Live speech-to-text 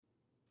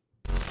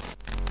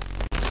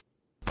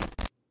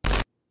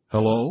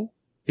Hello?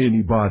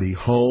 Anybody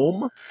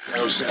home?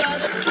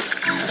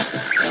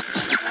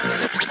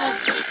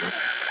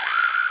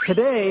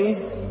 Today,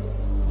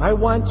 I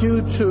want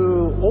you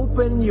to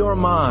open your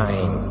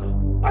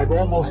mind. I've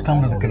almost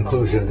come to the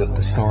conclusion that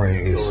the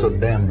story is so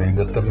damning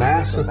that the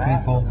mass of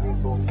people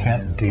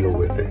can't deal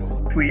with it.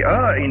 We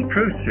are in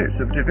process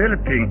of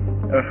developing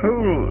a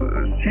whole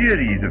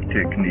series of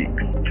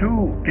techniques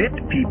to get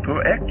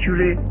people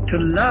actually to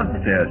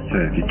love their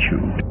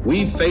servitude.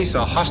 We face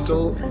a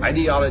hostile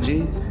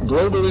ideology,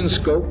 global in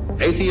scope,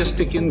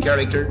 atheistic in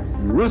character,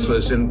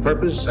 ruthless in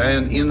purpose,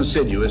 and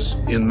insidious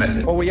in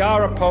method. For we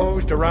are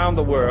opposed around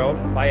the world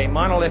by a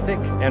monolithic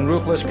and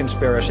ruthless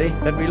conspiracy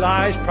that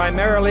relies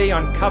primarily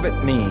on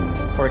covert means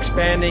for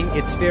expanding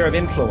its sphere of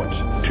influence.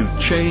 To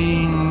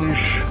change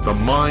the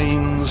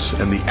minds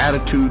and the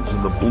attitudes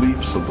and the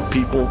beliefs of the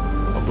people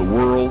of the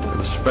world,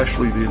 and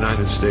especially the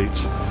United States,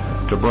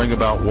 to bring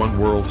about one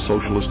world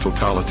socialist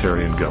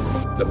totalitarian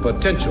government. The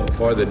potential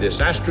for the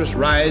disastrous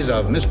rise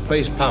of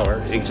misplaced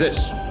power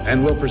exists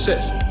and will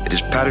persist. It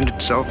has patterned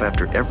itself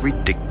after every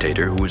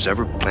dictator who has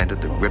ever planted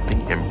the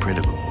ripping imprint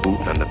of a boot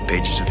on the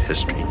pages of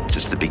history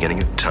since the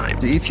beginning of time.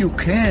 If you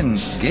can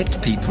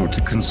get people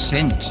to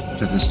consent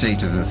to the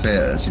state of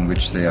affairs in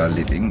which they are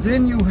living,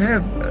 then you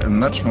have a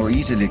much more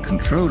easily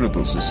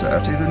controllable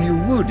society than you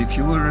would if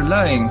you were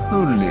relying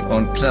wholly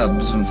on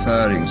clubs and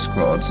firing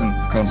squads and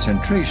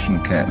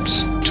concentration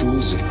camps.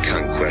 Tools of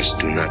conquest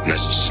do not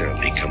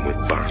necessarily come with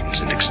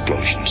bombs and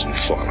explosions and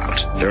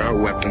fallout. There are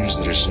weapons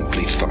that are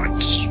simply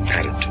thoughts,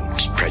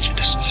 attitudes,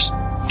 prejudices,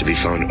 to be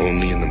found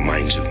only in the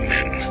minds of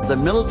men. The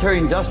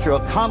military-industrial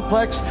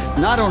complex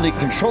not only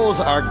controls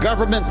our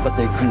government, but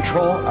they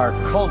control our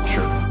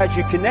culture. As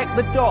you connect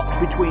the dots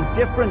between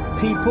different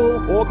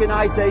people,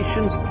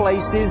 organizations,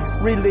 places,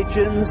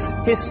 religions,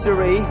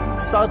 history,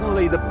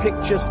 suddenly the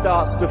picture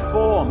starts to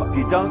form. If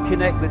you don't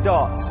connect the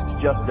dots, it's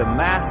just a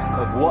mass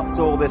of what's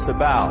all this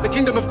about. The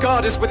kingdom of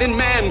God is within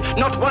man,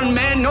 not one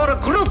man nor a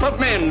group of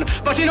men,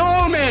 but in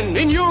all men,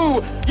 in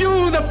you.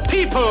 You, the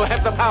people,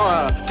 have the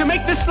power to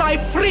make this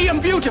life free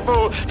and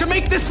beautiful, to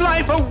make this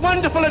life a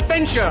wonderful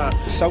adventure.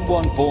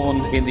 Someone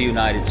born in the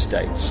United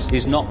States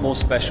is not more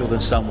special than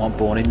someone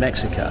born in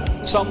Mexico.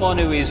 Someone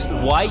who is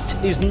white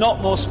is not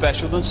more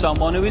special than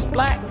someone who is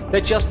black. They're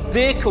just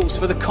vehicles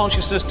for the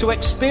consciousness to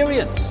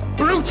experience.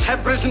 Brutes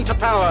have risen to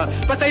power,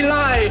 but they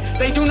lie.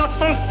 They do not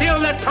fulfill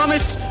that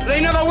promise. They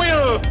never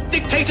will.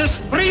 Dictators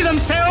free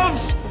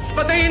themselves,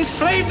 but they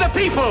enslave the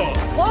people.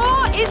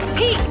 War is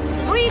peace.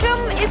 Freedom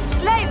is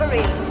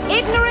slavery.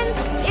 Ignorance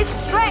is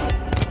strength.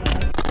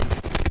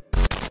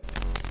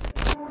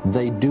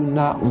 They do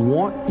not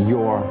want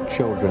your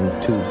children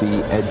to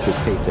be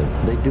educated.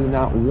 They do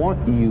not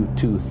want you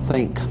to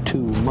think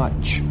too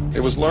much. It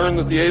was learned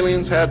that the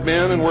aliens had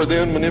been and were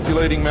then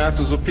manipulating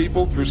masses of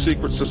people through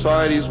secret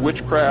societies,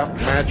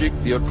 witchcraft, magic,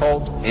 the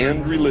occult,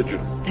 and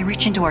religion. They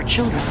reach into our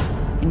children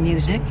in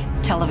music,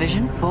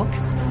 television,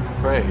 books.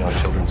 Prey on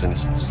children's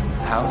innocence.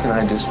 How can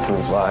I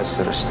disprove lies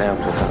that are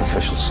stamped with an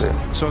official seal?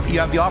 So if you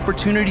have the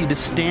opportunity to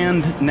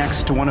stand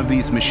next to one of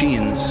these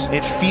machines,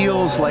 it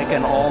feels like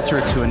an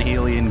altar to an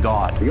alien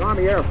god. The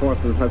Army Air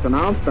Forces has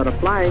announced that a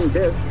flying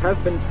disc has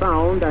been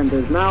found and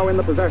is now in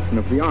the possession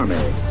of the Army.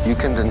 You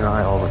can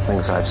deny all the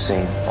things I've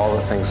seen, all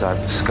the things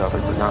I've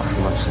discovered, but not for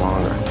much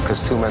longer,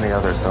 because too many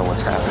others know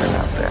what's happening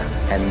out there.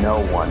 And no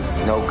one,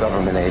 no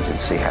government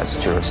agency has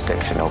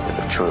jurisdiction over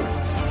the truth.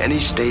 Any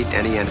state,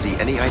 any entity,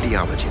 any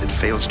ideology that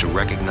fails to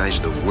recognize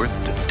the worth,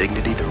 the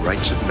dignity, the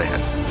rights of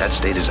man, that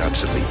state is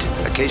obsolete.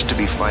 A case to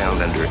be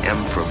filed under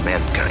M for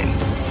Mankind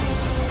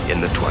in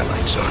the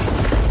Twilight Zone.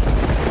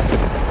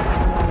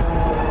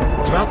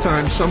 It's about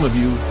time some of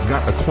you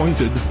got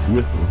acquainted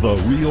with the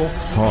real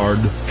hard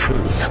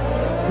truth.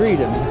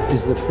 Freedom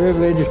is the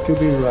privilege to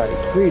be right.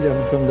 Freedom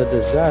from the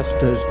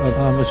disasters of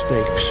our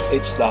mistakes.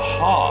 It's the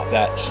heart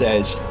that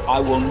says, I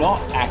will not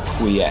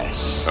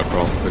acquiesce.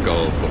 Across the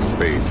gulf of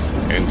space,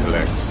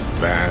 intellects,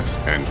 vast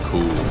and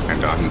cool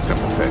and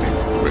unsympathetic,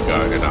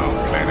 regarded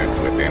our planet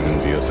with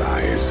envious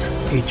eyes.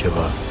 Each of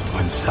us,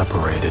 when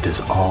separated, is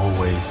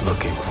always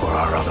looking for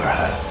our other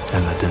half.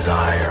 And the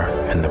desire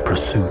and the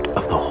pursuit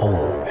of the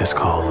whole is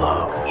called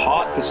love.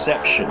 Heart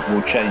perception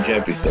will change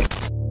everything.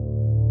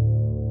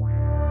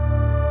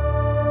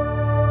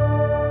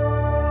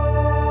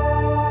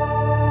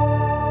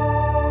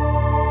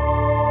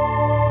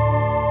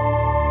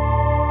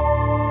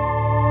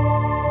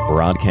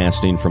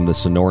 Broadcasting from the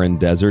Sonoran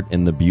Desert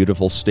in the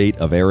beautiful state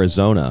of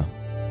Arizona,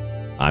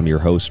 I'm your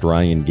host,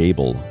 Ryan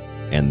Gable,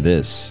 and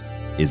this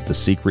is The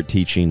Secret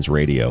Teachings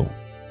Radio.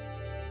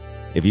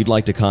 If you'd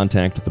like to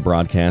contact the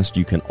broadcast,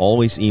 you can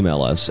always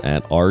email us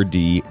at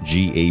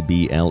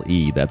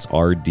rdgable, that's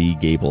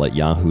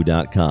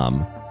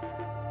rdgable@yahoo.com.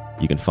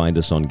 You can find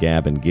us on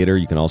Gab and Gitter.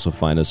 You can also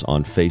find us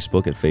on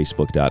Facebook at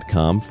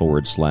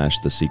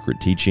facebook.com/The Secret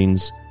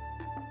Teachings.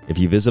 If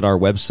you visit our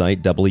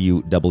website,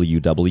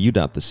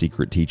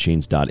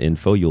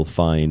 www.thesecretteachings.info, you'll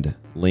find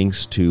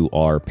links to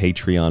our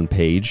Patreon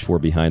page for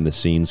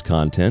behind-the-scenes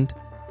content,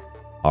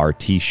 our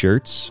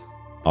t-shirts,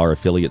 our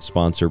affiliate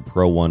sponsor,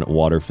 Pro One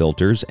Water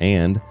Filters,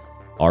 and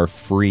our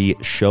free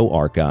show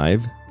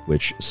archive,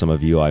 which some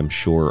of you, I'm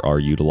sure, are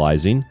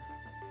utilizing.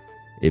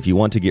 If you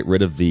want to get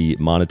rid of the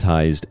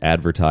monetized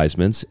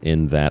advertisements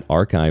in that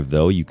archive,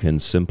 though, you can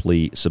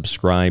simply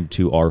subscribe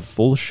to our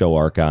full show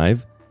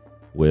archive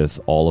with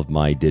all of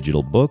my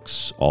digital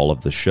books, all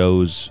of the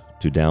shows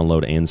to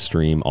download and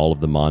stream, all of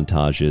the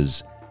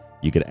montages.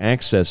 You get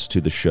access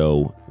to the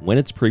show when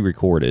it's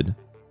pre-recorded,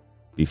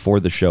 before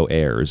the show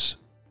airs,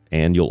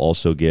 and you'll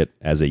also get,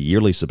 as a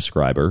yearly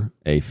subscriber,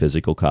 a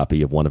physical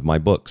copy of one of my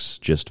books.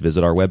 Just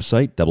visit our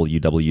website,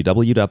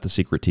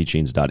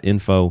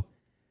 www.thesecretteachings.info,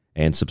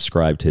 and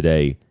subscribe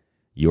today.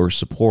 Your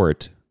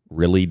support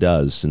really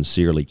does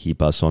sincerely keep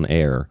us on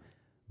air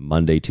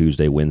Monday,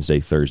 Tuesday,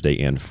 Wednesday,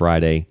 Thursday, and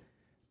Friday.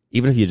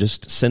 Even if you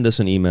just send us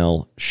an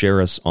email,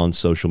 share us on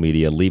social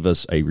media, leave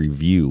us a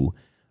review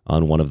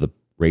on one of the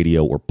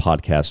radio or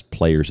podcast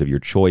players of your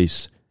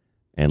choice,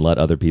 and let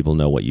other people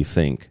know what you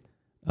think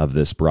of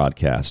this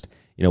broadcast.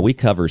 You know, we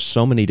cover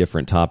so many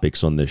different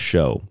topics on this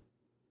show.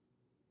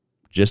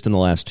 Just in the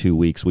last 2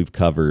 weeks, we've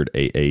covered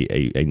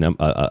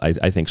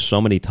I think so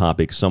many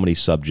topics, so many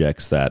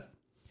subjects that,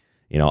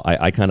 you know,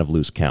 I kind of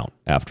lose count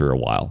after a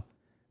while,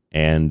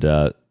 and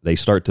they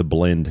start to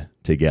blend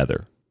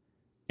together.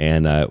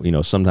 And you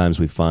know, sometimes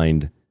we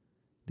find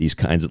these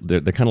kinds of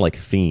they're kind of like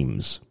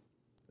themes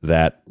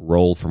that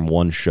roll from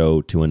one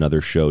show to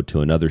another show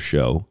to another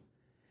show.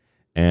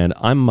 And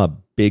I'm a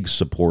big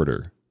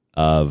supporter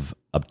of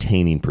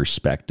obtaining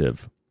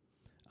perspective.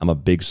 I'm a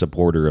big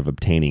supporter of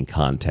obtaining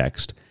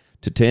context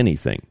to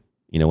anything.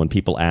 You know, when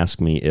people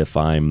ask me if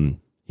I'm,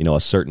 you know,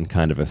 a certain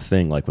kind of a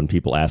thing, like when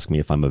people ask me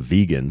if I'm a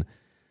vegan,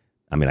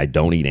 I mean, I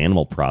don't eat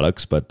animal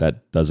products, but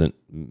that doesn't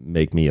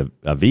make me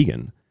a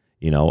vegan.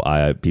 You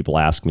know, people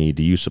ask me,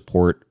 do you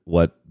support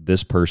what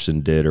this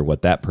person did or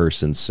what that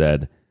person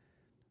said?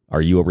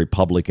 Are you a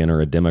Republican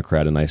or a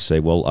Democrat? And I say,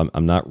 well,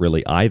 I'm not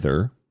really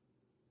either.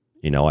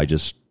 You know,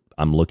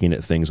 I'm looking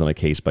at things on a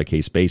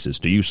case-by-case basis.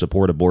 Do you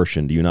support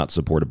abortion? Do you not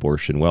support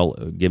abortion? Well,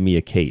 give me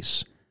a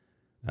case.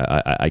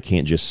 I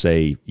can't just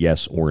say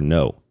yes or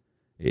no.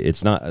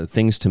 It's not,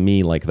 things to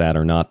me like that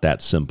are not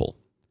that simple.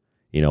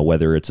 You know,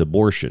 whether it's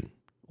abortion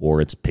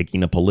or it's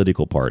picking a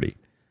political party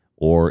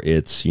or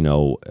it's,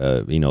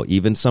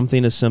 even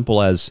something as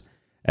simple as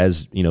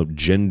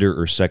gender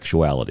or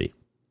sexuality.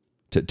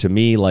 To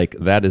me, like,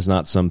 that is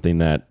not something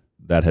that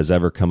has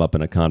ever come up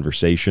in a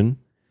conversation.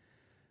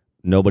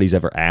 Nobody's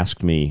ever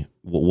asked me,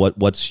 what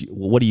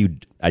do you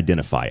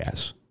identify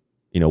as?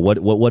 You know,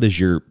 what is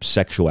your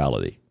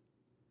sexuality?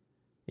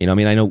 You know, I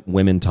mean, I know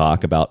women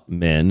talk about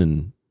men,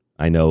 and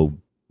I know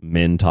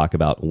men talk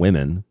about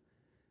women,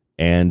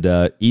 and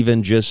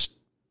even just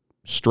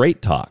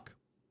straight talk,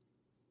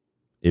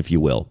 if you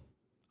will.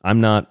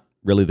 I'm not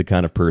really the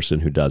kind of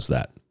person who does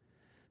that.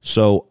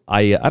 So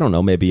I don't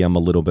know, maybe I'm a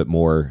little bit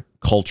more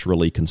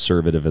culturally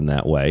conservative in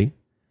that way.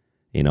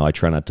 You know, I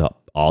try not to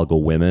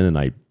ogle women,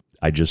 and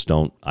I just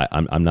don't,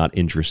 I'm not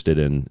interested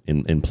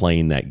in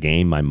playing that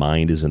game. My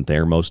mind isn't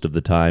there most of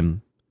the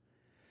time.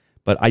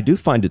 But I do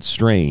find it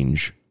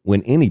strange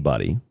when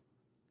anybody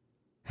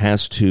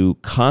has to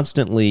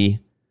constantly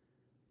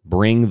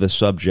bring the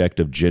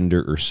subject of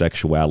gender or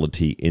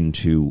sexuality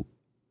into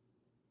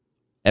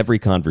every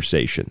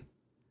conversation.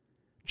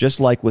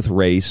 Just like with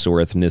race or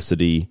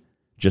ethnicity,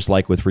 just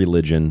like with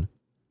religion.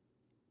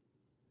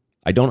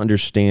 I don't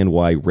understand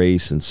why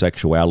race and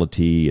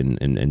sexuality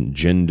and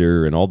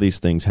gender and all these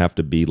things have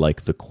to be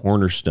like the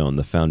cornerstone,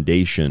 the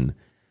foundation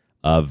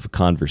of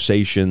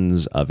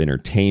conversations, of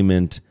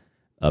entertainment,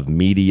 of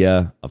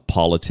media, of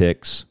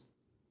politics.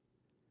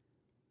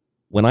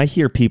 When I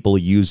hear people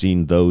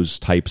using those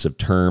types of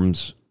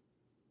terms,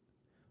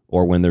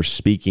 or when they're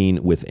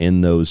speaking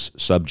within those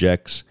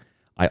subjects,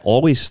 I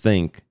always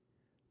think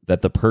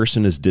that the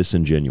person is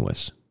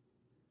disingenuous.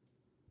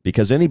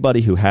 Because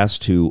anybody who has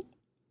to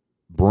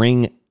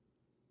bring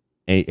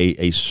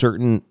a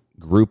certain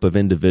group of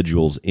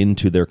individuals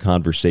into their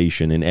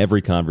conversation, in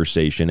every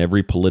conversation,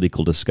 every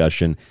political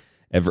discussion,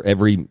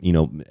 every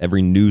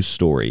news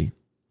story,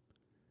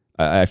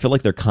 I feel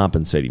like they're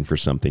compensating for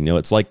something. You know,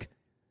 it's like,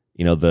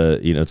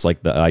 it's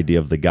like the idea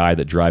of the guy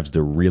that drives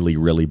the really,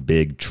 really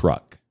big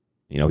truck.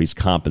 You know, he's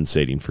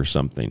compensating for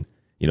something.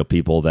 You know,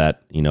 people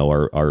that,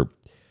 are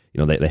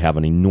they have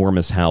an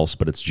enormous house,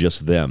 but it's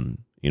just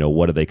them. You know,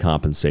 what are they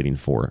compensating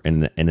for?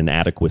 And an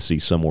inadequacy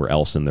somewhere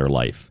else in their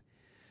life.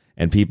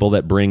 And people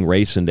that bring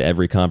race into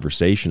every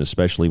conversation,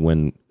 especially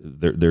when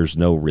there's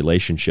no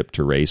relationship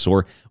to race,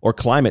 or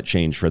climate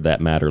change for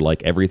that matter,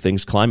 like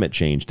everything's climate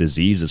change,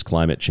 disease is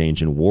climate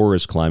change, and war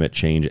is climate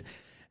change.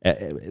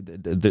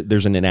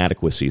 There's an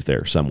inadequacy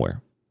there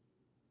somewhere.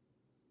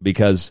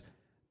 Because,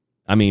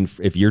 I mean,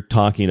 if you're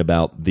talking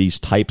about these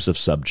types of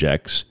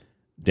subjects,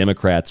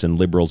 Democrats and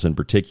liberals in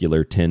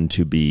particular tend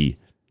to be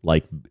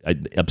like,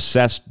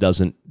 obsessed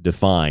doesn't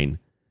define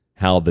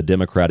how the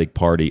Democratic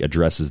Party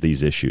addresses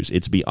these issues.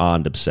 It's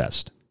beyond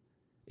obsessed.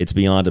 It's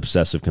beyond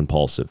obsessive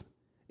compulsive.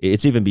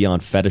 It's even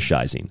beyond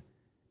fetishizing.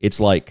 It's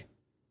like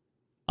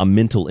a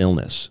mental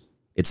illness.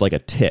 It's like a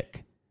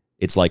tic.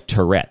 it's like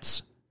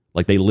Tourette's.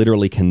 Like they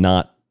literally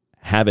cannot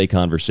have a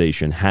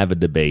conversation, have a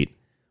debate,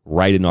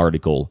 write an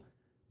article,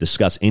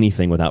 discuss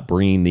anything without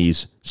bringing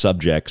these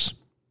subjects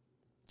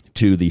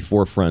to the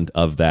forefront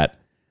of that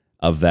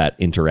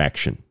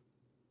interaction.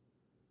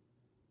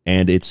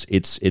 And it's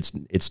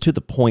to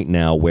the point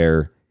now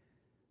where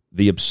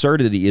the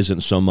absurdity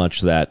isn't so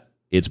much that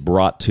it's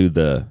brought to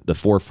the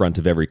forefront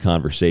of every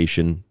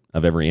conversation,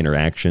 of every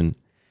interaction.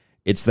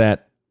 It's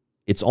that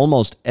it's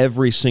almost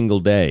every single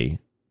day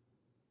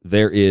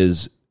there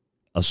is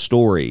a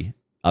story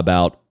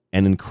about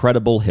an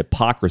incredible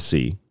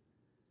hypocrisy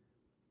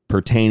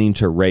pertaining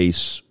to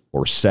race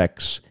or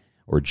sex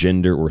or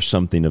gender or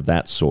something of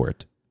that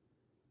sort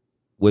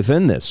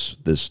within this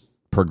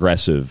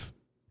progressive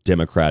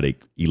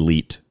Democratic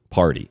elite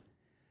party.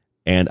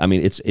 And I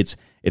mean, it's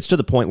to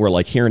the point where,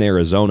 like here in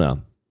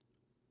Arizona,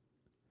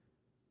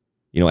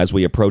 as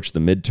we approach the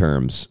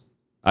midterms,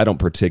 I don't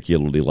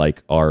particularly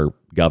like our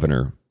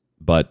governor,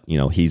 but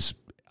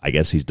I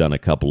guess he's done a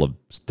couple of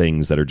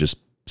things that are just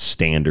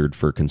standard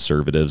for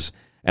conservatives,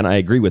 and I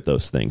agree with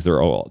those things.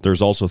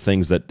 There's also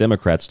things that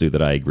Democrats do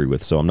that I agree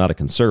with, so I'm not a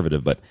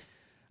conservative, but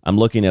I'm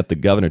looking at the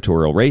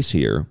gubernatorial race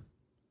here,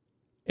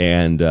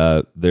 and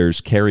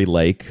there's Carrie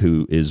Lake,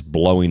 who is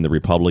blowing the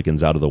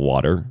Republicans out of the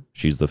water.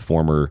 She's the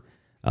former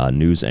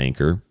news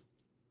anchor,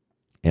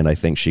 and I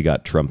think she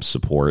got Trump's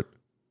support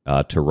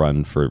to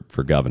run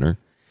for governor.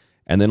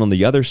 And then on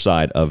the other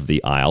side of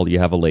the aisle, you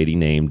have a lady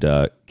named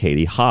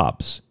Katie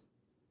Hobbs.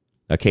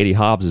 Now, Katie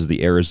Hobbs is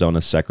the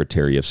Arizona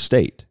Secretary of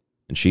State,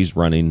 and she's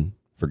running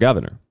for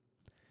governor.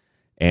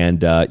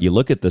 And you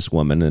look at this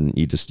woman, and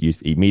you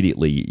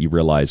immediately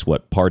realize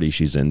what party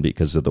she's in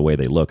because of the way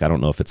they look. I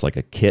don't know if it's like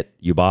a kit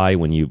you buy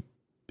when you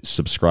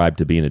subscribe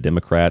to being a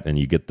Democrat, and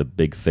you get the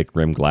big, thick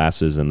rimmed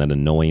glasses and that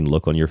annoying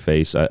look on your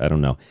face. I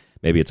don't know.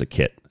 Maybe it's a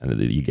kit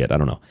you get. I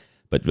don't know.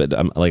 But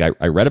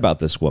I read about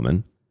this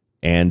woman,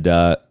 and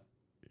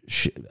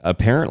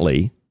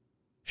apparently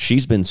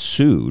she's been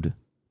sued,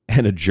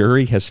 and a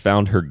jury has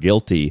found her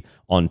guilty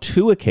on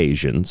 2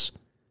 occasions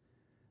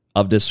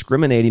of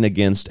discriminating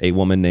against a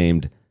woman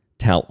named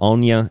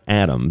Talonya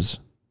Adams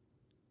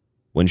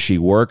when she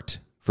worked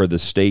for the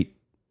state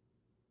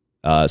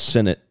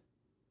Senate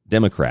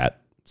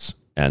Democrats.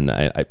 And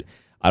I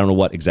don't know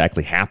what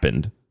exactly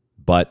happened,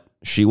 but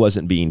she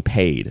wasn't being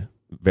paid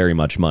very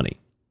much money.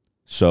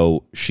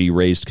 So she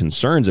raised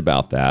concerns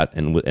about that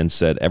and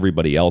said,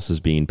 everybody else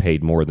is being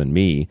paid more than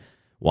me.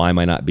 Why am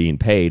I not being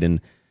paid? And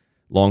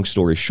long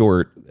story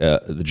short,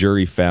 the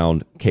jury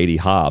found Katie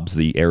Hobbs,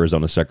 the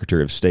Arizona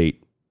Secretary of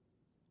State,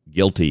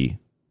 guilty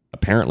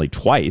apparently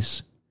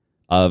twice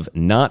of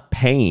not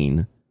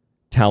paying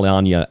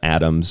Talonya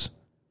Adams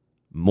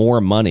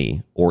more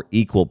money or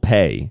equal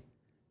pay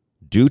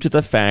due to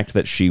the fact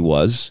that she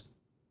was,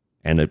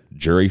 and a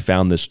jury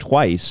found this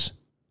twice,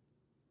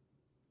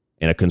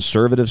 in a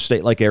conservative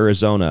state like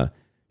Arizona,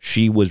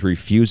 she was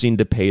refusing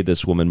to pay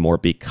this woman more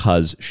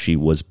because she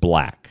was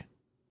black.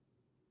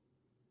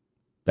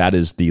 That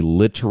is the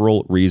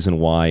literal reason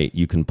why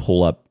you can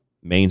pull up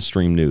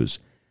mainstream news.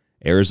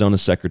 Arizona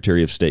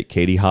Secretary of State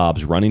Katie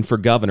Hobbs, running for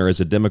governor as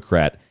a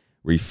Democrat,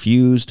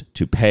 refused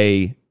to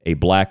pay a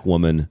black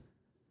woman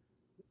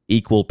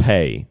equal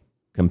pay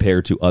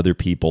compared to other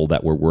people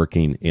that were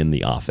working in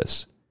the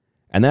office.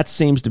 And that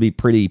seems to be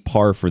pretty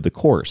par for the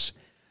course.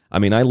 I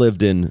mean, I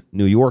lived in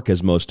New York,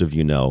 as most of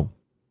you know,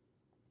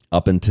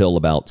 up until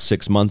about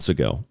 6 months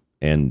ago.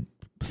 And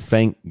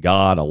thank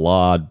God,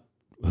 Allah,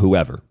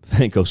 whoever,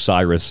 thank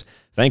Osiris,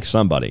 thank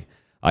somebody,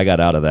 I got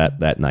out of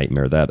that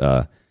nightmare,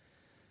 that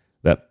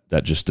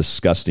just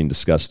disgusting,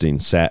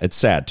 sad. It's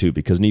sad, too,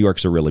 because New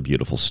York's a really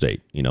beautiful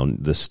state.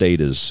 The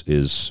state is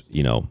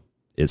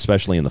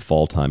especially in the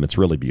fall time, it's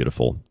really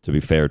beautiful, to be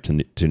fair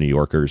to New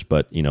Yorkers.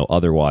 But,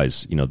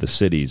 otherwise, the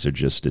cities are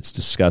just, it's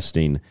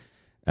disgusting.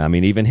 I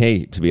mean, even,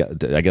 hey,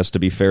 to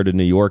be fair to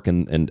New York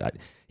and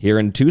here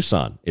in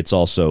Tucson, it's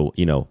also,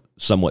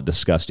 somewhat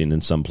disgusting in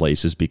some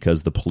places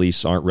because the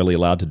police aren't really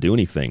allowed to do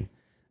anything.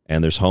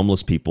 And there's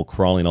homeless people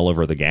crawling all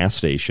over the gas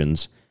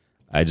stations.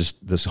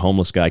 This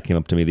homeless guy came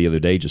up to me the other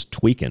day just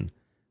tweaking.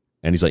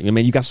 And he's like,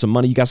 man, you got some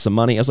money?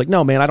 I was like,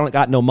 no, man, I don't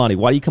got no money.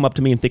 Why do you come up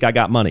to me and think I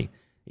got money?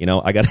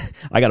 I got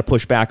to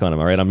push back on him.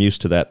 All right. I'm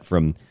used to that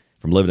from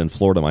living in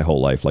Florida my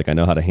whole life. Like, I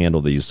know how to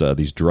handle these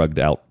drugged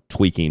out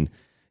tweaking.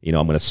 I'm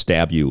going to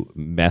stab you,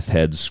 meth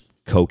heads,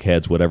 coke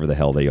heads, whatever the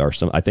hell they are.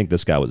 I think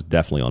this guy was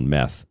definitely on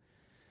meth.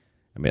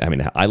 I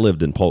mean, I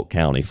lived in Polk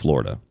County,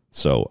 Florida,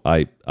 so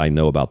I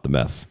know about the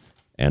meth,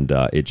 and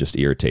it just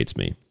irritates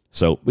me.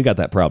 So we got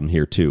that problem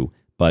here too.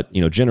 But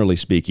generally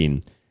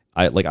speaking,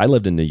 I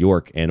lived in New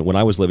York, and when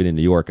I was living in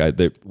New York, I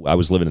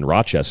was living in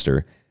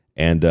Rochester,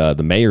 and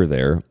the mayor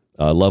there,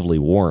 lovely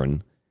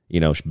Warren,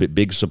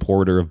 big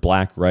supporter of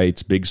black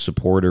rights, big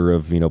supporter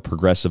of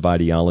progressive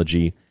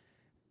ideology.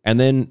 And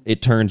then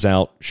it turns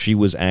out she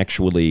was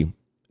actually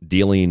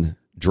dealing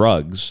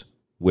drugs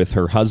with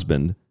her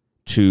husband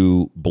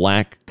to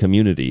black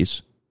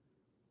communities.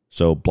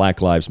 So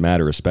Black Lives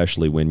Matter,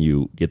 especially when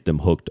you get them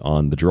hooked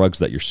on the drugs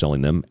that you're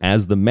selling them.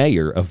 As the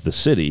mayor of the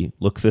city,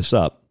 look this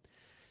up,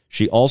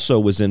 She also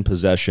was in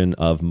possession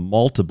of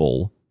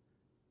multiple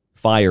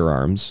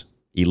firearms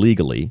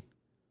illegally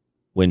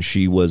when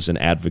she was an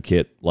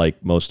advocate,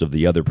 like most of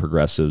the other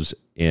progressives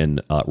in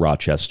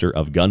Rochester,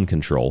 of gun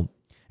control.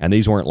 And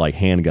these weren't like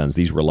handguns.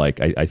 These were like,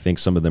 I think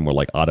some of them were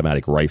like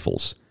automatic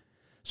rifles.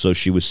 So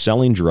she was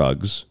selling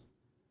drugs,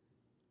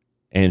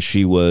 and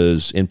she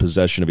was in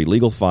possession of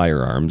illegal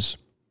firearms,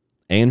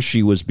 and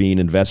she was being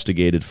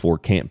investigated for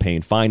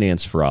campaign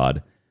finance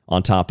fraud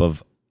on top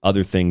of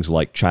other things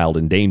like child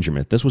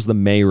endangerment. This was the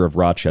mayor of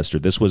Rochester.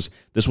 This was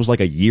like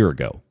a year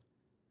ago.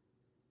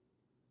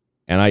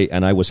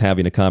 And I was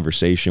having a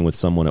conversation with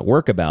someone at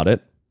work about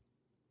it,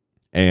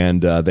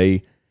 and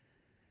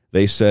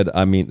they said,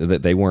 I mean,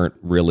 that they weren't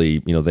really,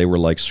 they were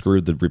like, screw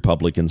the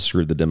Republicans,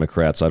 screw the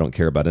Democrats, I don't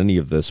care about any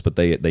of this, but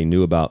they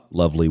knew about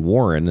Lovely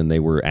Warren, and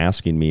they were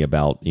asking me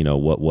about,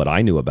 what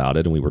I knew about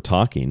it, and we were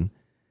talking,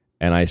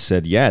 and I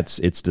said, yeah,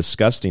 it's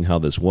disgusting how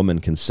this woman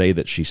can say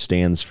that she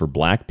stands for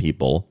black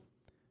people.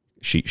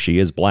 She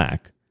is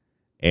black,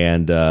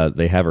 and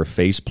they have her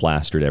face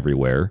plastered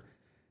everywhere.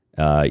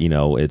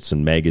 It's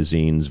in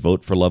magazines,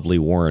 vote for Lovely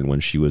Warren when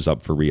she was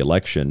up for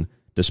re-election,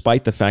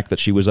 despite the fact that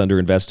she was under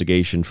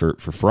investigation for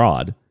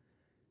fraud.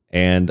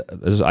 And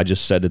as I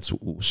just said, it's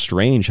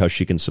strange how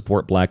she can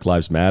support Black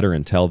Lives Matter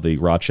and tell the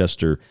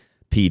Rochester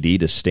PD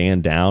to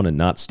stand down and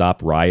not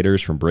stop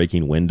rioters from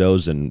breaking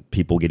windows and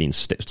people getting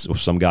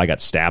some guy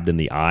got stabbed in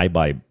the eye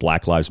by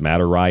Black Lives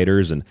Matter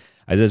rioters. And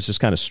it's just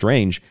kind of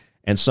strange.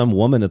 And some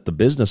woman at the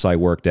business I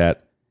worked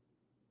at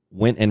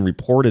went and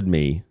reported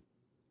me.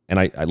 And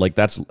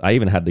I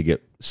even had to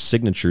get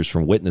signatures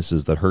from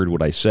witnesses that heard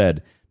what I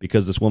said,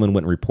 because this woman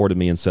went and reported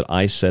me and said,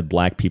 I said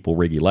black people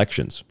rig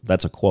elections.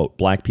 That's a quote,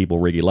 black people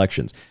rig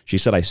elections. She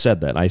said, I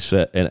said that. And I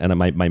said, and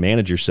my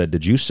manager said,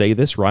 did you say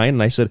this, Ryan?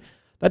 And I said,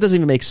 that doesn't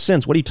even make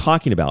sense. What are you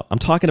talking about? I'm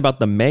talking about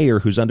the mayor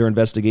who's under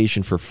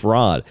investigation for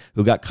fraud,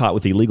 who got caught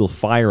with illegal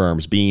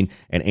firearms, being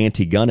an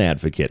anti-gun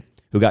advocate,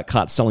 who got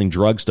caught selling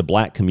drugs to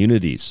black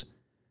communities.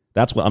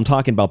 That's what I'm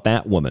talking about,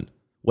 that woman.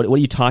 What are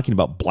you talking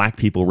about, black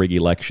people rig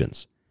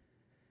elections?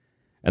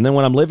 And then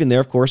when I'm living there,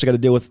 of course, I got to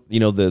deal with,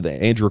 the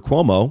Andrew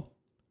Cuomo,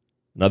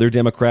 another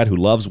Democrat who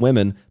loves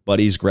women, but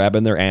he's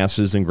grabbing their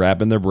asses and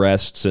grabbing their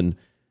breasts and,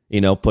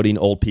 putting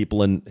old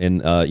people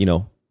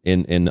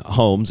in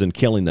homes and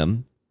killing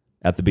them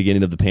at the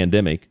beginning of the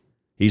pandemic.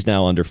 He's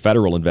now under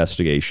federal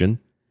investigation.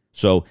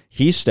 So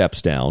he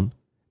steps down.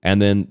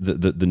 And then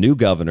the new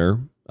governor,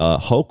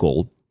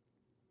 Hochul,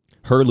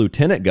 her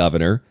lieutenant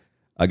governor,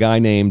 a guy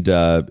named,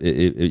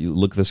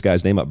 look this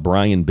guy's name up,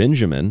 Brian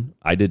Benjamin.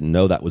 I didn't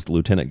know that was the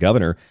lieutenant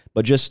governor.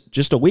 But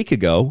just a week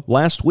ago,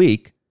 last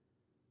week,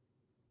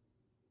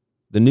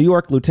 the New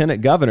York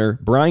lieutenant governor,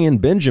 Brian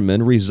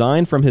Benjamin,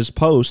 resigned from his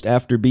post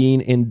after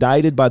being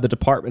indicted by the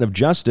Department of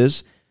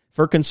Justice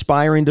for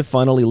conspiring to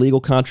funnel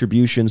illegal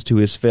contributions to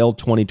his failed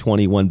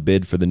 2021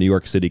 bid for the New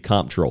York City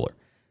comptroller.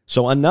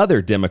 So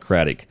another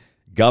Democratic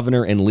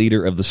governor and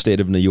leader of the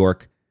state of New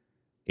York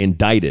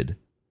indicted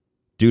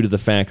due to the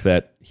fact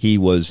that he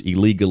was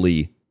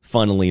illegally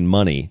funneling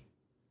money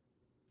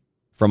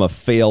from a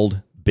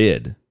failed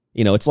bid.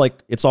 It's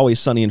like It's Always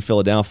Sunny in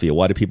Philadelphia.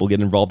 Why do people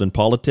get involved in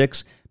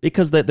politics?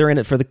 Because they're in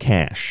it for the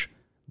cash.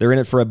 They're in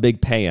it for a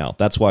big payout.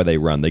 That's why they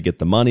run. They get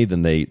the money,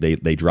 then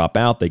they drop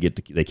out. They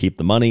keep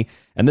the money.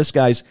 And this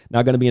guy's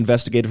now going to be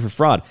investigated for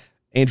fraud.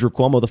 Andrew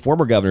Cuomo, the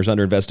former governor, is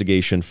under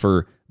investigation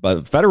for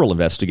federal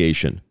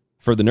investigation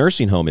for the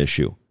nursing home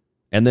issue.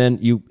 And then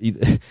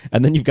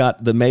you've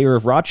got the mayor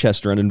of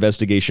Rochester on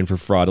investigation for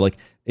fraud. Like,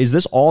 is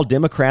this all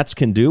Democrats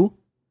can do?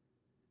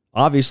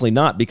 Obviously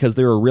not, because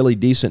there are really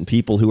decent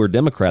people who are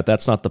Democrat.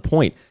 That's not the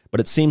point. But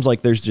it seems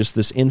like there's just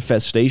this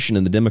infestation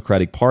in the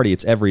Democratic Party.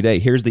 It's every day.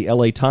 Here's the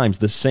LA Times.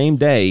 The same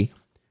day,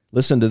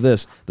 listen to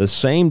this, the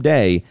same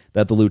day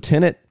that the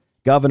lieutenant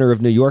governor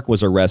of New York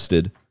was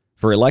arrested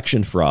for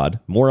election fraud,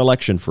 more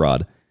election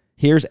fraud,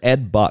 here's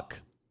Ed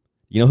Buck.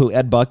 You know who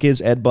Ed Buck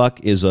is? Ed Buck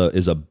is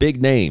a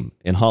big name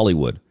in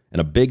Hollywood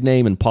and a big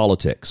name in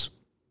politics.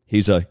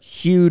 He's a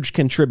huge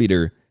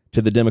contributor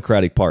to the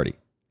Democratic Party.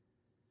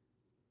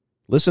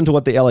 Listen to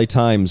what the LA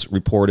Times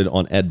reported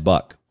on Ed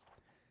Buck.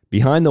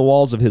 Behind the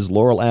walls of his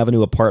Laurel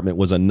Avenue apartment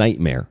was a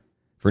nightmare.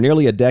 For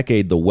nearly a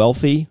decade, the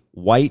wealthy,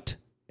 white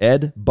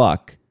Ed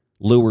Buck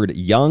lured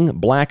young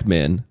black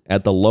men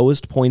at the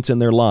lowest points in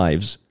their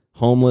lives,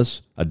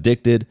 homeless,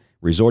 addicted,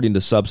 resorting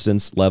to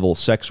substance-level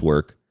sex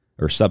work,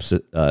 or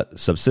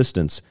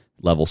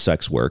subsistence-level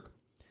sex work,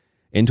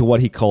 into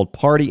what he called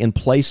party and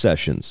play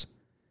sessions.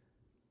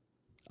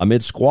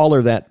 Amid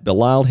squalor that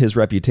belied his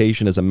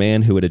reputation as a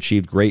man who had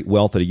achieved great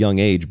wealth at a young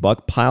age,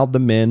 Buck piled the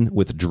men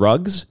with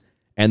drugs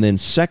and then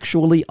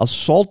sexually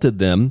assaulted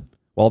them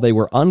while they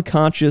were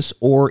unconscious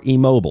or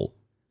immobile.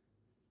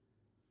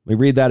 Let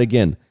me read that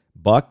again.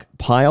 Buck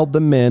piled the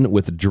men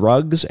with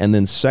drugs and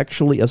then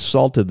sexually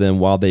assaulted them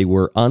while they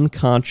were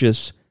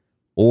unconscious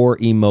or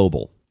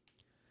immobile.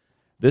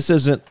 This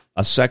isn't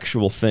a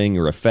sexual thing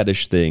or a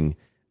fetish thing.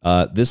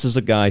 This is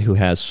a guy who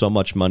has so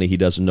much money he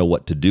doesn't know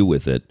what to do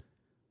with it.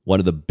 One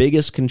of the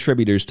biggest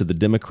contributors to the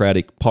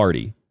Democratic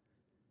Party.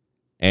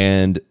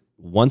 And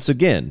once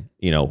again,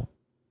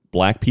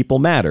 black people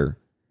matter.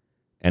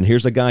 And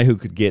here's a guy who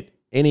could get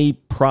any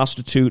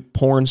prostitute,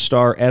 porn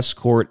star,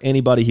 escort,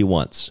 anybody he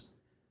wants.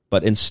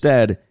 But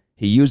instead,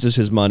 he uses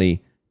his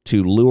money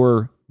to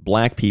lure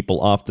black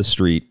people off the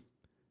street,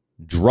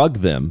 drug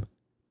them,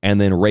 and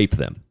then rape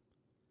them.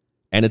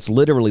 And it's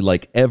literally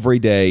like every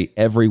day,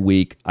 every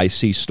week, I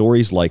see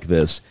stories like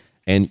this.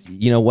 And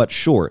you know what?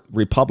 Sure,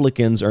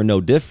 Republicans are no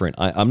different.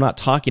 I'm not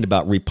talking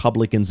about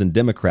Republicans and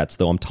Democrats,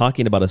 though. I'm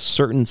talking about a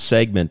certain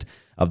segment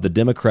of the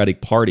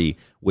Democratic Party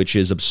which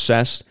is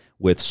obsessed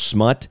with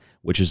smut,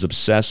 which is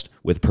obsessed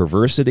with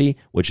perversity,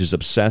 which is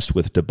obsessed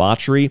with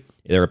debauchery.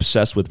 They're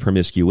obsessed with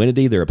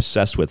promiscuity. They're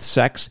obsessed with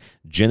sex,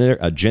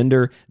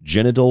 gender,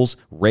 genitals,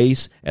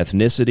 race,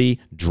 ethnicity,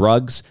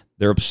 drugs.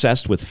 They're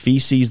obsessed with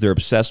feces. They're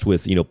obsessed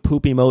with,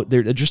 poopy mode.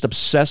 They're just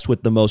obsessed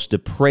with the most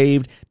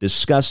depraved,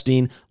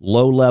 disgusting,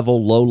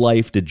 low-level,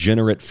 low-life,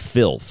 degenerate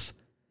filth.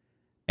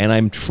 And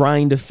I'm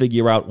trying to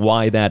figure out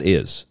why that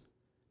is.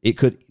 It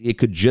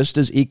could just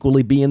as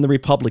equally be in the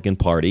Republican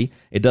Party.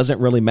 It doesn't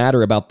really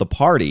matter about the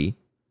party.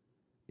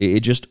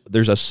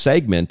 There's a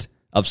segment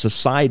of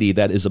society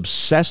that is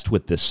obsessed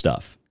with this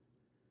stuff.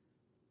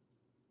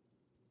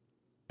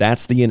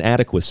 That's the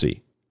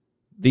inadequacy.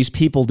 These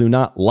people do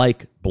not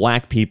like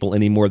black people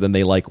any more than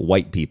they like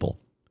white people.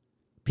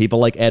 People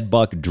like Ed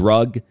Buck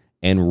drug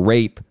and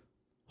rape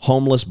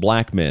homeless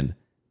black men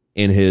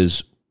in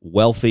his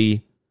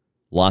wealthy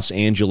Los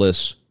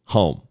Angeles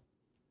home,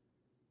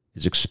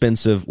 his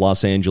expensive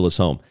Los Angeles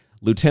home.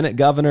 Lieutenant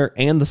governor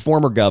and the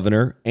former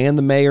governor and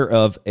the mayor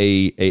of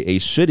a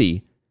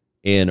city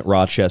in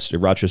Rochester,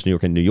 New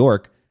York, and New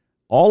York,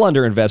 all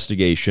under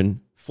investigation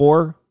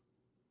for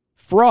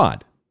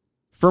fraud,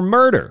 for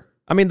murder.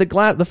 I mean,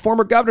 the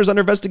former governor's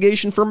under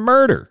investigation for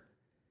murder.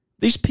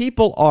 These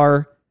people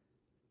are,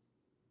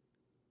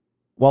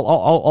 well,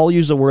 I'll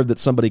use a word that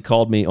somebody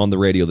called me on the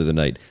radio the other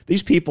night.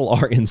 These people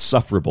are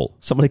insufferable.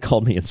 Somebody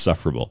called me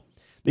insufferable.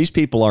 These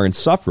people are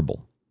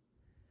insufferable.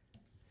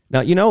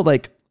 Now,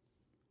 if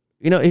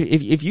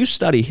you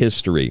study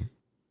history,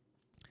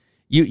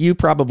 you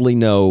probably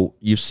know,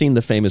 you've seen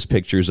the famous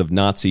pictures of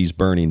Nazis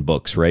burning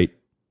books, right?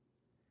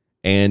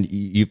 And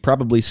you've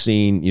probably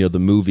seen, the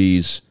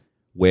movies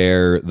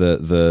where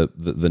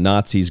the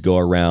Nazis go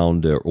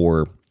around,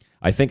 or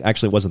I think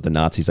actually it wasn't the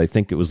Nazis. I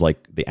think it was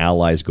like the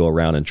Allies go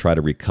around and try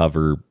to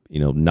recover,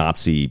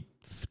 Nazi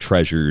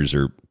treasures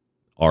or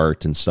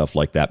art and stuff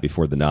like that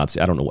before the Nazi.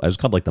 I don't know. It was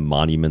called like the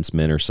Monuments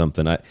Men or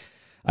something.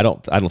 I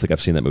don't think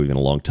I've seen that movie in a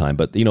long time.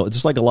 But it's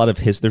just like a lot of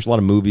there's a lot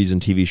of movies and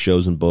TV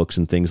shows and books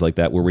and things like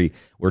that where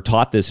we're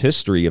taught this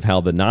history of how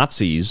the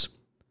Nazis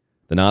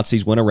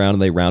went around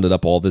and they rounded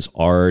up all this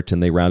art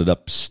and they rounded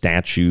up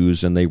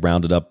statues and they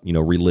rounded up,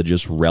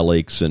 religious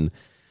relics, and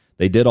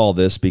they did all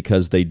this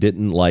because they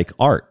didn't like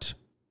art.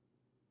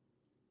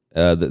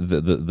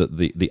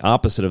 The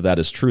opposite of that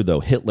is true,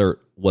 though. Hitler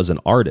was an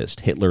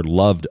artist. Hitler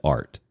loved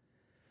art.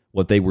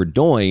 What they were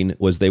doing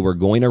was they were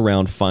going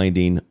around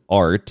finding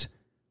art,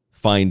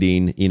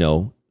 finding,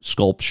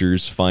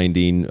 sculptures,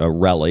 finding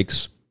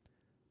relics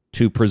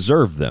to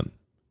preserve them.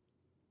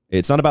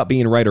 It's not about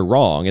being right or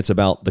wrong. It's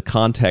about the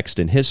context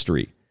in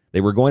history.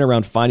 They were going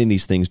around finding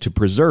these things to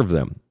preserve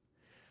them.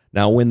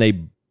 Now, when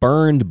they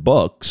burned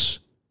books,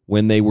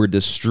 when they were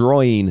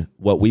destroying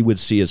what we would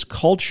see as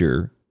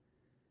culture,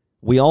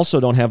 we also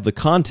don't have the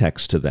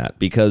context to that,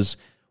 because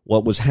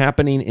what was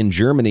happening in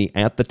Germany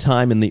at the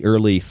time in the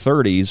early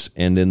 30s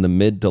and in the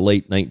mid to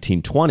late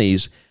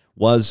 1920s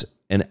was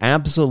an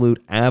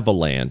absolute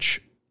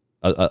avalanche,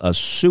 a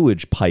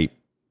sewage pipe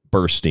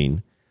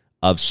bursting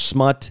of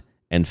smut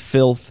and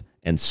filth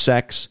and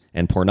sex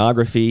and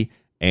pornography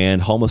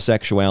and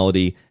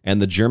homosexuality, and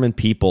the German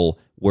people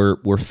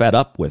were fed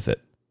up with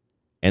it.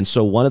 And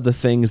so one of the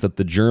things that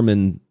the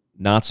German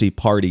Nazi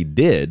Party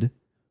did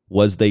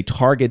was they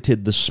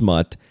targeted the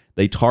smut,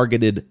 they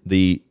targeted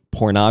the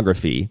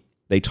pornography,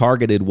 they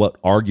targeted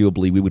what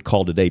arguably we would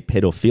call today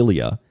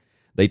pedophilia,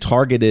 they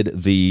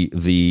targeted the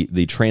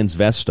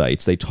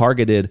transvestites, they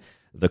targeted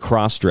the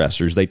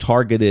cross-dressers, they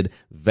targeted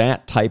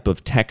that type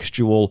of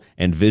textual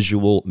and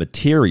visual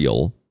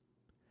material,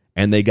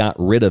 and they got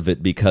rid of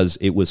it because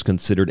it was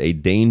considered a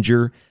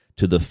danger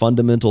to the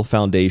fundamental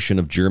foundation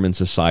of German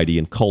society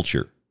and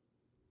culture.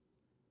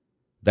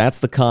 That's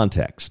the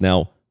context.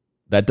 Now,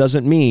 that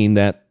doesn't mean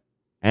that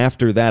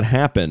after that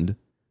happened,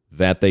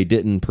 that they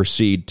didn't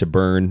proceed to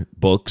burn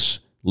books,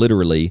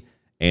 literally,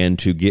 and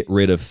to get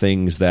rid of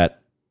things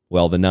that,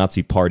 well, the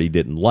Nazi Party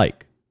didn't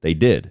like. They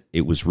did.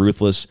 It was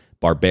ruthless,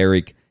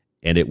 barbaric,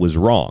 and it was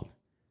wrong.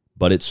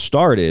 But it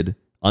started,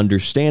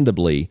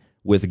 understandably,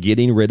 with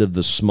getting rid of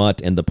the smut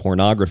and the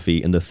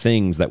pornography and the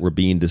things that were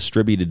being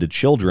distributed to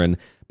children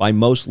by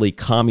mostly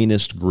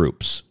communist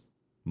groups,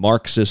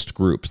 Marxist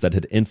groups that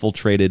had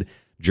infiltrated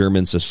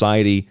German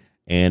society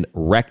and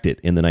wrecked it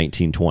in the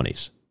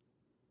 1920s.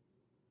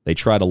 They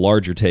tried a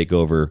larger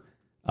takeover,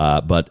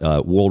 but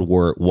World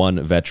War I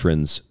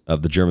veterans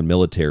of the German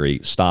military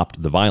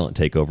stopped the violent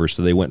takeover,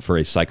 so they went for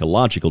a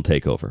psychological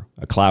takeover,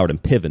 a Cloud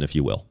and Piven, if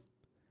you will.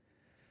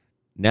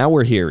 Now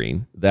we're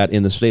hearing that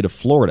in the state of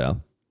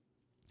Florida,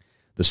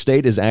 the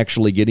state is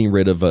actually getting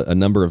rid of a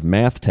number of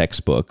math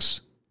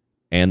textbooks,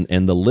 and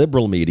the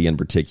liberal media in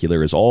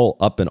particular is all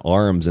up in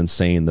arms and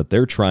saying that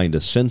they're trying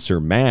to censor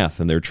math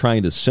and they're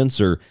trying to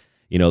censor,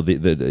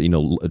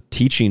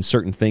 teaching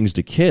certain things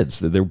to kids.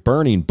 They're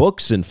burning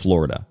books in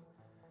Florida.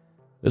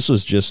 This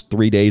was just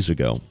 3 days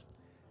ago.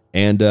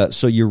 And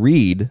so you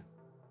read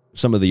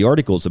some of the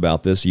articles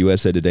about this,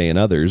 USA Today and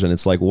others, and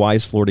it's like, why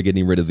is Florida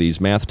getting rid of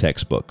these math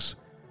textbooks?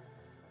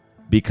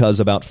 Because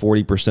about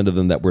 40% of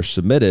them that were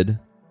submitted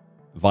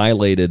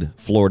violated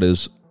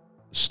Florida's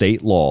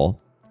state law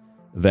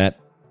that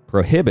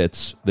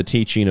prohibits the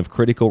teaching of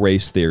critical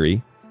race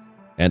theory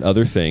and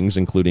other things,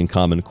 including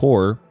Common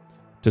Core,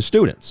 to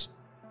students,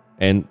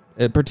 and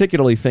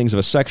particularly things of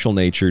a sexual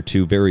nature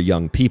to very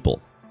young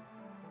people.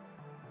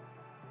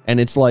 And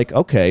it's like,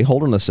 okay,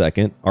 hold on a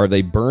second. Are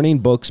they burning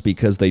books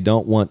because they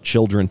don't want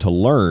children to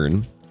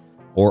learn,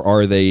 or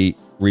are they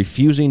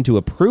refusing to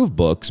approve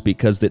books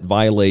because it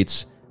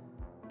violates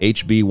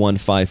HB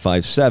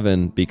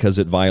 1557 because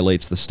it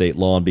violates the state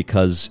law and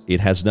because it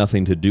has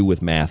nothing to do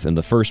with math in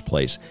the first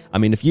place? I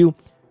mean, if you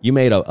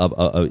made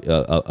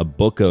a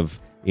book of,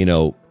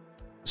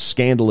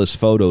 scandalous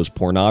photos,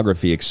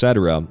 pornography,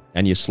 etc.,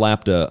 and you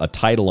slapped a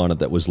title on it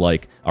that was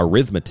like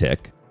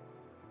arithmetic,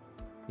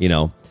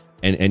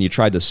 and you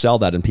tried to sell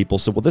that, and people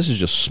said, well, this is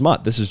just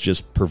smut, this is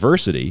just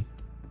perversity,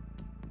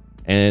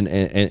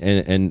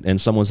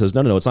 and someone says,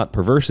 no, it's not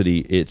perversity,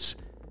 it's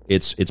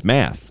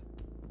math.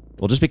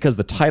 Well, just because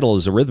the title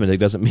is arithmetic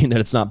doesn't mean that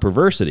it's not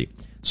perversity.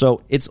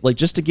 So it's like,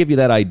 just to give you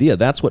that idea,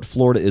 that's what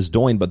Florida is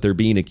doing, but they're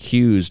being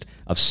accused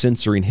of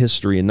censoring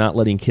history and not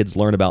letting kids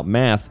learn about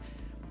math.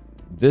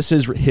 This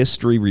is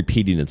history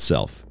repeating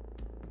itself.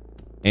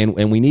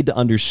 And we need to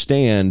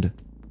understand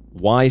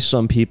why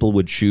some people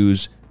would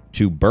choose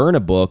to burn a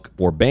book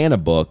or ban a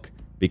book,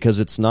 because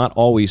it's not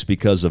always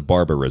because of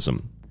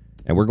barbarism.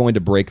 And we're going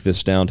to break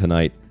this down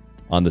tonight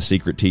on The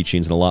Secret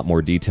Teachings in a lot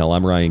more detail.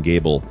 I'm Ryan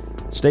Gable.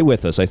 Stay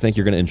with us. I think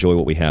you're going to enjoy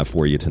what we have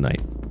for you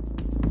tonight.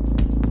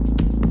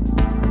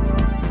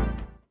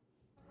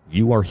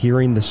 You are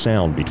hearing the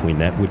sound between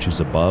that which is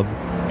above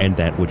and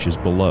that which is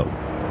below.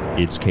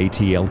 It's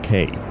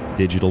KTLK,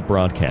 Digital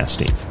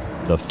Broadcasting,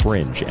 The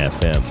Fringe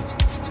FM.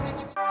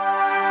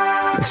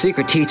 The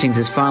Secret Teachings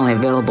is finally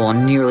available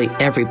on nearly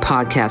every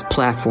podcast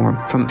platform,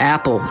 from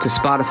Apple to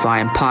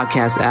Spotify and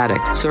Podcast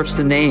Addict. Search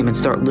the name and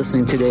start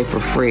listening today for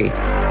free.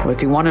 But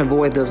if you want to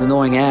avoid those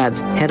annoying ads,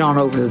 head on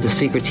over to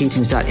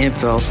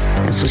thesecretteachings.info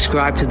and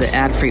subscribe to the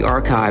ad-free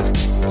archive.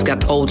 It's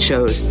got old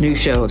shows, new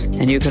shows,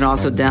 and you can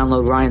also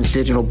download Ryan's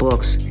digital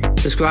books.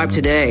 Subscribe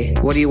today.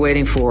 What are you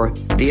waiting for?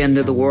 The end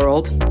of the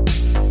world?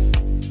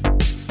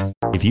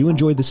 If you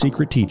enjoyed The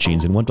Secret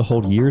Teachings and want to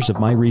hold years of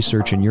my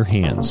research in your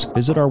hands,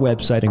 visit our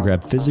website and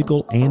grab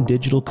physical and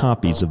digital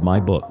copies of my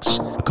books.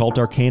 Occult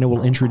Arcana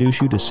will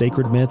introduce you to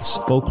sacred myths,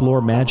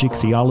 folklore, magic,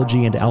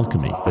 theology, and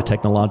alchemy. The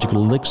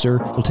Technological Elixir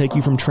will take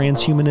you from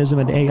transhumanism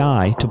and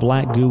AI to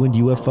black goo and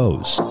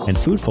UFOs. And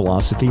Food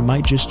Philosophy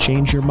might just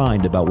change your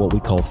mind about what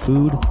we call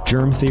food,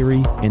 germ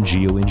theory, and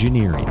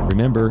geoengineering.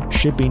 Remember,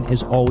 shipping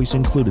is always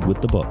included with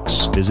the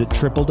books. Visit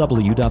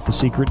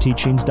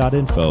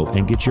www.thesecretteachings.info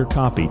and get your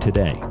copy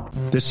today.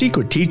 The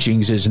Secret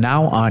Teachings is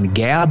now on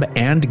Gab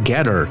and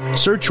Getter.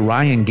 Search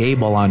Ryan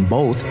Gable on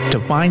both to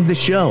find the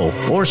show,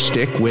 or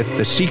stick with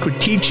The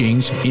Secret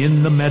Teachings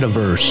in the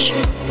metaverse.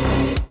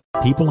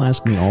 People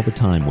ask me all the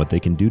time what they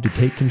can do to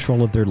take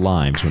control of their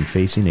lives when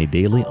facing a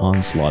daily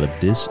onslaught of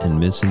dis and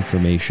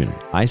misinformation.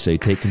 I say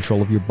take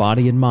control of your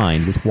body and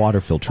mind with water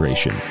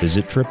filtration.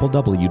 Visit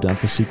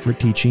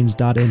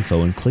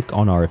www.thesecretteachings.info and click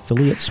on our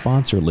affiliate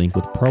sponsor link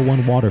with Pro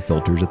One water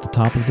filters at the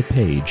top of the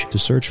page to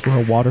search for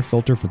a water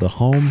filter for the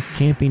home,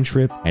 camping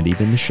trip, and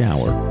even the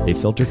shower. They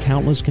filter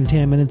countless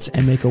contaminants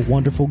and make a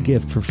wonderful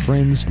gift for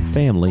friends,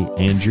 family,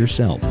 and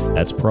yourself.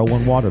 That's Pro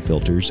One water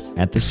filters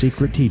at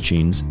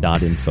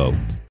thesecretteachings.info.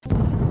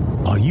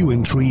 Are you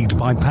intrigued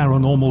by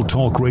Paranormal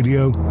Talk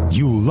Radio?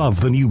 You'll love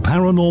the new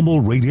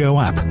Paranormal Radio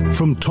app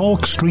from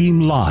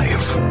TalkStream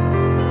Live.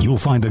 You'll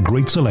find a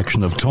great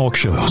selection of talk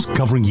shows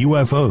covering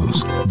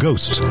UFOs,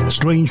 ghosts,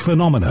 strange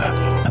phenomena,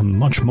 and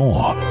much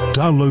more.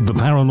 Download the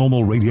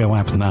Paranormal Radio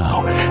app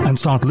now and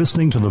start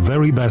listening to the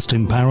very best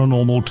in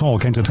paranormal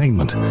talk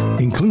entertainment,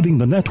 including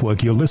the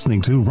network you're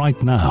listening to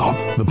right now,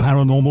 the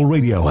Paranormal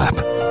Radio app,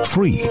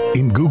 free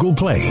in Google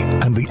Play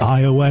and the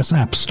iOS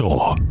App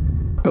Store.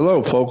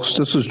 Hello, folks.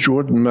 This is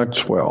Jordan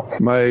Maxwell.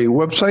 My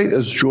website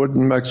is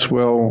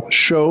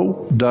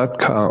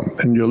jordanmaxwellshow.com,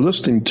 and you're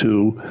listening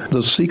to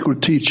The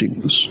Secret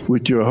Teachings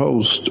with your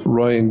host,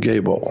 Ryan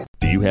Gable.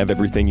 Do you have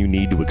everything you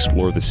need to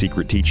explore The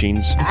Secret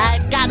Teachings?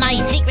 I've got my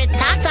secret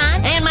socks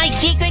on, and my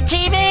secret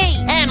TV,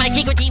 and my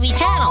secret TV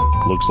channel.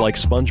 Looks like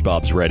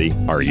SpongeBob's ready.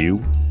 Are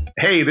you?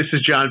 Hey, this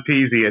is John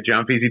Peasy at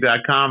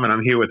johnpeasy.com, and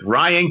I'm here with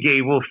Ryan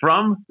Gable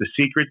from The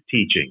Secret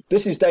Teaching.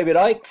 This is David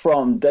Icke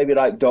from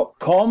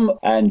davidicke.com,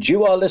 and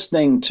you are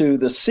listening to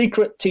The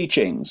Secret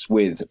Teachings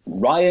with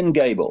Ryan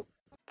Gable.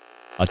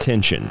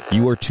 Attention,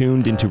 you are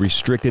tuned into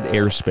restricted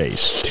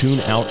airspace. Tune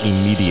out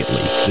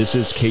immediately. This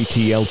is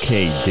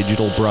KTLK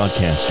Digital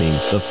Broadcasting,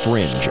 The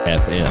Fringe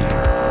FM.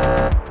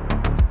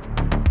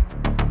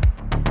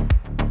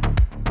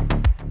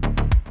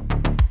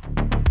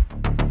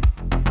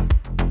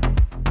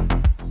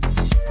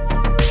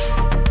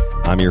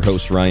 I'm your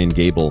host, Ryan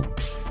Gable,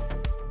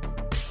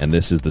 and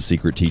this is The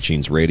Secret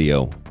Teachings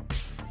Radio.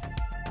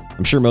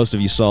 I'm sure most of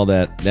you saw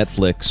that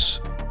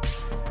Netflix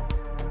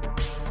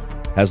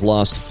has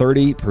lost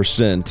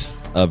 30%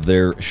 of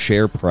their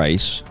share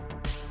price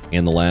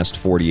in the last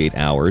 48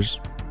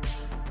 hours.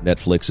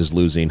 Netflix is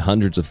losing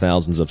hundreds of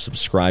thousands of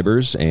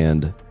subscribers,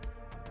 and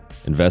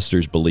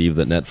investors believe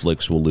that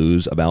Netflix will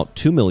lose about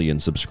 2 million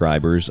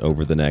subscribers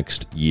over the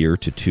next year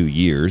to 2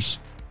 years.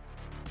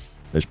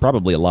 There's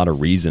probably a lot of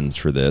reasons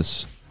for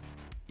this.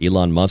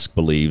 Elon Musk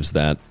believes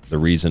that the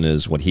reason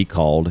is what he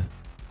called,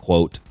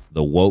 quote,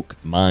 the woke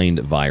mind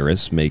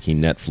virus, making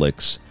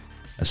Netflix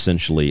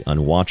essentially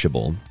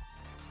unwatchable.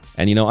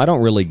 And, you know, I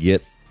don't really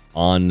get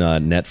on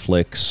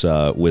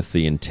Netflix with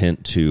the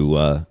intent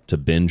to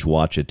binge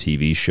watch a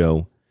TV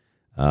show.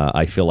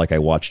 I feel like I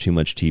watch too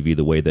much TV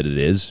the way that it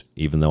is,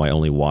 even though I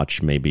only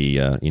watch maybe,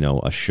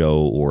 a show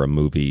or a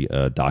movie,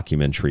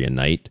 documentary a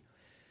night.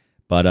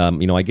 But,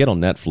 I get on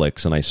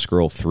Netflix and I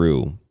scroll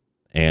through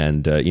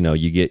and,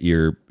 you get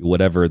your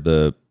whatever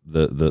the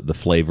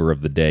flavor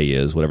of the day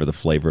is, whatever the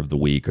flavor of the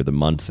week or the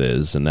month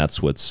is, and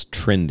that's what's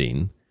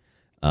trending.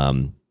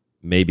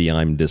 Maybe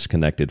I'm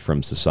disconnected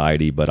from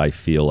society, but I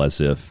feel as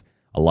if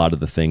a lot of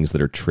the things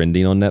that are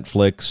trending on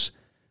Netflix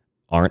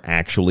aren't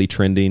actually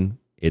trending.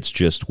 It's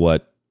just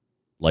what,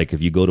 like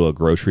if you go to a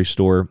grocery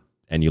store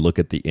and you look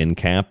at the end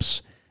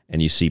caps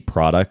and you see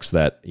products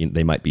that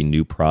they might be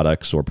new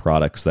products or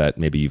products that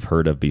maybe you've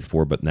heard of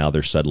before, but now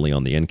they're suddenly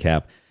on the end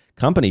cap.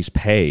 Companies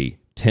pay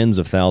tens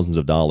of thousands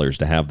of dollars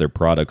to have their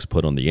products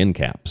put on the end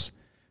caps.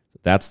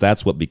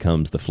 That's what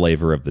becomes the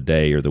flavor of the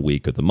day or the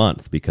week or the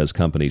month, because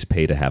companies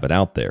pay to have it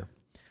out there.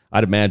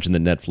 I'd imagine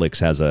that Netflix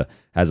has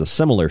a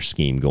similar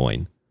scheme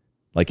going,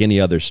 like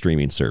any other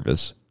streaming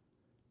service,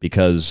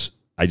 because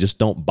I just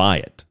don't buy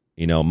it.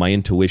 My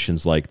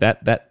intuition's like,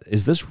 that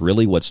is this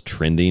really what's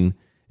trending?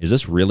 Is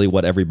this really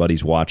what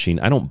everybody's watching?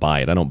 I don't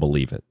buy it. I don't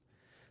believe it.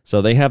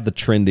 So they have the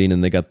trending,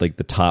 and they got like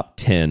the top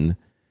 10,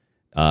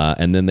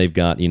 and then they've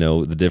got,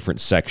 the different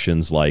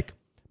sections like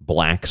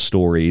black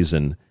stories,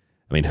 and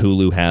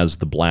Hulu has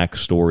the black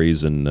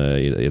stories, and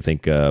I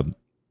think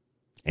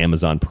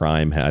Amazon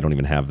Prime, I don't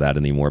even have that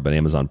anymore, but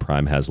Amazon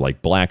Prime has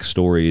like black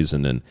stories,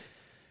 and then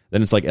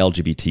it's like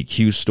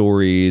LGBTQ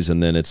stories,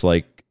 and then it's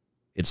like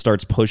it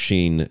starts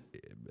pushing.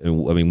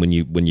 When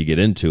you get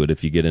into it,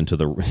 if you get into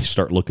you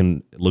start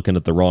looking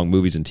at the wrong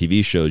movies and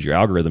TV shows, your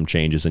algorithm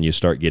changes, and you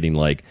start getting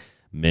like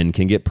men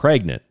can get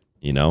pregnant.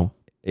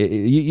 It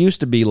used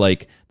to be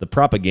like the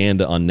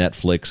propaganda on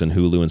Netflix and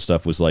Hulu and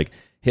stuff was like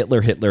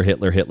Hitler's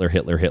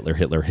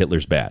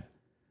bad.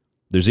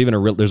 There's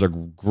even there's a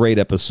great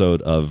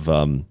episode of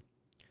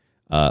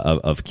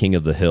King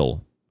of the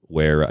Hill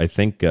where I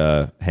think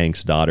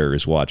Hank's daughter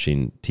is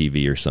watching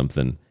TV or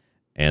something,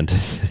 and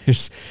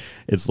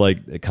it's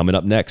like coming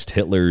up next,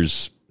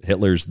 Hitler's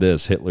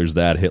this, Hitler's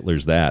that,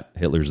 Hitler's that,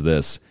 Hitler's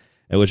this,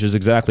 which is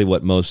exactly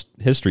what most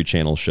History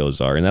Channel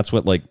shows are, and that's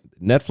what like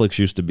Netflix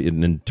used to be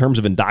in terms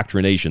of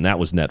indoctrination. That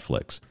was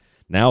Netflix.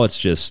 Now it's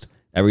just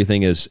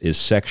everything is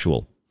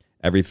sexual,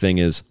 everything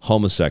is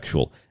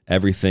homosexual,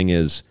 everything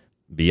is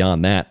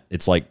beyond that.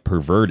 It's like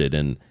perverted,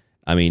 and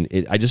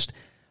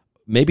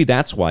maybe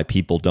that's why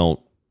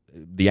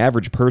the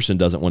average person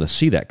doesn't want to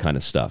see that kind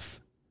of stuff.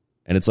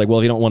 And it's like, well,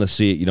 if you don't want to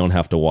see it, you don't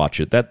have to watch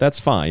it. That's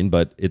fine,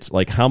 but it's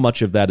like how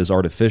much of that is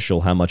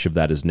artificial, how much of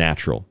that is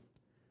natural?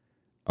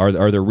 Are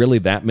there really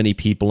that many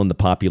people in the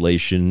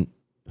population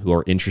who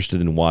are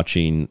interested in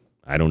watching,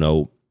 I don't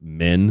know,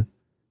 men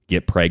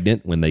get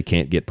pregnant when they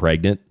can't get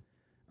pregnant?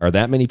 Are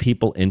that many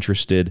people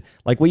interested?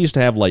 Like we used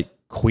to have like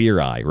Queer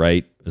Eye,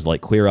 right? It was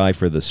like Queer Eye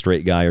for the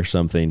straight guy or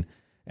something,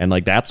 and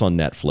like that's on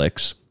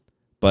Netflix.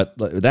 But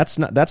that's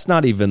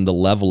not even the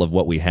level of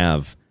what we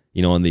have,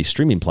 on these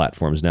streaming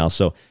platforms now.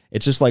 So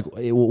it's just like,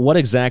 what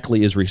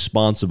exactly is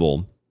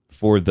responsible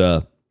for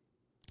the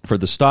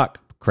stock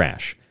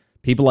crash?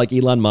 People like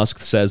Elon Musk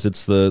says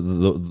it's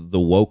the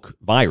woke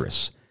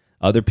virus.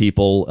 Other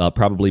people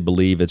probably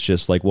believe it's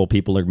just like, well,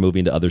 people are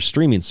moving to other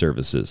streaming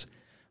services.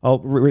 Oh,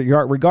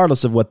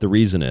 regardless of what the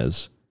reason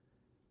is,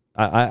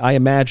 I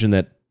imagine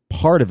that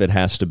part of it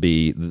has to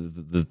be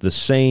the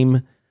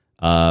same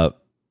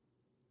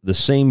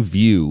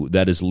view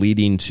that is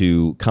leading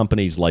to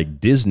companies like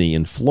Disney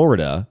in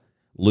Florida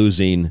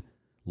losing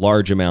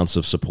large amounts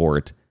of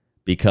support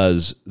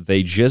because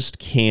they just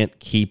can't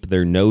keep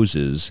their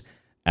noses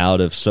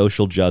out of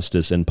social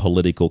justice and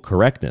political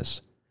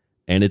correctness.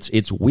 And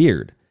it's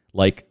weird.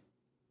 Like,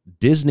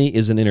 Disney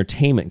is an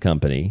entertainment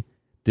company.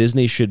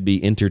 Disney should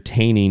be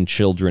entertaining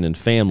children and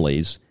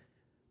families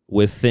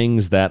with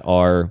things that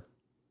are,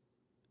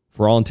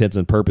 for all intents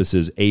and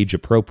purposes, age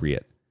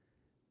appropriate.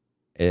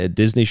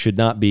 Disney should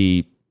not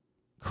be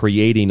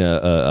creating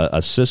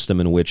a system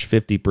in which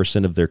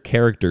 50% of their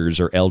characters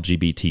are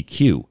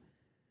LGBTQ,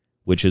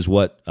 which is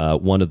what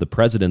one of the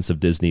presidents of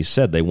Disney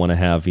said. They want to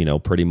have,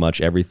 pretty much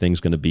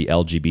everything's going to be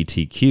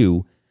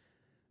LGBTQ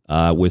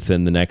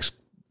within the next,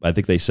 I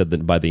think they said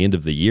that by the end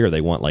of the year,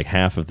 they want like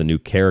half of the new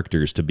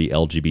characters to be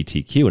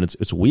LGBTQ. And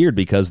it's weird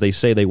because they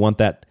say they want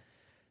that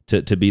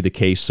to be the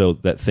case so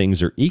that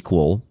things are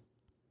equal.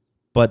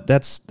 But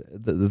that's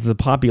the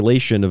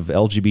population of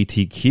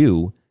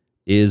LGBTQ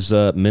is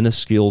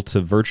minuscule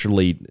to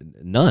virtually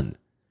none.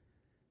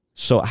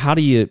 So how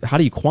do you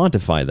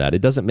quantify that?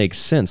 It doesn't make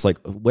sense. Like,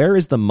 where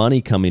is the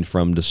money coming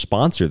from to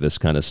sponsor this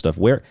kind of stuff?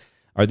 Where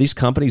are these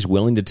companies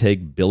willing to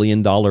take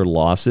billion-dollar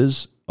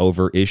losses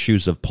over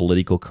issues of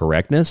political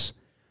correctness,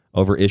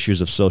 over issues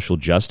of social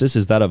justice?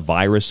 Is that a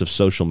virus of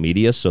social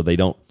media so they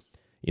don't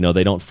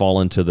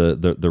fall into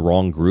the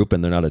wrong group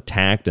and they're not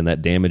attacked and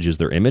that damages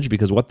their image?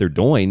 Because what they're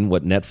doing,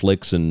 what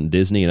Netflix and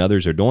Disney and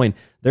others are doing,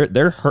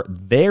 they're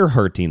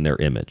hurting their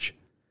image.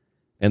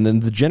 And then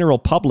the general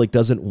public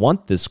doesn't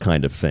want this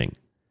kind of thing.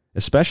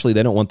 Especially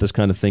they don't want this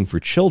kind of thing for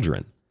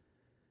children.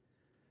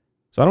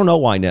 So I don't know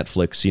why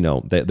Netflix,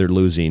 they're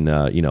losing,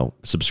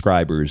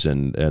 subscribers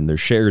and their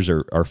shares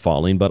are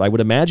falling. But I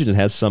would imagine it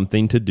has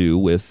something to do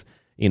with,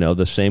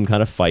 the same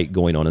kind of fight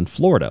going on in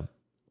Florida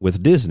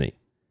with Disney.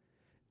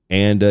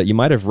 And you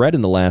might have read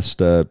in the last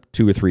 2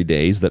 or 3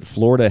 days that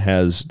Florida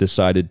has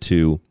decided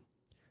to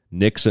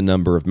nix a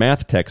number of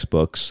math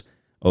textbooks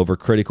over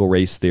critical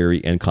race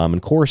theory and Common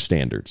Core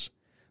standards.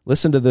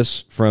 Listen to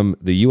this from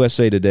the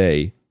USA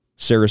Today,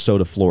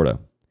 Sarasota, Florida.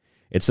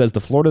 It says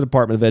the Florida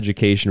Department of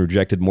Education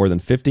rejected more than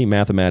 50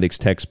 mathematics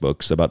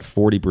textbooks, about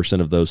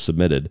 40% of those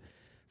submitted,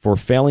 for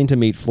failing to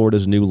meet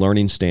Florida's new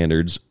learning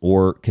standards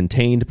or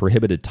contained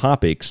prohibited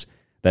topics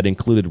that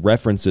included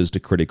references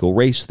to critical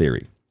race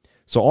theory.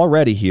 So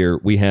already here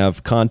we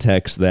have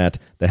context that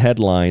the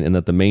headline and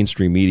that the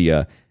mainstream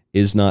media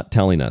is not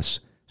telling us.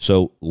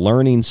 So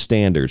learning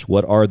standards,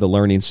 what are the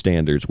learning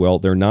standards? Well,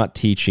 they're not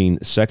teaching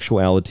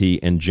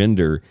sexuality and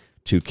gender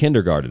to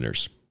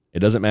kindergarteners. It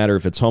doesn't matter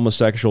if it's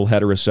homosexual,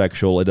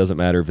 heterosexual. It doesn't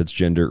matter if it's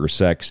gender or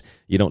sex.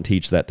 You don't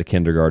teach that to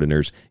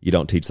kindergarteners. You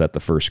don't teach that to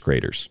first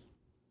graders,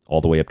 all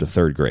the way up to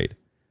third grade.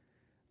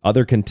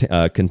 Other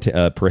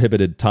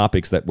prohibited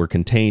topics that were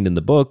contained in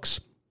the books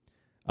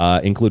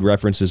include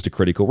references to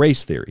critical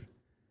race theory.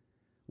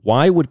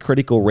 Why would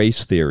critical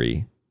race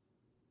theory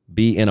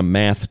be in a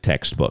math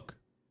textbook?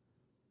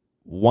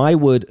 Why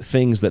would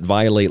things that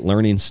violate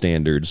learning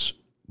standards,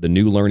 the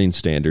new learning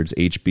standards,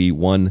 HB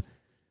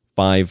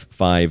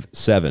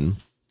 1557,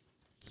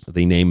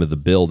 the name of the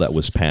bill that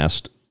was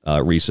passed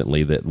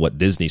recently, that what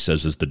Disney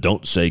says is the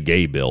Don't Say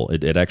Gay bill.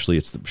 It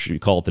actually, you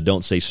call it the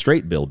Don't Say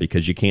Straight bill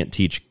because you can't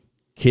teach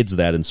kids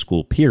that in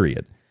school,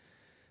 period.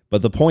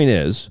 But the point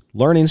is,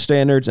 learning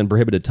standards and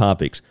prohibited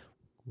topics,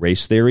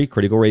 race theory,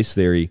 critical race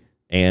theory,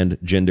 and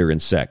gender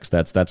and sex.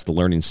 That's the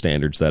learning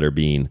standards that are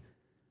being,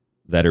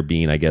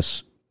 I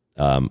guess,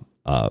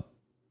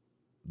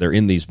 they're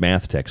in these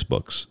math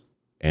textbooks,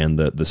 and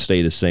the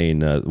state is saying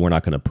we're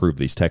not going to approve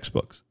these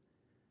textbooks.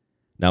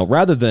 Now,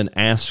 rather than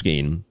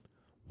asking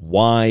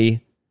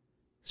why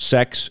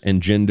sex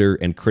and gender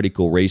and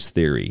critical race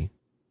theory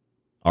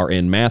are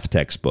in math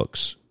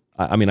textbooks,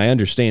 I mean, I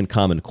understand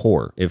Common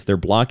Core. If they're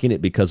blocking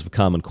it because of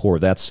Common Core,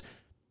 that's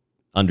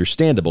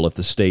understandable if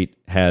the state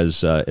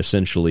has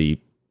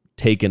essentially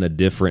taken a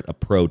different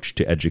approach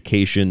to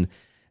education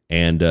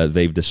and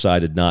they've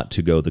decided not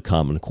to go the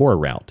Common Core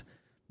route.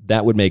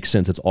 That would make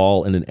sense. It's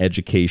all in an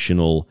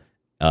educational,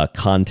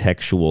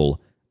 contextual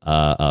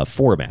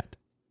format.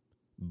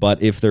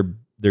 But if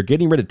they're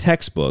getting rid of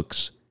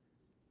textbooks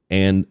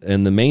and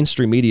the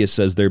mainstream media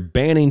says they're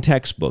banning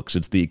textbooks,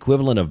 it's the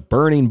equivalent of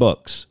burning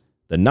books.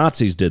 The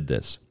Nazis did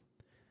this.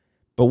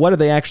 But what are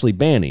they actually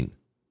banning?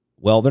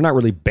 Well, they're not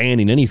really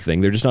banning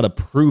anything. They're just not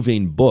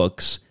approving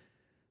books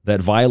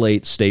that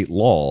violate state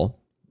law,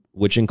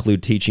 which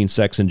include teaching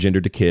sex and gender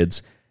to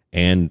kids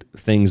and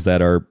things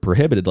that are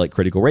prohibited like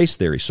critical race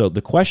theory. So the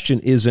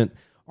question isn't,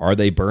 are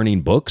they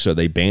burning books? Are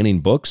they banning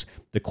books?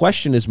 The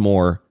question is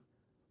more,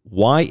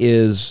 why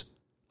is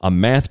a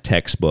math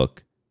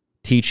textbook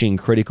teaching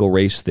critical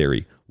race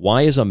theory?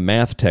 Why is a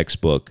math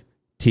textbook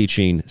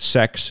teaching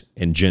sex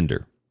and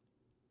gender?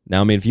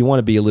 Now, I mean, if you want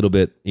to be a little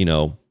bit, you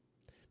want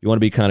to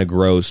be kind of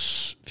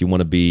gross, if you want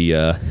to be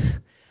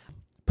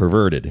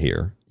perverted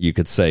here, you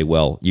could say,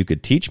 well, you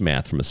could teach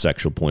math from a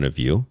sexual point of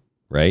view,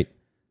 right?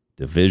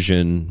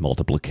 Division,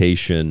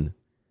 multiplication.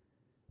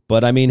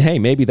 But I mean, hey,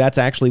 maybe that's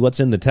actually what's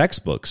in the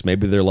textbooks.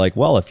 Maybe they're like,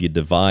 well, if you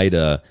divide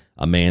a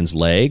man's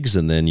legs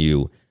and then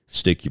you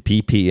stick your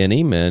pee-pee in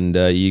him and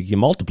you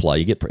multiply,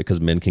 you get,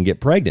 because men can get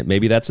pregnant.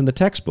 Maybe that's in the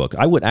textbook.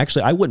 I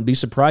wouldn't be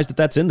surprised if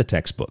that's in the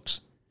textbooks.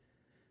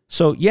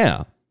 So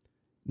yeah,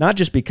 not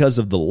just because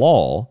of the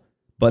law,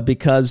 but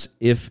because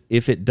if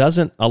it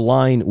doesn't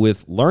align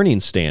with learning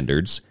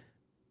standards,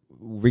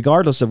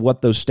 regardless of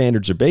what those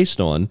standards are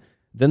based on,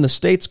 then the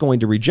state's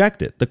going to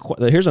reject it.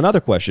 Here's another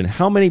question.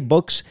 How many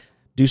books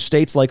do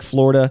states like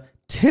Florida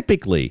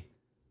typically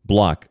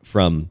block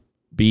from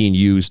being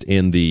used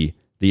in the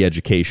the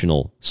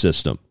educational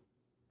system.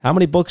 How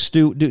many books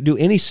do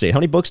any state? How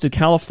many books did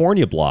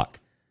California block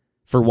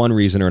for one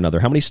reason or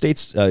another? How many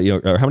states,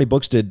 or how many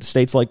books did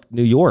states like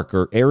New York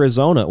or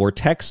Arizona or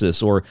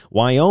Texas or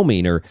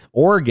Wyoming or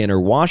Oregon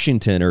or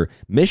Washington or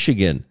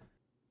Michigan?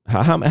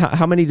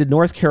 How many did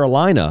North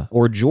Carolina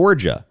or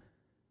Georgia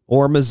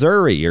or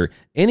Missouri or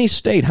any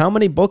state? How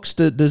many books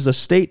does a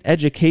state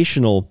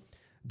educational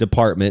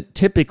department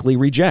typically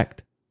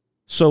reject?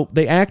 So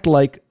they act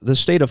like the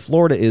state of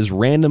Florida is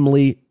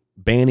randomly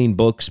banning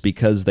books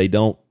because they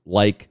don't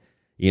like,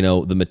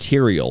 the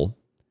material.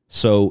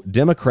 So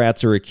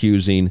Democrats are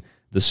accusing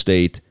the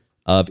state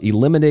of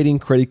eliminating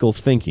critical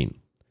thinking.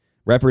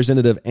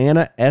 Representative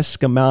Anna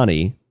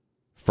Eskamani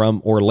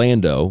from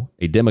Orlando,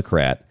 a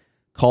Democrat,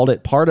 called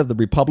it part of the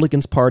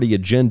Republican Party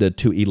agenda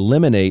to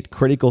eliminate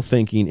critical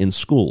thinking in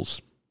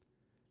schools.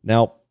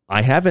 Now,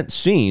 I haven't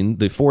seen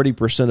the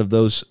 40% of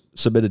those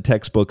submitted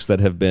textbooks that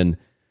have been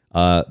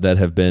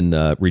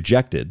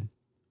rejected,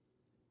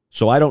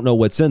 so I don't know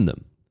what's in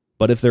them.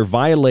 But if they're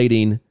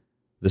violating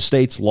the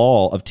state's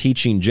law of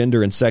teaching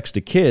gender and sex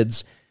to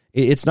kids,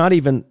 it's not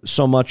even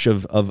so much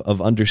of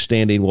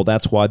understanding, well,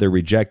 that's why they're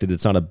rejected.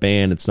 It's not a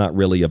ban. It's not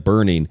really a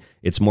burning.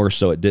 It's more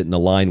so it didn't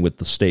align with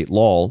the state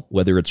law.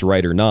 Whether it's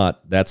right or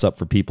not, that's up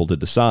for people to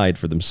decide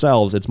for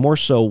themselves. It's more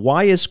so,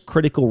 why is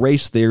critical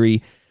race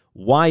theory,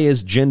 why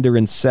is gender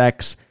and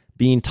sex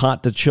being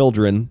taught to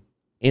children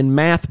in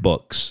math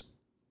books?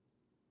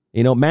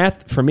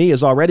 Math for me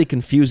is already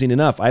confusing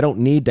enough. I don't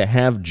need to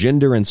have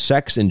gender and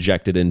sex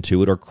injected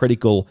into it or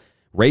critical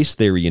race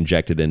theory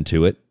injected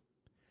into it.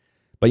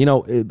 But,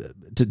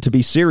 to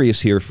be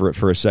serious here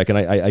for a second,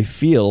 I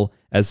feel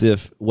as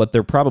if what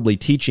they're probably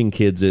teaching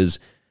kids is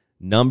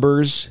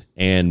numbers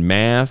and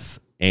math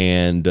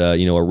and,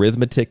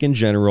 arithmetic in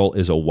general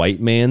is a white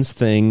man's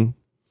thing,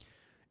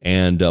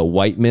 and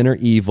white men are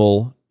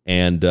evil.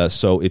 And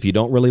so if you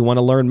don't really want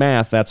to learn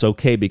math, that's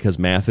okay because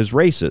math is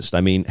racist.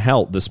 I mean,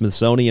 hell, the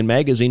Smithsonian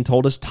Magazine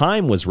told us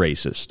time was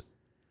racist.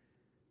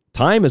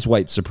 Time is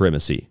white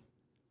supremacy.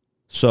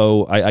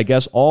 So I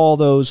guess all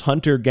those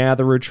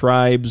hunter-gatherer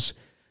tribes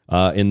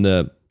in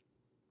the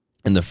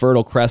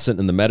Fertile Crescent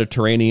and the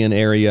Mediterranean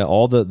area,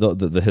 all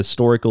the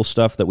historical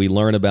stuff that we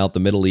learn about the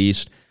Middle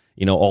East,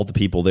 all the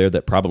people there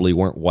that probably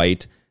weren't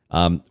white,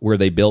 where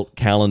they built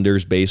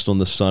calendars based on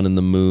the sun and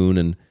the moon,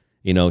 and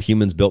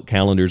humans built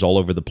calendars all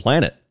over the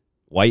planet.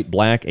 White,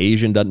 black,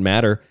 Asian, doesn't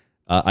matter.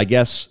 I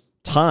guess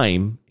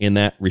time in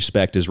that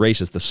respect is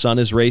racist. The sun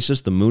is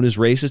racist. The moon is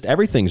racist.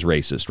 Everything's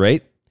racist,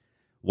 right?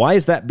 Why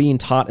is that being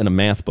taught in a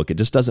math book? It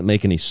just doesn't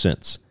make any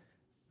sense.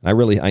 I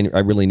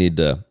really need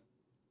to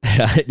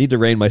I need to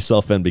rein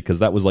myself in because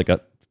that was like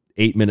a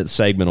 8-minute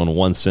segment on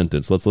one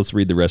sentence. Let's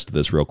read the rest of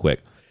this real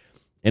quick.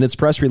 In its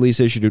press release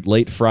issued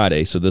late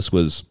Friday, so this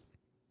was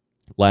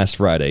last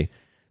Friday,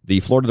 the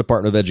Florida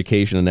Department of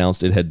Education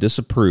announced it had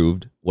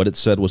disapproved what it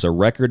said was a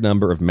record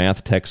number of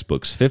math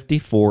textbooks,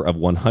 54 of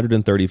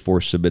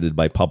 134 submitted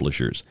by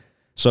publishers.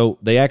 So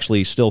they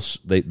actually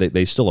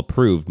still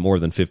approved more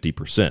than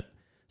 50%.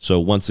 So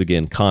once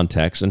again,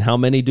 context, and how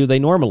many do they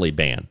normally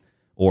ban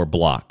or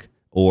block?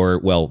 Or,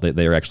 well,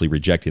 they're actually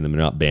rejecting them.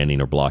 They're not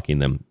banning or blocking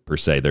them per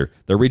se. They're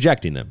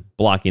rejecting them,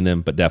 blocking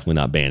them, but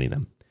definitely not banning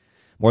them.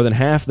 More than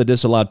half the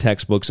disallowed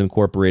textbooks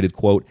incorporated,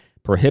 quote,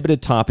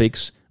 prohibited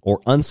topics or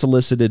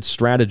unsolicited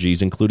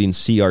strategies, including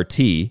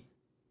CRT.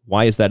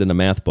 Why is that in a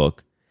math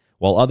book?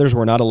 While others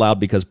were not allowed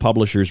because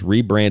publishers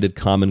rebranded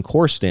Common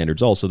Core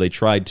standards. Also, they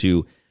tried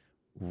to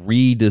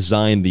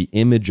redesign the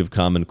image of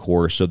Common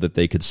Core so that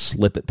they could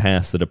slip it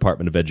past the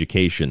Department of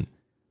Education.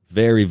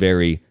 Very,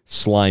 very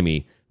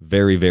slimy.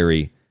 Very,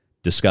 very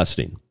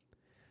disgusting.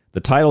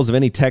 The titles of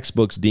any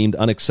textbooks deemed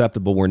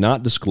unacceptable were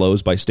not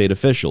disclosed by state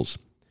officials.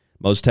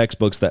 Most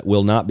textbooks that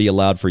will not be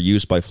allowed for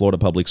use by Florida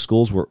public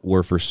schools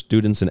were for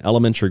students in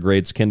elementary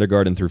grades,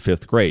 kindergarten through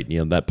 5th grade.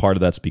 That part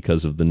of that's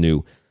because of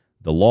the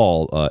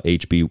law,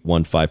 HB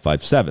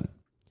 1557.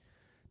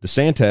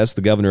 DeSantis,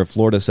 the governor of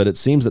Florida, said it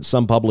seems that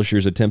some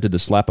publishers attempted to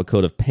slap a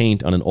coat of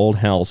paint on an old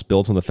house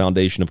built on the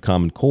foundation of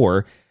Common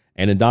Core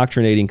and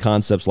indoctrinating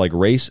concepts like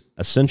race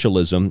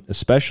essentialism,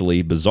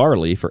 especially,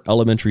 bizarrely, for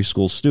elementary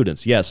school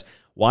students. Yes,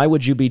 why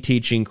would you be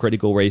teaching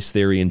critical race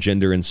theory and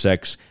gender and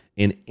sex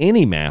in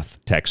any math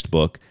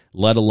textbook,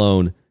 let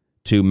alone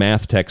to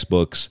math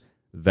textbooks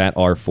that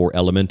are for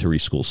elementary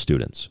school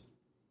students?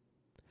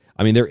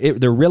 I mean,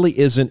 there really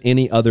isn't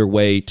any other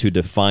way to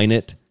define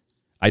it.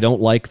 I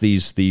don't like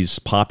these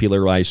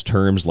popularized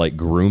terms like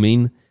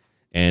grooming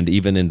and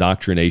even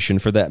indoctrination,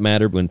 for that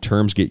matter. When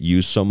terms get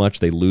used so much,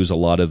 they lose a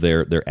lot of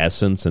their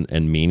essence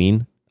and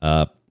meaning,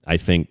 I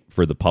think,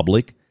 for the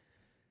public.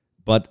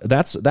 But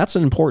that's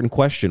an important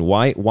question.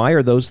 Why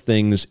are those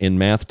things in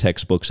math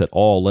textbooks at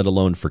all, let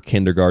alone for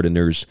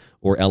kindergarteners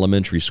or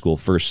elementary school,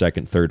 1st,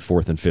 2nd, 3rd,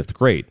 4th, and 5th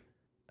grade?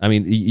 I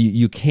mean,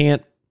 you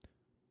can't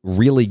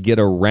really get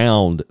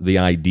around the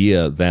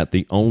idea that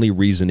the only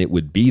reason it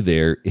would be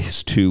there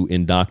is to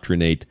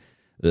indoctrinate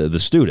the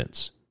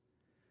students.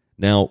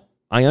 Now,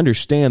 I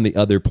understand the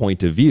other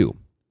point of view.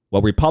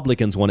 Well,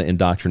 Republicans want to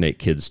indoctrinate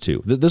kids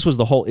too. This was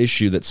the whole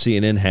issue that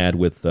CNN had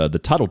with the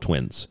Tuttle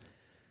twins.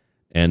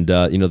 And,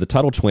 the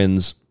Tuttle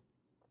twins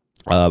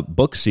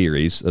book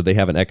series, they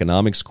have an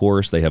economics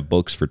course. They have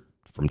books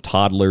from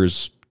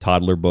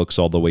toddler books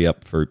all the way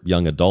up for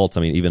young adults.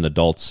 I mean, even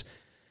adults,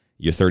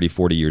 you're 30,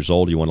 40 years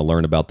old, you want to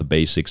learn about the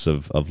basics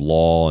of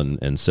law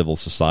and civil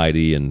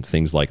society and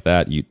things like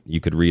that.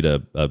 You could read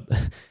a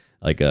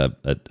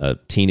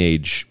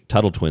teenage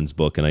Tuttle Twins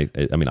book, and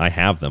I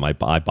have them. I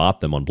bought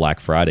them on Black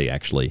Friday,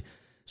 actually,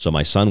 so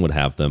my son would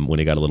have them when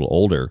he got a little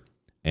older,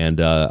 and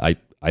I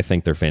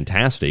think they're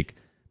fantastic.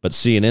 But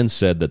CNN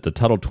said that the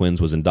Tuttle Twins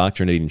was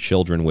indoctrinating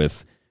children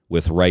with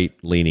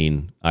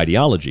right-leaning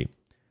ideology,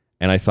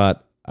 and I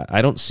thought,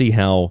 I don't see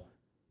how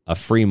a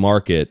free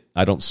market,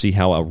 I don't see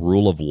how a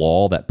rule of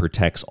law that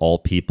protects all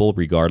people,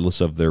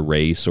 regardless of their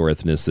race or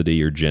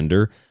ethnicity or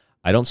gender,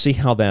 I don't see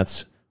how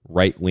that's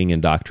right-wing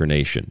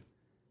indoctrination.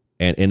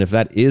 And if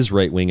that is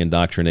right-wing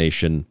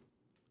indoctrination,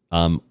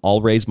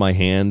 I'll raise my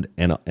hand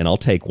and I'll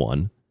take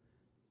one.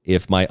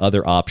 If my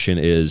other option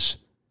is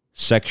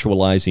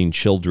sexualizing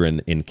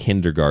children in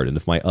kindergarten,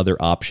 if my other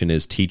option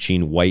is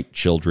teaching white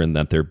children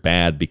that they're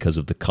bad because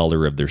of the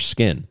color of their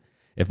skin,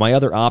 if my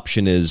other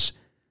option is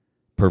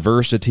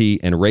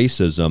perversity and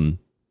racism,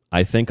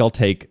 I think I'll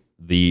take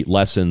the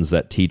lessons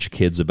that teach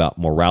kids about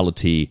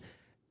morality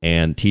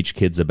and teach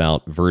kids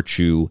about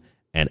virtue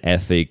and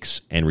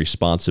ethics and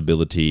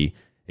responsibility,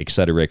 et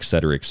cetera, et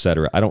cetera, et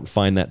cetera. I don't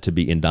find that to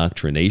be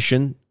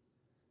indoctrination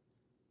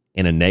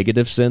in a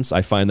negative sense.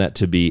 I find that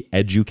to be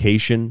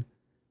education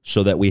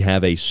so that we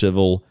have a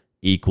civil,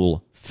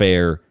 equal,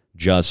 fair,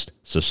 just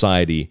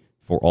society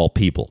for all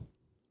people.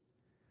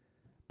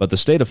 But the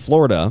state of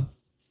Florida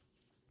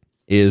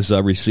is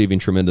receiving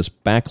tremendous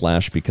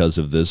backlash because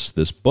of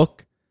this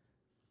book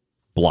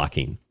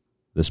blocking,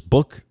 this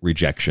book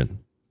rejection.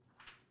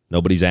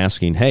 Nobody's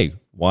asking, hey,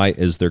 why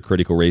is there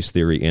critical race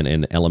theory in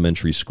an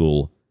elementary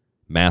school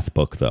math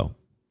book, though?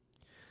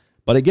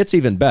 But it gets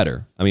even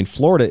better. I mean,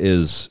 Florida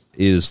is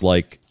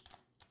like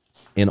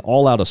in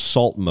all-out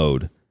assault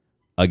mode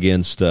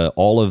against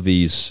all of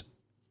these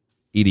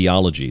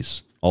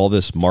ideologies, all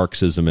this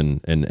Marxism,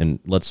 and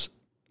let's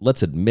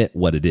admit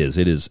what it is.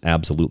 It is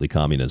absolutely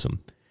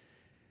communism.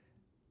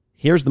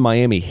 Here's the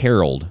Miami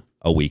Herald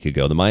a week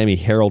ago. The Miami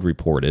Herald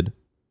reported,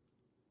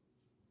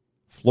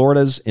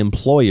 Florida's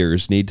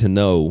employers need to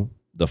know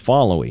the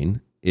following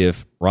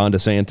if Ron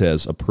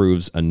DeSantis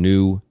approves a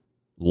new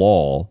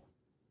law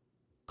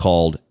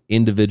called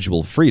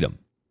individual freedom.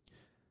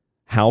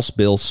 House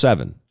Bill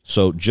 7.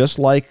 So just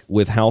like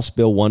with House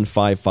Bill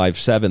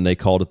 1557, they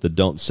called it the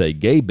Don't Say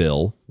Gay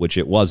bill, which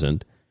it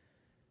wasn't.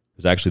 It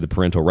was actually the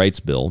parental rights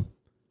bill.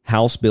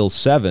 House Bill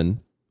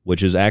 7,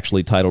 which is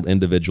actually titled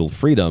individual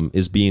freedom,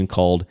 is being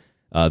called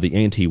the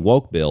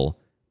anti-woke bill.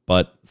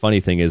 But funny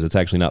thing is, it's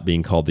actually not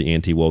being called the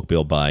anti-woke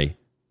bill by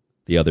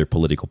the other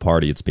political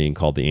party. It's being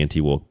called the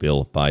anti-woke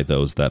bill by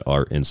those that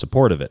are in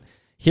support of it.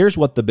 Here's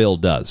what the bill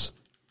does.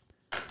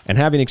 And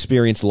having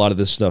experienced a lot of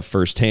this stuff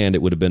firsthand,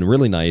 it would have been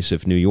really nice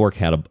if New York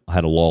had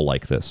a law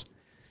like this.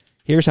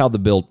 Here's how the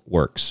bill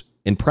works.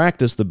 In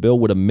practice, the bill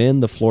would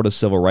amend the Florida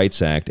Civil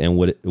Rights Act and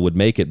would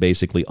make it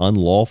basically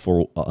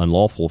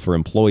unlawful for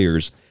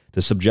employers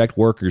to subject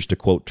workers to,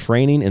 quote,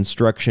 training,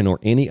 instruction, or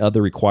any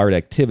other required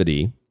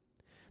activity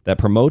that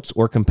promotes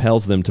or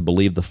compels them to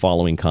believe the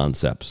following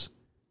concepts.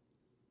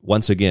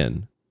 Once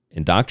again,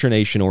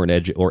 indoctrination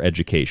or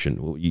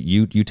education.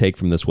 You take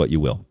from this what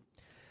you will.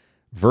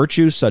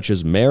 Virtues such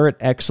as merit,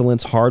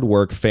 excellence, hard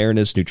work,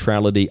 fairness,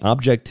 neutrality,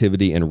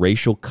 objectivity, and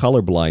racial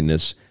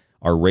colorblindness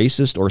are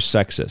racist or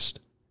sexist.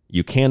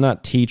 You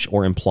cannot teach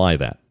or imply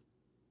that.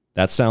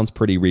 That sounds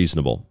pretty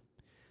reasonable.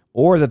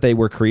 Or that they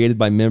were created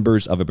by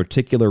members of a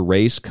particular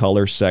race,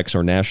 color, sex,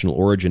 or national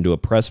origin to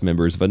oppress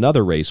members of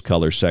another race,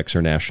 color, sex,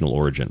 or national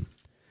origin.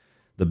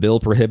 The bill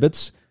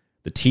prohibits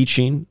the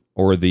teaching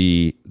or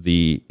the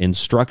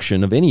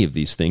instruction of any of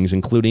these things,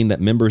 including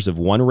that members of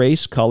one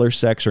race, color,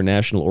 sex, or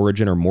national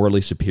origin are morally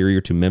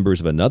superior to members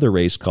of another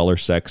race, color,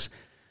 sex,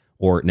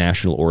 or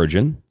national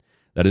origin,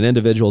 that an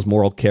individual's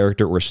moral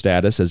character or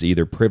status as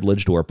either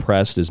privileged or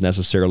oppressed is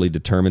necessarily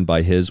determined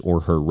by his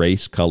or her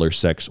race, color,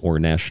 sex, or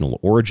national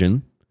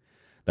origin,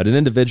 that an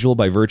individual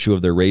by virtue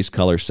of their race,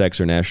 color, sex,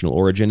 or national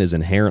origin is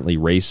inherently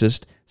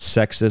racist,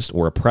 sexist,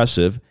 or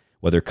oppressive,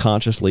 whether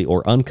consciously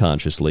or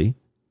unconsciously,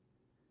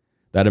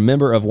 that a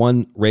member of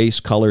one race,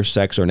 color,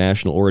 sex, or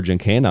national origin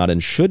cannot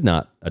and should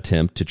not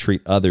attempt to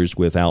treat others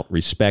without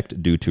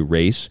respect due to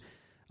race,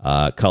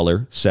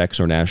 color, sex,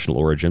 or national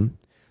origin,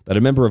 that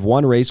a member of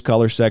one race,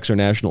 color, sex, or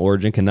national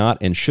origin cannot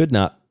and should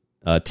not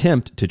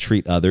attempt to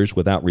treat others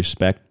without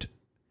respect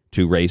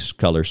to race,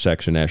 color,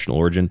 sex, or national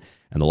origin,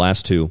 and the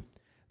last two,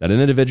 that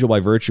an individual by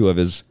virtue of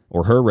his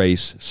or her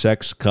race,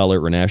 sex, color,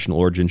 or national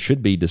origin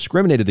should be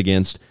discriminated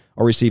against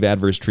or receive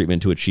adverse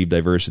treatment to achieve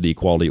diversity,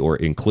 equality, or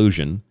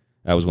inclusion.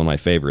 That was one of my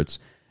favorites.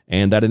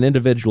 And that an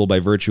individual by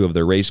virtue of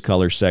their race,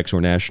 color, sex,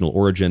 or national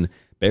origin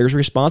bears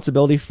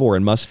responsibility for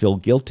and must feel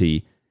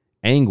guilty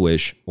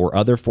anguish, or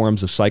other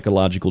forms of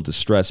psychological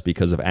distress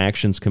because of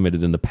actions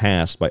committed in the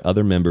past by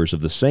other members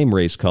of the same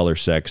race, color,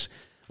 sex,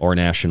 or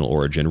national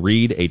origin.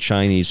 Read a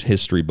Chinese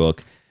history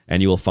book,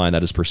 and you will find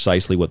that is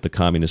precisely what the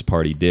Communist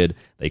Party did.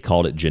 They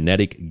called it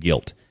genetic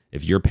guilt.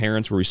 If your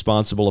parents were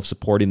responsible of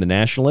supporting the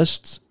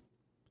nationalists,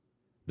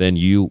 then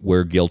you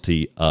were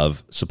guilty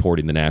of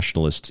supporting the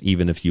nationalists,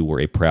 even if you were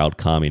a proud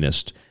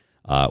communist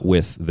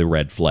with the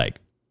red flag.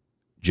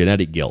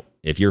 Genetic guilt.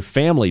 If your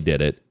family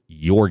did it,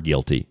 you're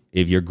guilty.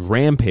 If your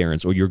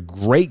grandparents or your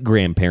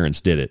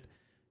great-grandparents did it,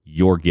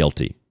 you're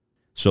guilty.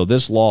 So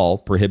this law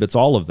prohibits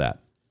all of that.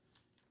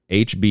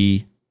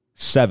 HB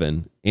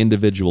 7,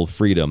 individual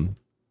freedom,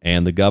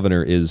 and the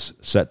governor is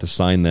set to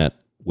sign that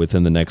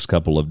within the next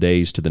couple of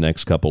days to the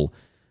next couple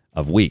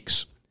of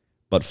weeks.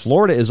 But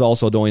Florida is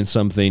also doing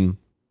something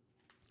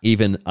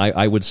even,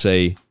 I would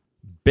say,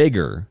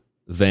 bigger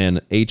than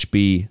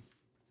HB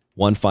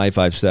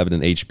 1557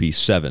 and HB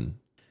 7.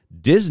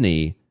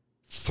 Disney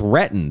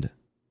threatened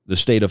the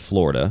state of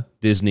Florida.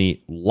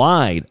 Disney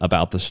lied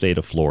about the state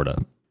of Florida.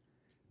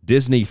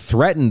 Disney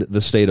threatened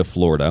the state of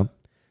Florida.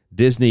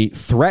 Disney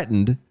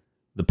threatened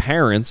the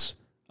parents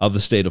of the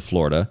state of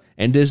Florida.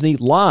 And Disney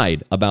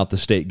lied about the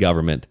state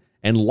government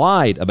and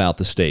lied about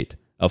the state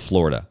of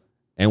Florida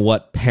and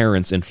what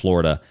parents in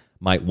Florida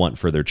might want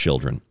for their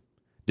children.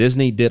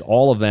 Disney did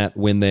all of that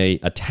when they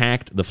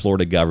attacked the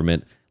Florida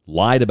government,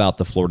 lied about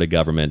the Florida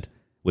government,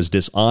 was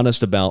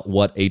dishonest about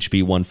what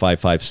HB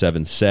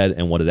 1557 said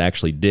and what it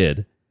actually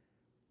did,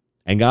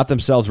 and got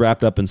themselves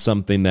wrapped up in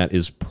something that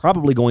is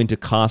probably going to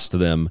cost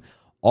them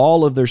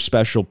all of their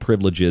special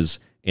privileges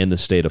in the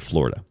state of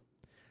Florida.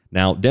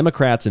 Now,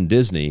 Democrats and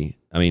Disney,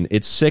 I mean,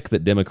 it's sick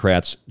that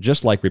Democrats,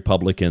 just like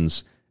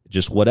Republicans,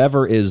 just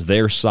whatever is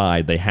their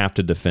side, they have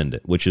to defend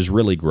it, which is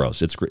really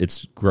gross.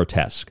 It's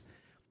grotesque.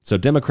 So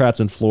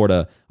Democrats in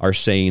Florida are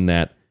saying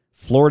that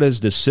Florida's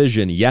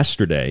decision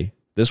yesterday,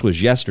 this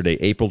was yesterday,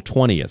 April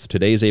 20th.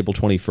 Today is April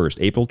 21st.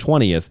 April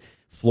 20th,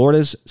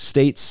 Florida's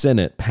state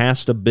Senate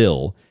passed a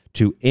bill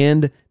to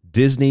end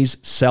Disney's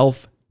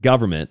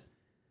self-government.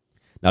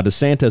 Now,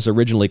 DeSantis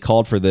originally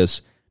called for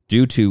this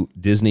due to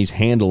Disney's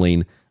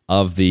handling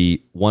of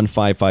the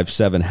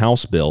 1557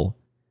 House bill.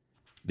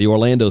 The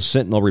Orlando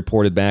Sentinel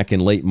reported back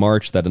in late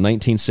March that a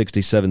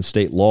 1967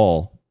 state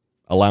law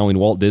allowing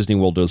Walt Disney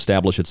World to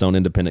establish its own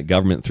independent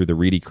government through the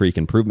Reedy Creek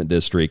Improvement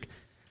District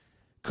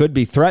could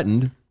be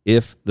threatened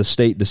if the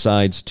state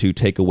decides to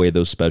take away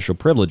those special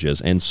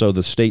privileges. And so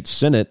the state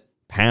Senate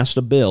passed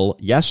a bill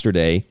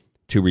yesterday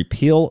to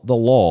repeal the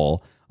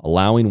law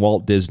allowing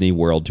Walt Disney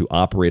World to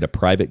operate a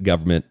private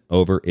government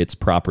over its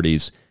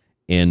properties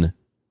in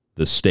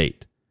the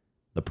state.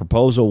 The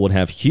proposal would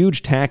have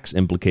huge tax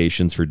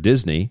implications for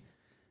Disney,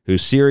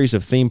 whose series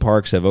of theme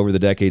parks have over the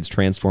decades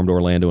transformed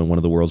Orlando into one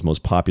of the world's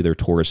most popular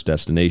tourist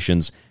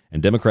destinations,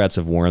 and Democrats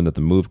have warned that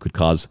the move could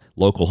cause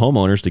local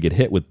homeowners to get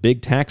hit with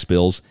big tax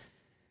bills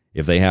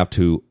if they have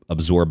to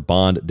absorb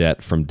bond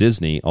debt from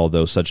Disney,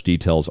 although such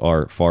details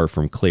are far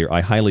from clear.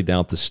 I highly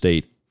doubt the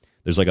state,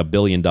 there's like $1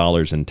 billion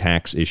in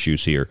tax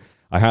issues here.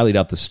 I highly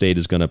doubt the state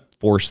is going to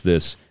force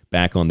this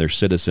back on their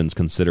citizens,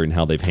 considering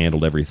how they've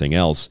handled everything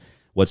else.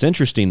 What's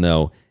interesting,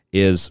 though,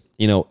 is,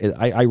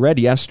 I read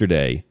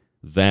yesterday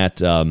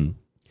that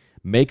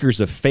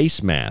makers of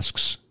face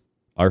masks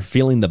are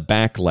feeling the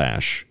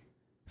backlash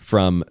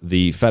from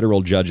the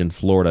federal judge in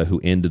Florida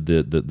who ended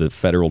the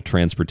federal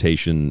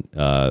transportation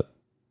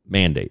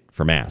mandate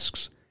for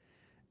masks.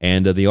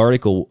 And the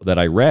article that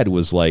I read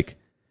was like,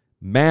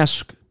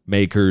 mask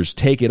makers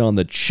take it on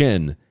the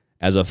chin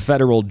as a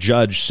federal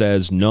judge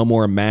says no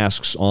more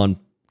masks on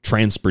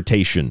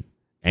transportation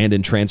and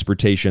in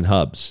transportation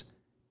hubs.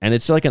 And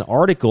it's like an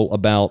article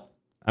about,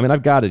 I mean,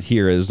 I've got it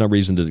here. There's no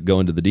reason to go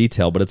into the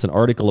detail, but it's an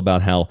article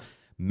about how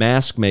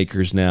mask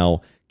makers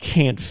now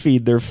can't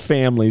feed their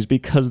families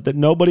because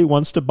nobody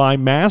wants to buy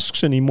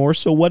masks anymore.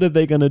 So what are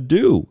they going to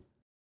do?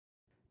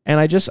 And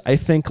I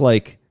think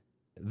like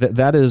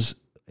that is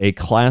a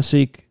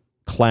classic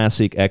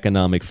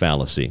economic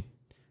fallacy.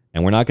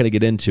 And we're not going to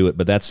get into it,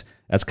 but that's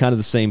kind of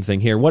the same thing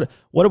here. What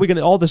are we going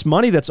to, all this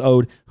money that's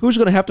owed, who's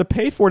going to have to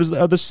pay for it?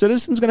 Are the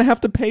citizens going to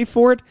have to pay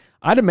for it?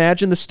 I'd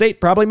imagine the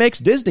state probably makes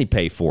Disney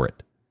pay for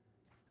it.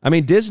 I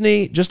mean,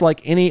 Disney, just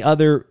like any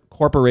other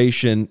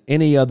corporation,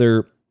 any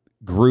other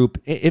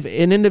group, if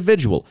an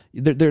individual,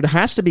 there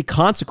has to be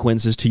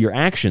consequences to your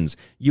actions.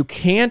 You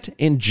can't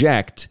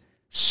inject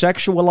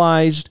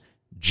sexualized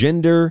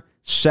gender,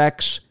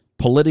 sex,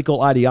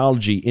 political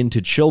ideology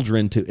into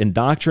children to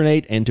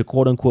indoctrinate and to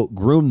quote unquote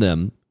groom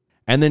them,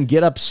 and then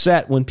get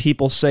upset when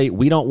people say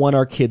we don't want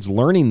our kids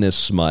learning this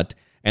smut,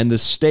 and the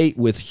state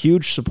with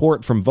huge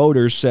support from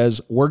voters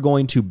says we're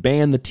going to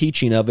ban the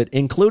teaching of it,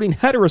 including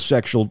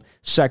heterosexual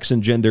sex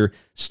and gender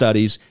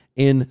studies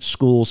in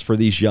schools for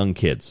these young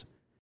kids.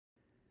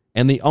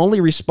 And the only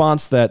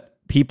response that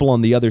people on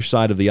the other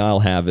side of the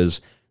aisle have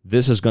is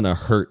this is going to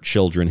hurt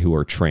children who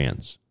are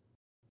trans.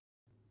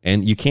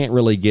 And you can't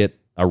really get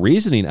a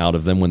reasoning out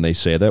of them when they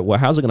say that. Well,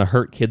 how's it going to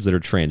hurt kids that are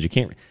trans?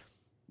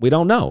 We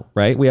don't know,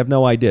 right? We have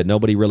no idea.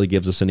 Nobody really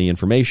gives us any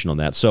information on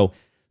that. So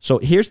So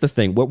here's the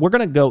thing. We're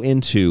going to go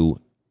into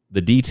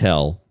the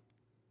detail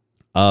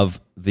of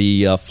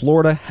the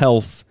Florida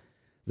Health.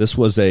 This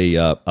was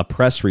a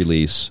press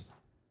release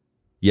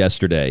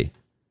yesterday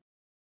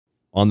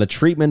on the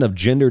treatment of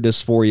gender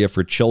dysphoria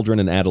for children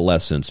and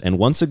adolescents. And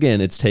once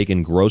again, it's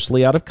taken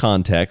grossly out of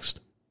context,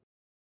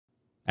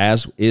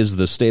 as is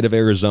the state of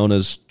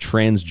Arizona's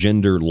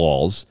transgender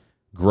laws,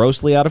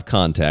 grossly out of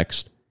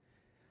context.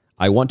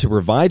 I want to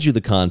provide you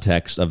the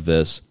context of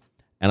this,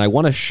 and I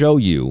want to show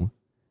you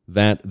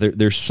that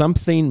there's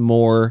something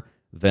more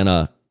than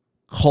a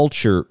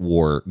culture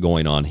war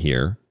going on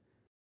here.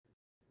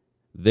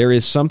 There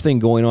is something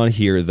going on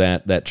here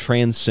that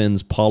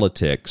transcends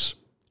politics,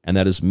 and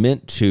that is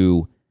meant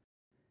to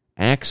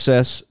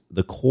access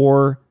the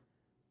core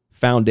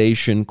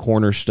foundation,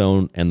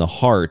 cornerstone, and the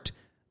heart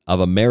of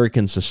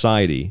American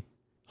society,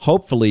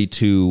 hopefully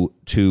to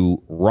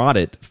rot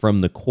it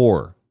from the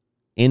core,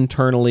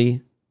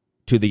 internally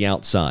to the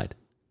outside.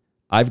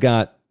 I've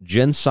got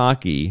Jen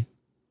Psaki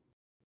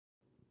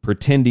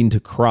pretending to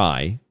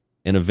cry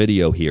in a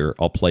video here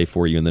I'll play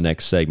for you in the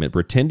next segment,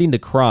 pretending to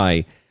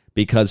cry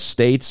because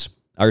states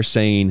are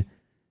saying,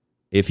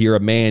 if you're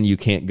a man, you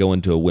can't go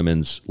into a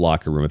women's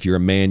locker room. If you're a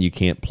man, you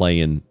can't play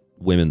in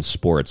women's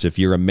sports. If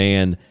you're a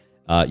man,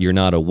 you're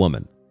not a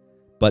woman.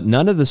 But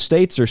none of the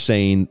states are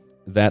saying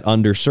that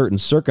under certain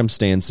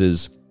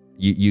circumstances,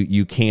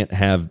 you can't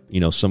have,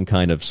 some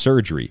kind of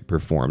surgery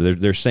performed.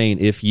 They're saying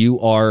if you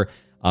are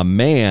a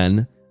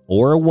man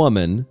or a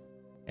woman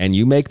and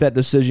you make that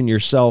decision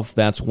yourself,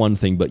 that's one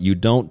thing, but you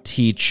don't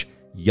teach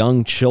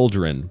young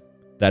children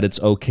that it's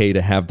okay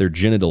to have their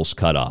genitals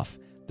cut off.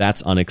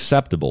 That's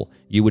unacceptable.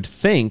 You would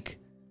think,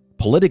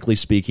 politically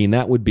speaking,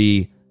 that would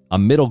be a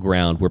middle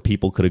ground where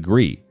people could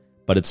agree,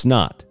 but it's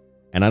not.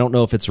 And I don't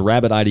know if it's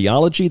rabbit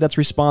ideology that's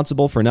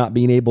responsible for not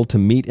being able to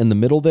meet in the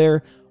middle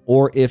there,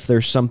 or if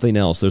there's something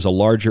else. There's a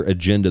larger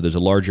agenda, there's a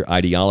larger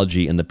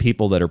ideology, and the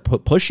people that are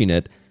pushing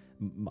it,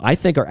 I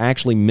think, are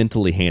actually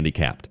mentally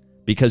handicapped,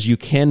 because you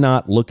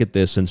cannot look at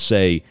this and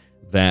say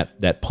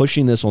that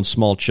pushing this on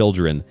small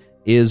children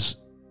is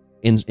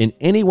in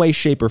any way,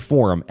 shape, or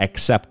form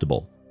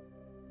acceptable.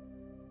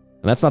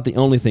 And that's not the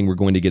only thing we're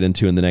going to get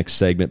into in the next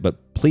segment,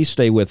 but please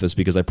stay with us,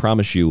 because I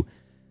promise you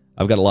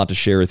I've got a lot to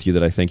share with you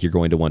that I think you're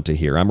going to want to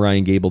hear. I'm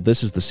Ryan Gable.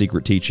 This is The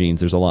Secret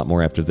Teachings. There's a lot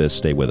more after this.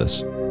 Stay with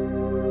us.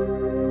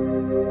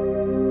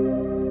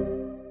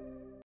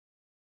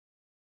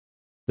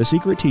 The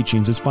Secret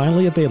Teachings is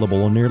finally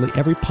available on nearly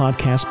every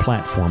podcast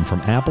platform, from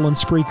Apple and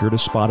Spreaker to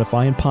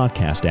Spotify and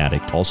Podcast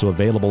Addict. Also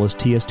available as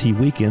TST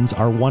Weekends,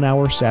 our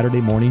 1-hour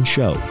Saturday morning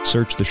show.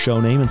 Search the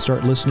show name and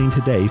start listening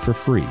today for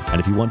free.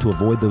 And if you want to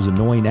avoid those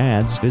annoying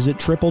ads, visit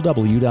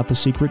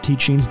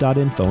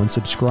www.thesecretteachings.info and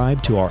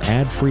subscribe to our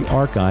ad-free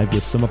archive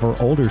with some of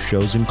our older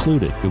shows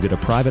included. You'll get a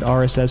private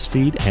RSS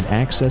feed and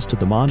access to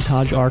the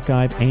montage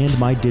archive and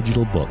my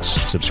digital books.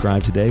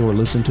 Subscribe today or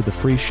listen to the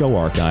free show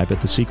archive at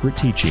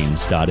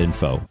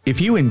thesecretteachings.info.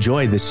 If you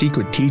enjoy The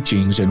Secret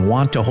Teachings and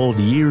want to hold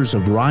years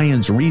of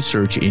Ryan's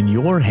research in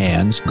your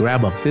hands,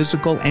 grab a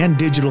physical and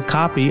digital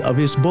copy of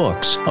his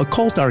books.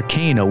 Occult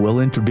Arcana will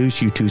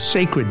introduce you to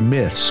sacred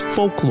myths,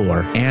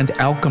 folklore, and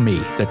alchemy.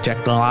 The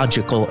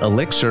Technological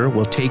Elixir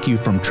will take you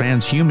from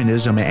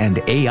transhumanism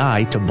and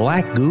AI to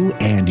black goo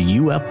and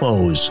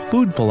UFOs.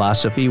 Food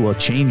Philosophy will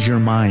change your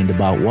mind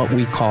about what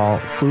we call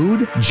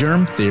food,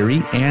 germ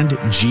theory, and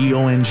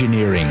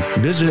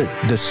geoengineering. Visit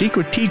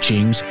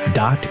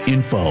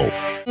thesecretteachings.info.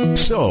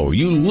 So,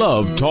 you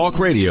love talk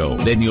radio?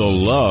 Then you'll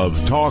love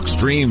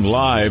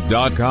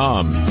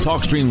TalkStreamLive.com.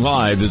 TalkStream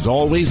Live is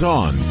always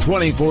on,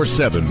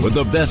 24/7, with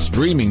the best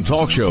streaming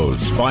talk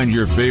shows. Find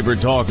your favorite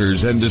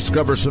talkers and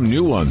discover some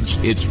new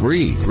ones. It's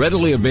free,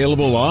 readily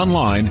available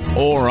online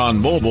or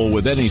on mobile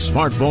with any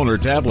smartphone or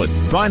tablet.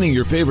 Finding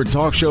your favorite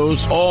talk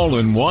shows all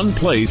in one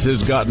place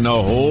has gotten a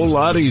whole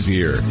lot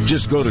easier.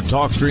 Just go to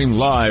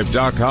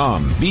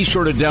TalkStreamLive.com. Be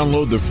sure to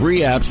download the free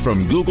apps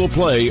from Google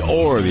Play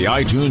or the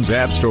iTunes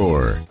App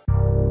Store.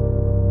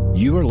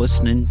 You are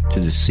listening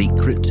to The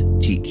Secret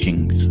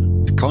Teachings.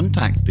 To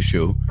contact the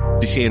show,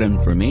 to share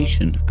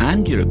information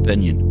and your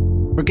opinion,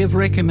 or give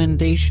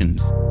recommendations,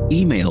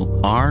 email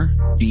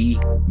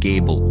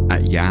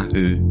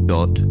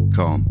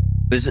rdgable@yahoo.com.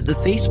 Visit the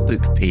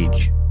Facebook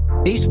page,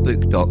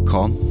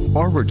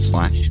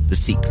 facebook.com/The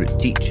Secret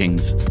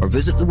Teachings, or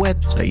visit the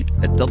website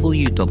at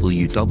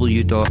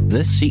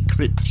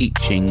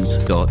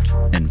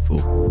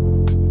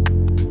www.thesecretteachings.info.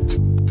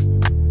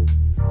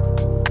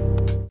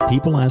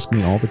 People ask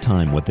me all the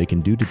time what they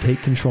can do to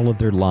take control of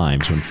their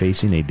lives when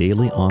facing a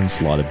daily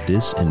onslaught of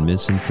dis and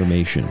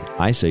misinformation.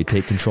 I say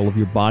take control of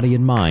your body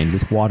and mind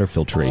with water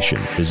filtration.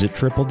 Visit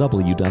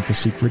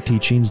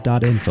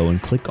www.thesecretteachings.info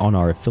and click on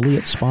our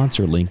affiliate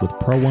sponsor link with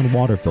Pro One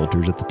water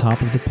filters at the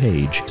top of the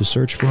page to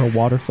search for a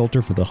water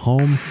filter for the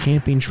home,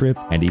 camping trip,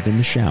 and even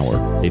the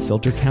shower. They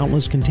filter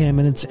countless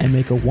contaminants and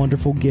make a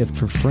wonderful gift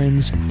for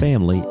friends,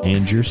 family,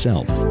 and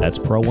yourself. That's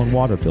Pro One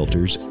water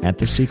filters at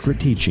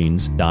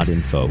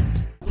thesecretteachings.info.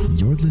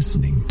 You're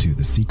listening to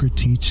The Secret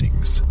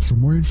Teachings. For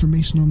more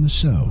information on the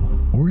show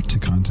or to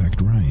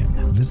contact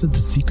Ryan, visit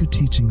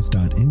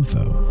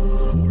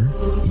thesecretteachings.info or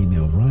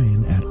email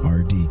Ryan at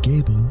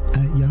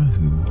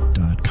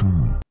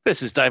rdgable@yahoo.com.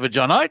 This is David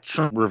John Oates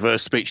from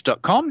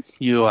reversespeech.com.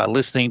 You are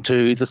listening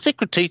to The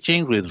Secret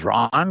Teachings with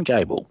Ryan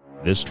Gable.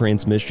 This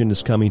transmission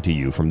is coming to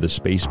you from the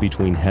space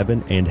between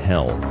heaven and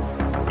hell.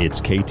 It's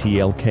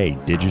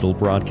KTLK Digital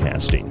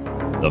Broadcasting,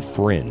 The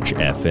Fringe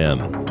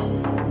FM.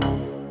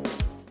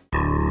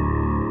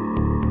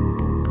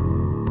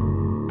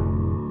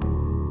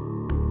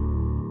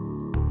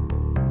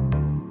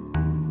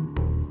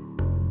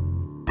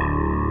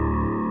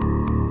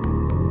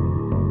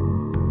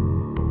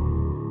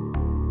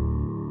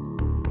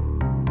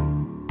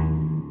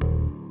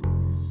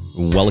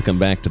 Welcome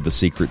back to the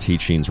Secret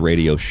Teachings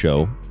radio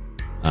show.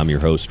 I'm your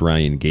host,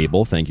 Ryan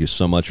Gable. Thank you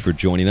so much for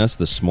joining us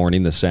this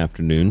morning, this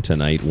afternoon,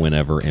 tonight,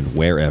 whenever and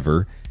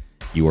wherever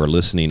you are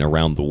listening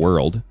around the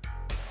world.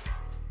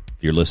 If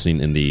you're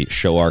listening in the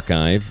show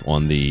archive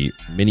on the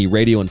mini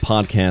radio and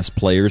podcast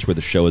players where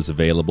the show is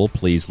available,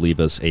 please leave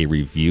us a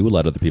review.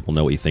 Let other people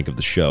know what you think of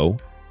the show.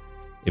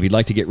 If you'd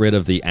like to get rid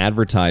of the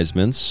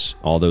advertisements,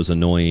 all those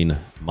annoying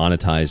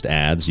monetized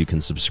ads, you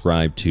can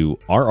subscribe to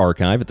our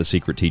archive at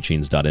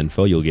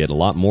thesecretteachings.info. You'll get a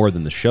lot more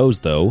than the shows,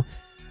 though.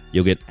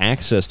 You'll get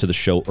access to the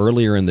show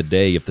earlier in the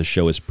day if the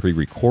show is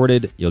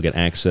pre-recorded. You'll get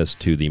access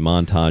to the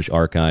montage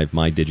archive,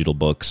 my digital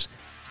books,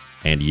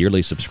 and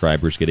yearly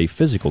subscribers get a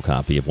physical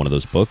copy of one of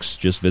those books.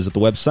 Just visit the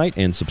website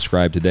and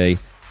subscribe today.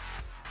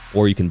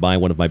 Or you can buy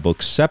one of my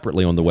books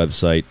separately on the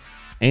website.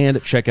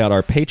 And check out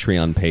our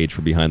Patreon page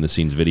for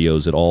behind-the-scenes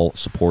videos. It all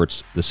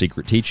supports The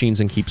Secret Teachings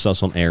and keeps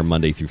us on air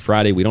Monday through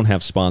Friday. We don't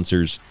have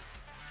sponsors.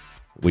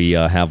 We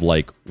have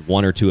like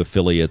one or two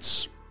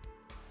affiliates.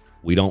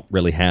 We don't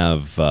really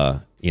have,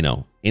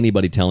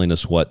 anybody telling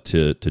us what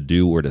to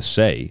do or to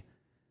say.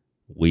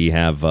 We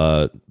have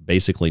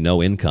basically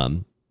no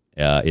income.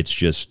 It's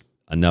just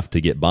enough to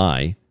get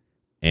by.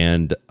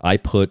 And I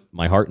put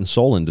my heart and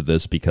soul into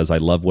this because I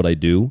love what I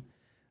do.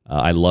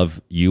 I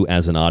love you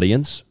as an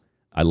audience.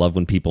 I love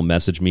when people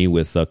message me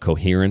with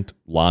coherent,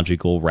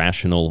 logical,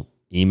 rational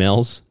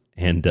emails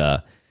and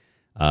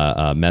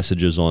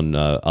messages on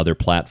other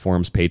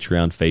platforms,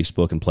 Patreon,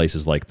 Facebook, and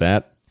places like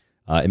that.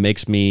 It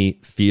makes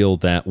me feel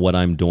that what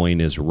I'm doing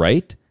is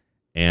right.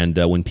 And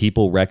when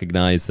people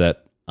recognize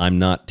that I'm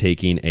not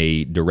taking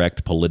a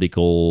direct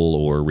political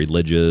or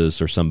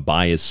religious or some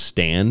biased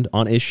stand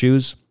on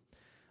issues,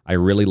 I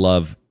really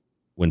love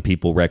when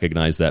people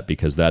recognize that,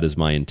 because that is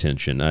my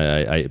intention.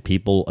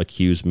 People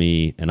accuse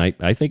me, and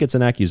I think it's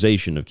an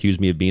accusation, accuse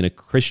me of being a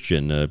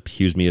Christian,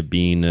 accuse me of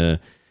being a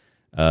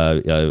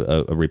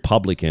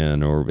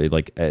Republican, or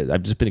like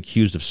I've just been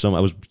accused of I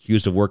was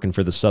accused of working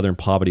for the Southern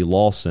Poverty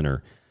Law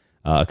Center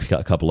a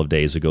couple of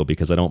days ago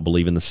because I don't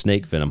believe in the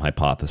snake venom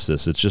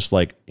hypothesis. It's just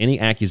like any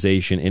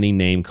accusation, any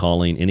name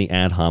calling, any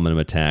ad hominem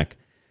attack,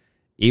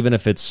 even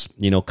if it's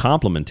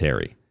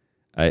complimentary.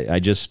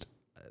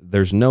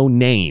 There's no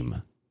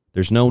name.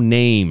 There's no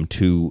name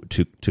to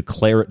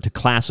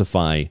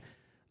classify.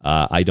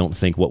 I don't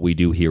think what we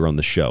do here on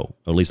the show.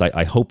 Or at least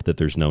I hope that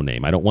there's no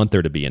name. I don't want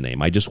there to be a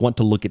name. I just want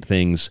to look at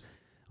things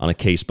on a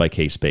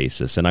case-by-case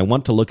basis. And I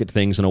want to look at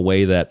things in a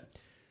way that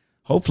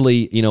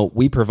hopefully,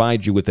 we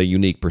provide you with a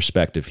unique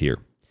perspective here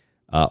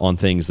on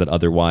things that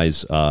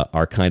otherwise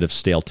are kind of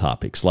stale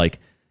topics.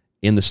 Like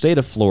in the state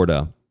of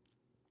Florida,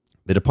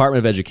 the Department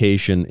of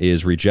Education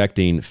is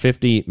rejecting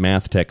 50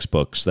 math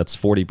textbooks. That's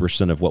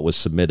 40% of what was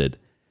submitted,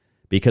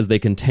 because they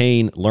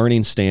contain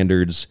learning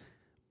standards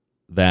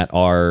that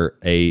are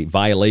a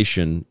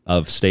violation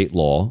of state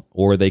law,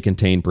 or they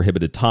contain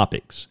prohibited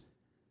topics.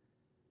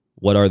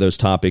 What are those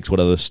topics? What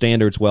are those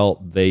standards? Well,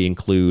 they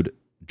include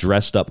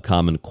dressed up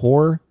Common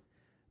Core.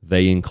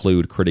 They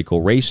include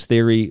critical race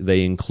theory.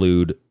 They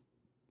include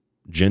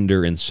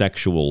gender and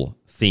sexual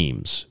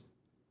themes.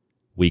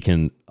 We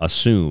can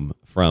assume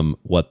from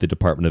what the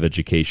Department of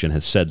Education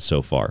has said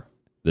so far.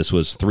 This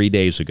was 3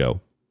 days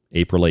ago,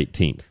 April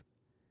 18th.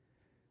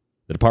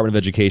 The Department of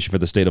Education for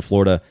the state of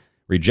Florida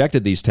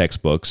rejected these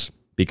textbooks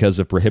because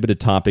of prohibited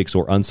topics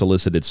or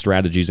unsolicited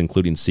strategies,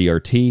 including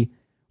CRT,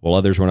 while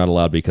others were not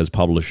allowed because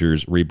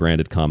publishers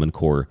rebranded Common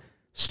Core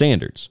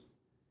standards.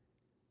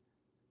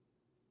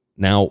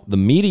 Now, the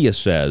media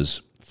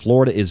says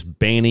Florida is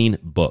banning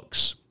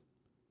books.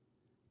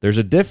 There's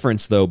a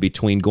difference, though,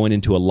 between going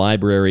into a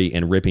library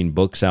and ripping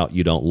books out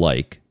you don't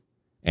like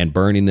and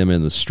burning them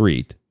in the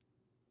street,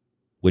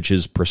 which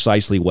is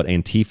precisely what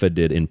Antifa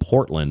did in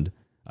Portland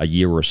a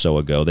year or so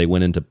ago. They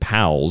went into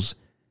Powell's.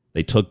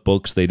 They took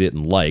books they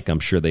didn't like.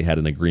 I'm sure they had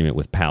an agreement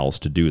with Powell's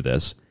to do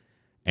this.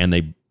 And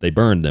they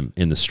burned them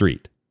in the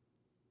street.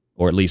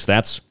 Or at least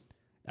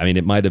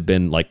it might have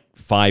been like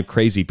 5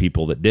 crazy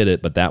people that did it,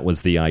 but that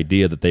was the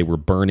idea, that they were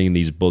burning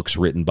these books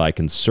written by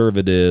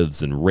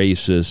conservatives and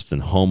racists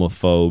and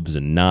homophobes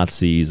and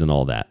Nazis and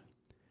all that.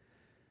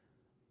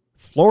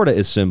 Florida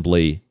is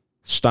simply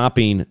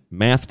stopping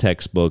math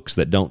textbooks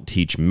that don't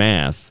teach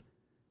math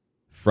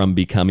from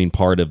becoming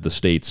part of the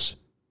state's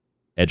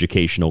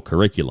educational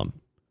curriculum.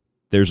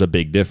 there's a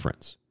big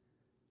difference.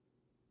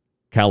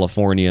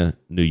 California,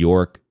 New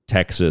York,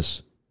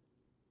 Texas,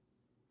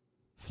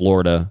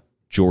 Florida,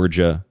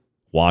 Georgia,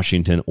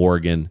 Washington,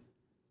 Oregon,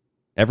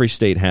 every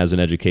state has an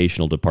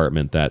educational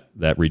department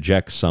that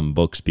rejects some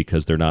books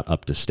because they're not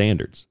up to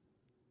standards.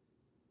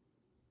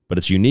 But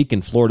it's unique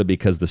in Florida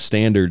because the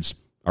standards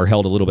are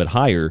held a little bit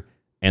higher,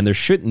 and there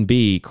shouldn't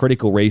be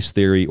critical race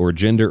theory or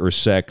gender or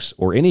sex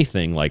or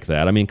anything like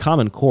that. I mean,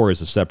 Common Core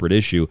is a separate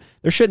issue.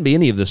 There shouldn't be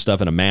any of this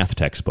stuff in a math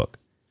textbook.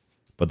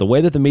 But the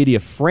way that the media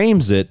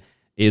frames it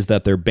is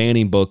that they're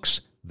banning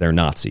books. They're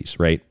Nazis,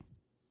 right?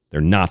 They're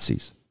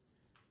Nazis.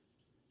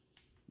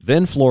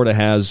 Then Florida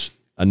has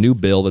a new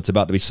bill that's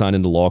about to be signed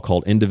into law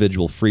called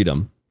individual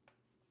freedom.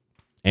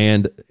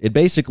 And it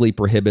basically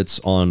prohibits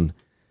on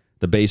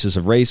the basis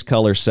of race,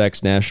 color,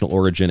 sex, national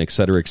origin, et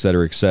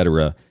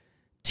cetera,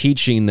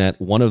 teaching that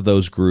one of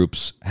those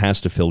groups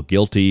has to feel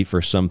guilty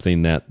for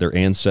something that their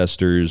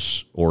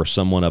ancestors or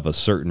someone of a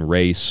certain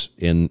race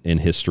in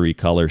history,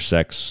 color,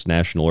 sex,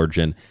 national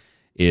origin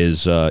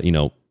is,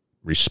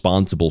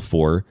 responsible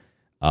for.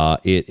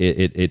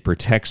 It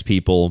protects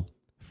people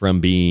from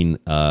being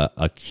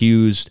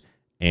accused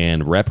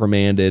and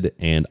reprimanded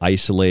and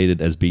isolated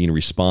as being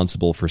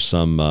responsible for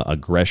some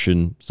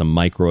aggression, some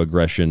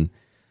microaggression.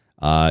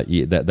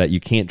 That you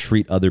can't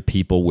treat other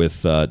people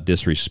with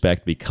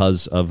disrespect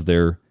because of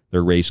their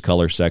race,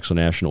 color, sex, or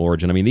national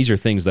origin. I mean, these are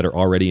things that are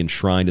already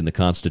enshrined in the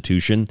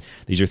Constitution.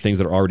 These are things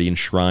that are already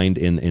enshrined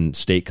in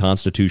state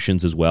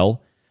constitutions as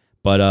well.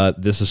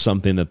 But this is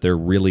something that they're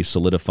really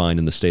solidifying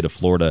in the state of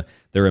Florida.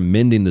 They're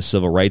amending the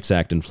Civil Rights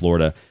Act in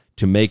Florida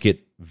to make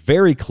it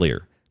very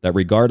clear that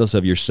regardless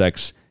of your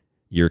sex,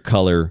 your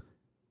color,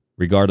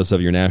 regardless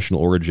of your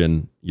national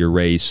origin, your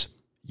race,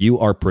 you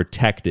are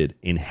protected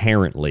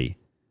inherently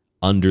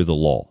under the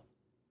law.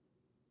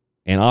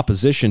 And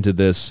opposition to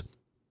this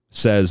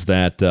says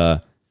that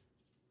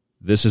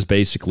this is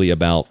basically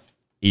about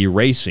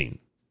erasing.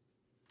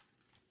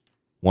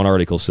 One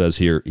article says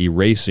here,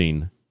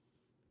 erasing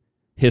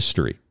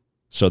history.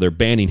 So they're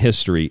banning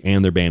history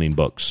and they're banning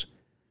books.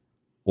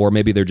 Or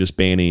maybe they're just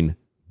banning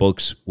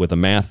books with a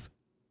math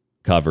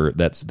cover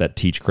that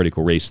teach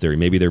critical race theory.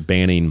 Maybe they're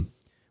banning,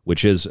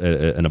 which is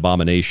an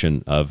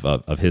abomination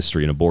of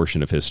history, an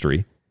abortion of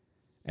history.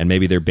 And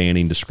maybe they're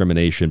banning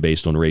discrimination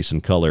based on race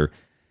and color.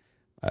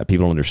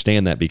 People don't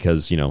understand that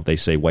because, they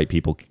say white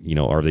people,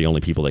 are the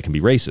only people that can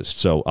be racist.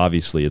 So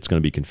obviously it's going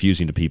to be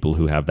confusing to people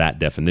who have that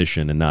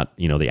definition and not,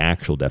 the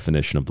actual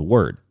definition of the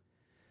word.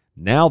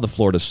 Now the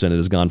Florida Senate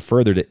has gone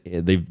further.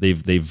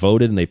 They've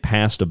voted and they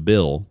passed a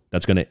bill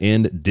that's going to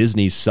end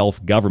Disney's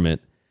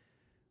self-government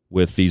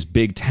with these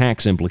big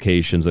tax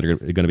implications that are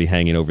going to be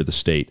hanging over the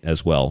state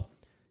as well,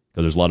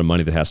 because there's a lot of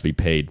money that has to be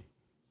paid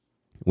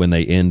when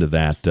they end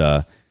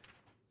that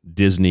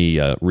Disney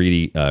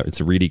it's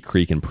a Reedy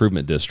Creek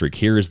Improvement District.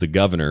 Here is the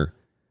governor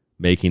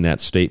making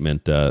that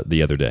statement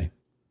the other day.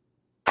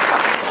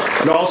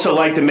 I'd also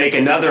like to make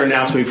another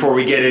announcement before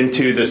we get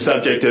into the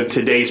subject of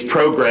today's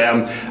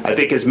program. I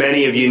think, as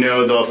many of you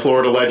know, the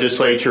Florida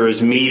legislature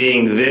is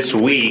meeting this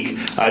week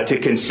to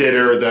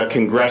consider the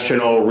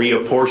congressional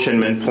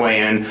reapportionment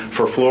plan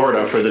for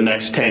Florida for the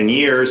next 10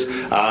 years,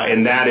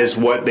 and that is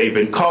what they've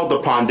been called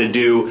upon to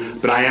do.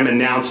 But I am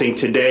announcing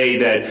today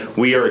that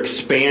we are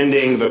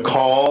expanding the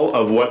call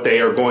of what they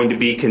are going to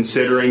be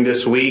considering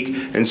this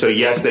week. And so,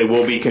 yes, they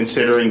will be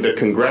considering the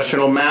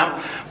congressional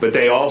map, but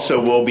they also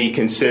will be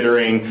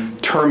considering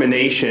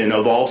termination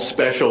of all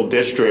special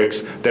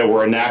districts that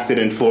were enacted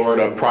in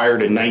Florida prior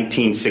to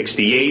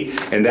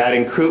 1968, and that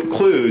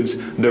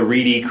includes the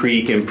Reedy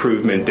Creek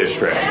Improvement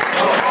District.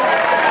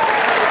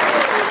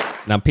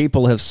 Now,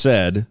 people have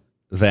said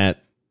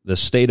that the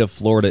state of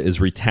Florida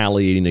is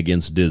retaliating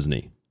against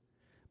Disney.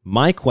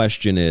 My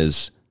question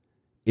is,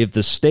 if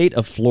the state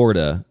of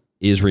Florida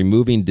is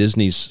removing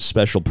Disney's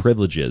special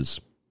privileges,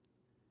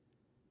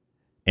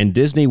 and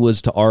Disney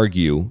was to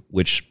argue,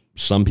 which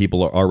some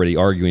people are already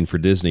arguing for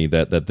Disney,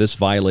 that this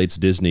violates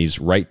Disney's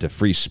right to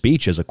free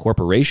speech as a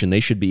corporation. They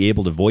should be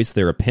able to voice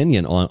their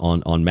opinion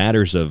on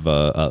matters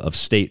of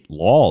state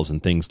laws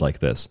and things like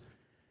this.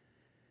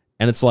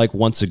 And it's like,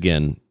 once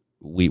again,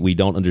 we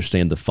don't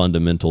understand the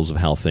fundamentals of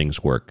how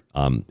things work.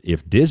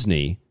 If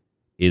Disney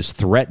is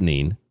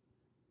threatening,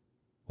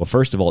 well,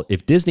 first of all,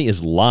 if Disney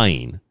is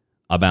lying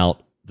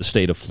about the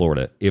state of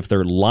Florida, if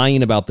they're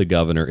lying about the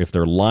governor, if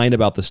they're lying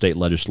about the state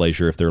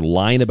legislature, if they're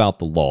lying about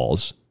the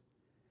laws,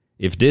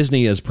 if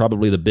Disney is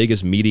probably the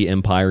biggest media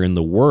empire in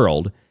the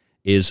world,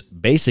 is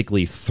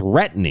basically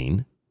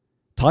threatening,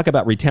 talk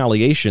about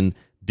retaliation.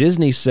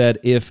 Disney said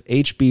if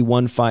HB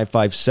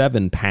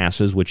 1557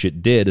 passes, which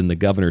it did, and the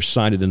governor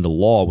signed it into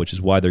law, which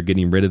is why they're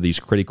getting rid of these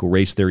critical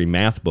race theory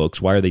math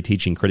books. Why are they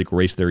teaching critical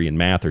race theory in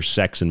math or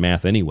sex and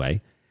math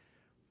anyway?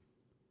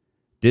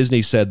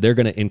 Disney said they're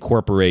going to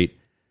incorporate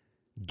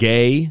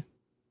gay,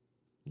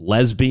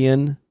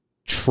 lesbian,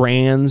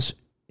 trans,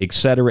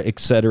 etc.,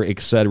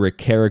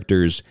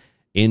 characters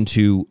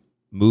into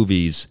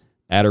movies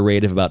at a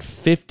rate of about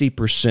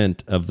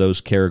 50% of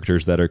those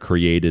characters that are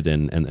created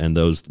and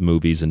those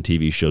movies and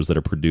TV shows that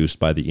are produced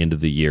by the end of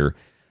the year.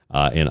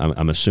 and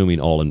I'm assuming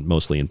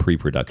mostly in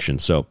pre-production.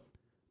 So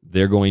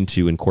they're going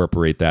to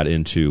incorporate that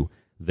into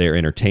their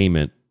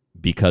entertainment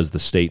because the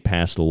state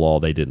passed a law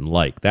they didn't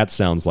like. That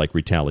sounds like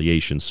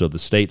retaliation. So the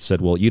state said,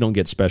 well, you don't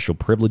get special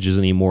privileges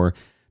anymore.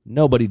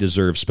 Nobody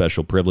deserves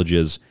special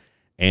privileges.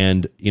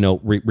 And,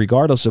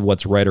 regardless of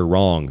what's right or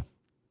wrong,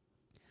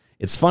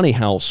 it's funny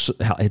how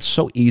it's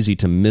so easy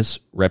to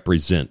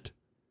misrepresent.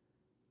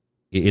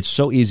 It's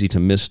so easy to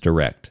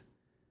misdirect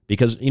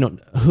because,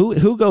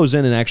 who goes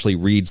in and actually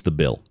reads the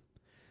bill?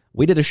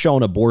 We did a show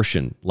on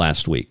abortion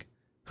last week.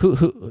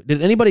 Who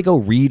did anybody go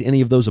read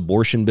any of those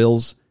abortion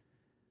bills?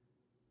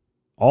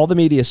 All the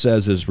media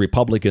says is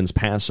Republicans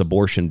pass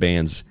abortion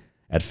bans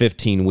at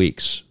 15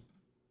 weeks.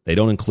 They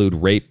don't include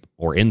rape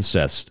or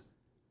incest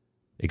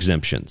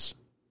exemptions.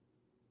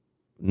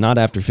 Not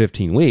after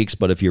 15 weeks,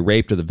 but if you're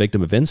raped or the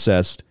victim of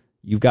incest,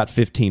 you've got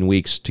 15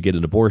 weeks to get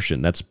an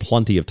abortion. That's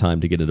plenty of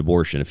time to get an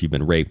abortion if you've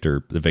been raped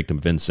or the victim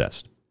of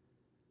incest.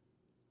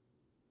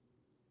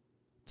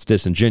 It's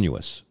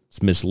disingenuous.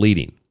 It's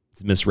misleading.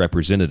 It's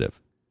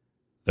misrepresentative.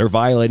 They're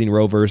violating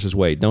Roe versus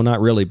Wade. No, not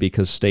really,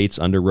 because states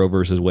under Roe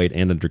versus Wade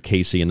and under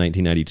Casey in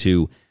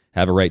 1992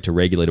 have a right to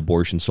regulate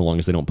abortion so long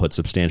as they don't put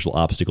substantial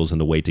obstacles in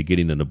the way to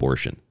getting an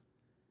abortion.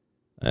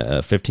 A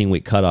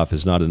 15-week cutoff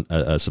is not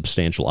a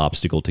substantial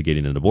obstacle to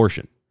getting an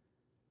abortion.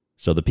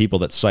 So the people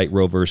that cite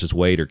Roe versus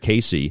Wade or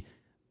Casey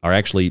are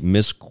actually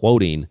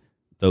misquoting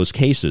those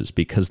cases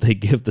because they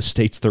give the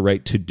states the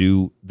right to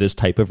do this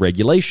type of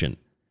regulation.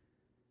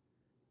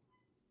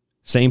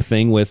 Same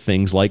thing with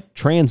things like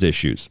trans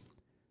issues.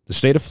 The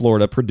state of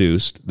Florida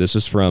produced, this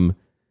is from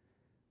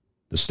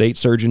the state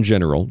surgeon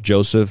general,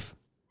 Joseph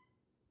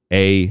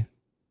A.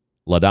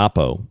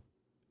 Ladapo,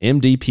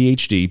 MD,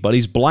 PhD, but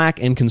he's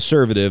black and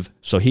conservative,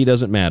 so he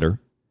doesn't matter.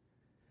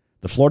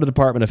 The Florida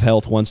Department of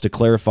Health wants to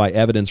clarify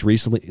evidence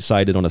recently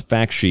cited on a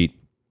fact sheet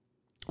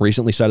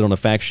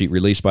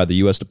released by the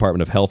U.S.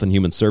 Department of Health and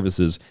Human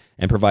Services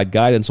and provide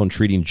guidance on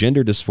treating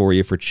gender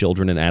dysphoria for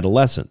children and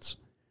adolescents.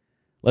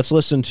 Let's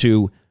listen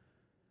to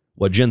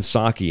what Jen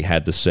Psaki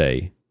had to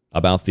say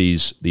about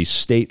these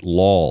state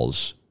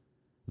laws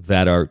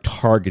that are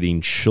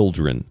targeting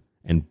children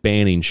and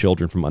banning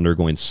children from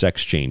undergoing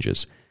sex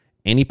changes.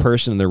 Any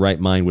person in their right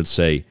mind would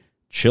say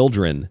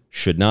children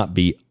should not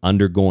be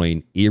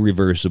undergoing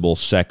irreversible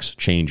sex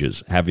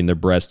changes, having their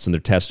breasts and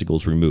their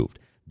testicles removed.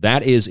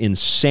 That is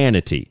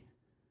insanity.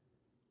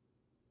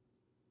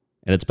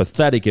 And it's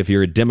pathetic if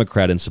you're a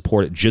Democrat and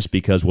support it just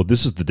because, well,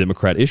 this is the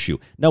Democrat issue.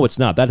 No, it's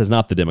not. That is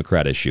not the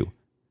Democrat issue.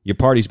 Your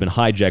party's been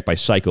hijacked by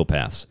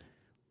psychopaths.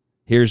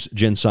 Here's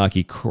Jen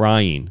Psaki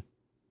crying.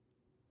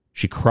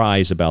 She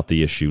cries about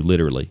the issue,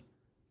 literally.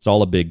 It's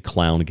all a big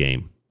clown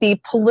game. The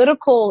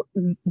political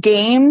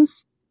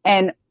games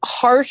and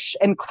harsh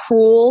and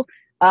cruel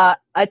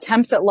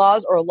attempts at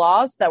laws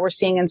that we're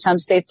seeing in some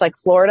states like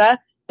Florida,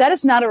 that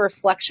is not a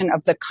reflection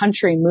of the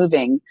country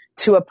moving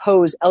to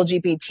oppose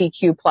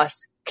LGBTQ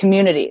plus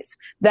communities.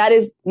 That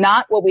is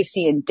not what we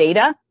see in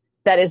data.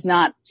 That is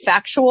not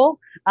factual.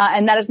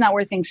 And that is not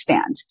where things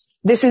stand.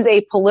 This is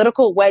a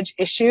political wedge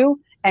issue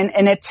and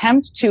an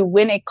attempt to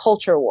win a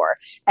culture war.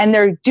 And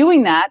they're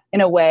doing that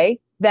in a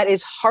way that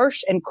is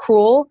harsh and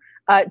cruel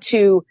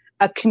to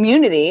a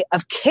community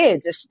of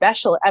kids,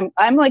 especially.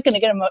 I'm like going to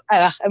get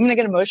I'm going to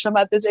get emotional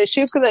about this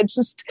issue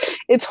because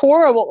it's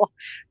horrible.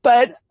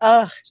 But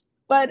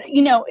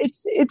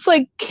it's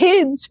like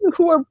kids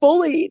who are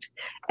bullied,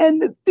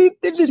 and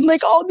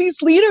like all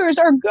these leaders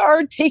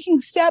are taking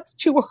steps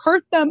to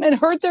hurt them and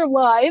hurt their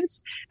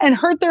lives and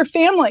hurt their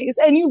families.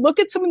 And you look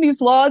at some of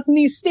these laws in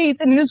these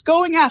states, and it is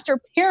going after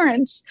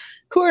parents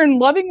who are in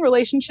loving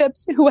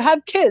relationships, who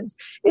have kids.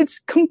 It's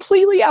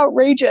completely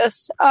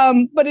outrageous.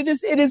 But it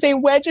is a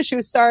wedge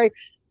issue. Sorry.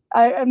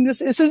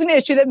 This is an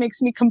issue that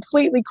makes me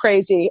completely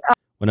crazy.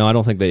 Well, no, I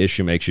don't think the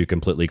issue makes you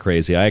completely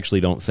crazy. I actually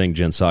don't think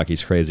Jen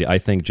Psaki's crazy. I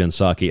think Jen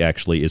Psaki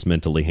actually is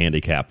mentally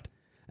handicapped.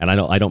 And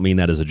I don't mean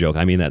that as a joke.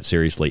 I mean that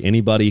seriously.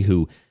 Anybody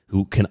who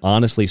can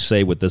honestly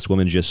say what this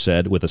woman just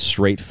said with a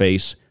straight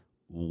face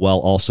while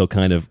also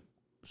kind of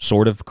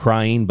sort of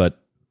crying, but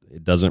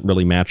it doesn't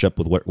really match up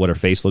with what her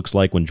face looks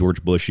like when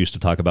George Bush used to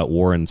talk about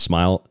war and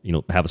smile,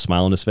 have a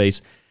smile on his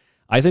face.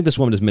 I think this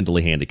woman is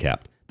mentally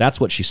handicapped. That's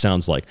what she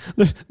sounds like.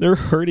 They're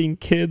hurting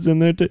kids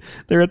and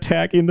they're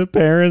attacking the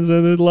parents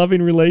and the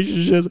loving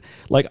relationships.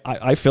 Like,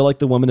 I feel like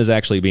the woman is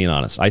actually being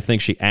honest. I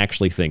think she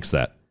actually thinks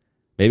that.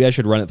 Maybe I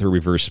should run it through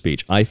reverse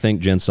speech. I think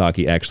Jen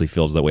Psaki actually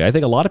feels that way. I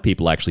think a lot of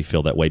people actually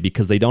feel that way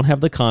because they don't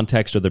have the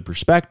context or the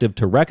perspective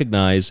to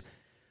recognize,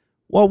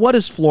 well, what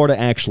is Florida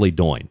actually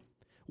doing?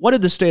 What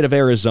did the state of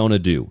Arizona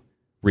do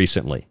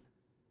recently?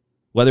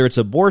 Whether it's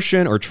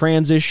abortion or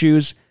trans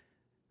issues,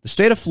 the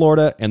state of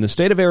Florida and the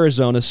state of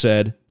Arizona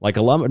said, like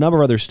a number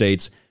of other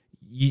states,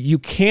 you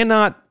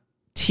cannot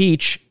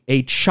teach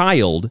a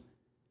child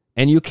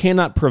and you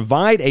cannot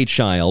provide a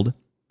child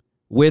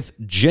with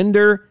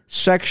gender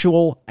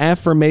sexual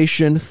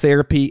affirmation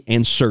therapy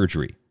and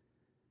surgery.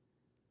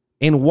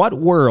 In what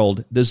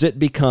world does it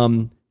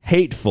become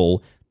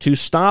hateful to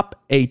stop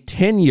a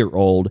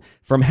 10-year-old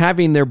from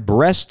having their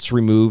breasts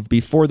removed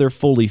before they're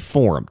fully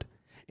formed?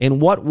 In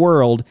what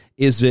world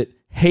is it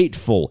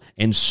hateful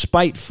and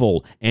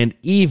spiteful and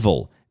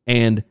evil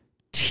and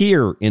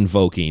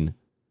tear-invoking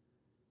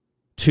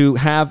to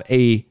have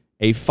a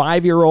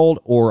 5-year-old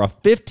or a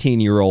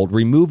 15-year-old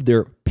remove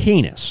their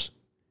penis?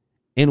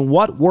 In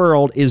what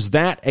world is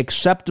that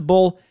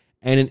acceptable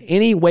and in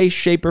any way,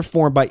 shape, or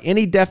form, by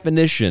any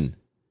definition,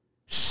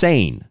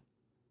 sane?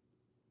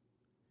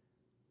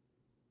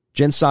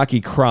 Jen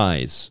Psaki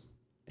cries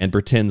and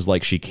pretends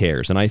like she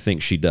cares, and I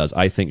think she does.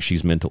 I think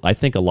she's mental. I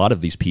think a lot of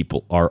these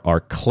people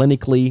are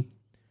clinically,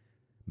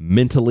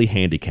 mentally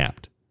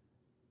handicapped.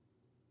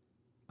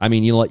 I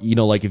mean,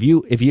 like if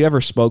you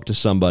ever spoke to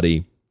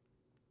somebody,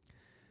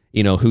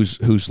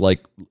 who's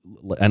like,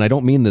 and I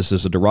don't mean this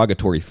as a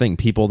derogatory thing,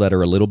 people that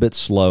are a little bit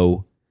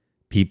slow,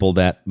 people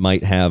that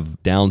might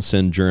have Down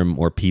syndrome,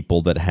 or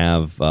people that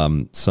have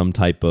some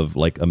type of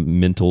like a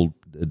mental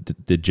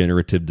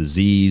degenerative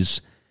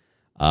disease,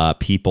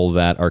 people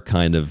that are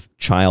kind of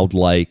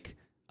childlike,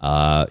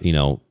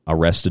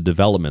 arrested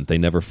development. They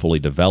never fully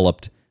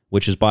developed,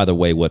 which is, by the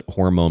way, what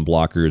hormone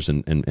blockers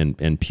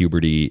and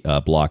puberty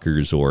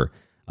blockers, or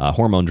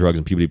hormone drugs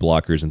and puberty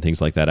blockers and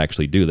things like that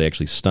actually do. They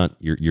actually stunt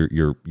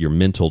your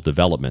mental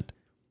development.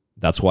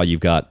 That's why you've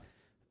got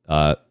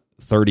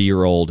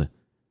 30-year-old,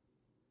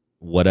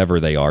 whatever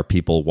they are,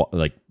 people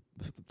like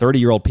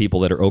 30-year-old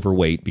people that are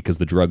overweight, because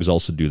the drugs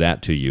also do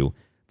that to you,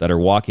 that are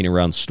walking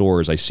around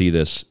stores. I see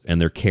this, and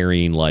they're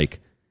carrying like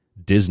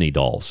Disney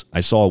dolls.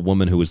 I saw a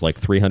woman who was like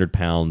 300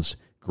 pounds,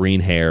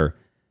 green hair,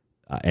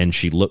 and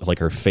she looked like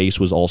her face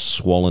was all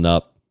swollen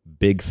up,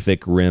 big,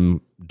 thick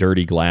rim,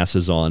 dirty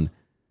glasses on,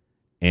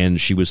 and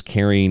she was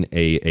carrying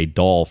a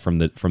doll from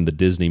the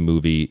Disney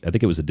movie. I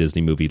think it was a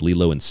Disney movie,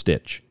 Lilo and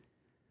Stitch.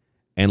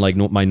 And like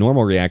my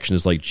normal reaction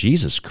is like,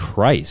 Jesus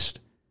Christ,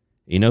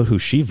 you know who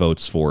she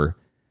votes for?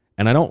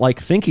 And I don't like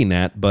thinking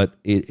that, but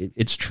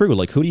it's true.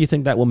 Like, who do you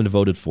think that woman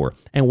voted for?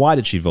 And why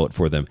did she vote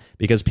for them?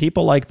 Because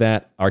people like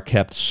that are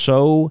kept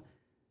so...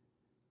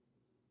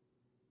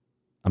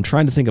 I'm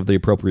trying to think of the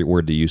appropriate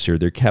word to use here.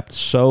 They're kept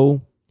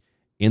so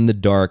in the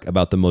dark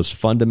about the most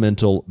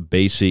fundamental,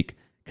 basic,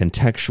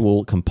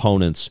 contextual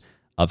components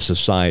of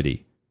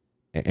society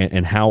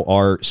and how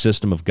our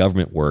system of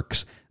government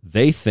works.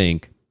 They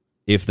think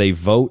if they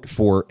vote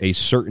for a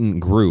certain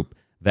group,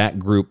 that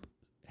group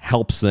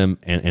helps them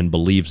and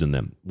believes in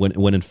them.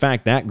 When in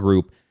fact that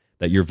group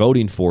that you're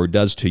voting for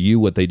does to you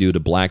what they do to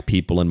black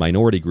people and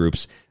minority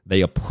groups.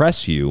 They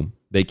oppress you.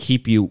 They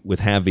keep you with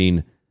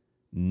having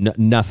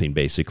nothing,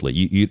 basically.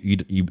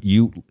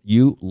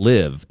 You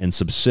live and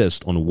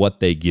subsist on what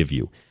they give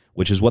you,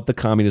 which is what the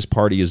Communist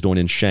Party is doing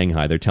in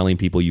Shanghai. They're telling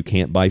people you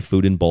can't buy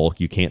food in bulk,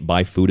 you can't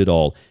buy food at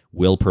all.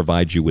 We'll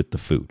provide you with the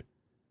food.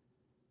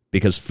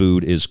 Because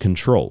food is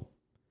control.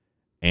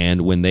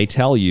 And when they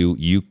tell you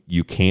you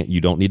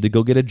don't need to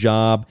go get a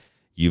job,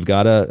 you've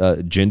got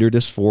a gender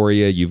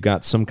dysphoria, you've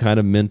got some kind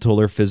of mental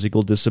or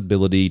physical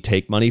disability,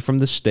 take money from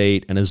the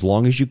state, and as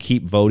long as you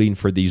keep voting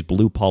for these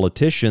blue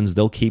politicians,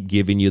 they'll keep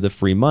giving you the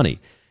free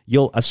money.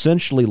 You'll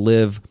essentially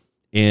live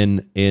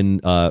in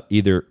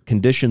either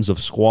conditions of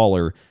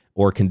squalor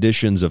or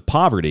conditions of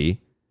poverty,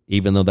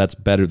 even though that's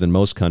better than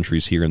most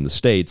countries here in the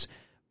States.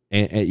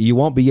 And you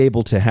won't be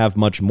able to have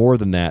much more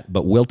than that,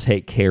 but we'll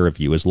take care of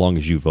you as long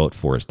as you vote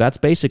for us. That's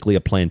basically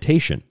a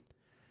plantation.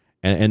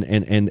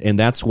 And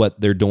that's what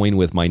they're doing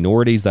with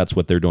minorities. That's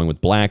what they're doing with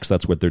blacks.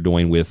 That's what they're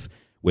doing with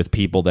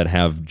people that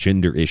have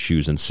gender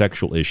issues and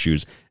sexual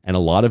issues. And a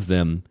lot of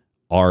them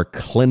are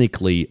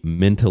clinically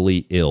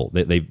mentally ill.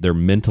 They're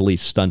mentally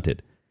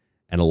stunted.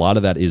 And a lot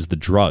of that is the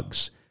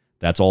drugs.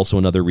 That's also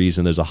another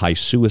reason there's a high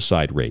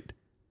suicide rate.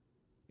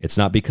 It's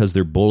not because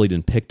they're bullied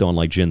and picked on,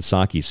 like Jen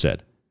Psaki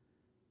said.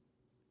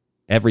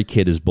 Every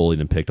kid is bullied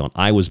and picked on.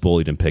 I was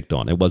bullied and picked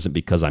on. It wasn't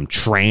because I'm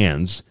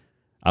trans.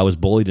 I was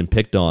bullied and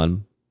picked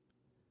on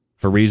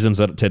for reasons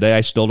that today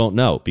I still don't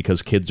know.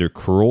 Because kids are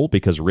cruel,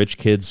 because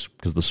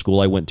the school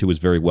I went to was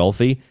very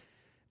wealthy.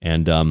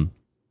 And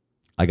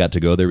I got to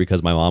go there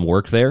because my mom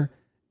worked there.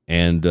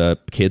 And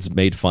kids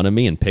made fun of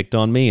me and picked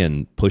on me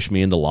and pushed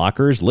me into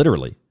lockers,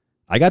 literally.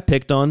 I got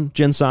picked on,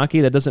 Jen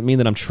Psaki. That doesn't mean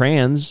that I'm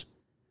trans.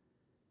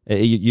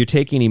 You're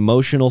taking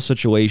emotional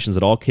situations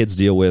that all kids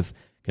deal with,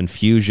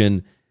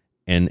 confusion,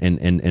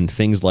 and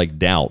things like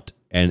doubt,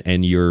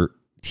 and you're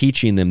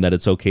teaching them that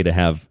it's okay to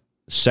have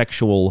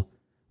sexual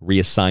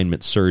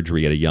reassignment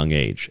surgery at a young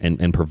age,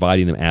 and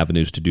providing them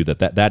avenues to do that.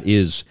 That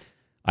is,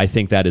 I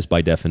think that is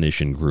by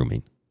definition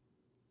grooming.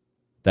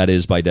 That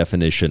is by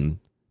definition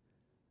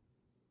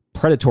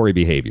predatory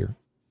behavior.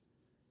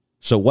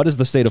 So what is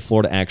the state of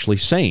Florida actually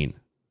saying?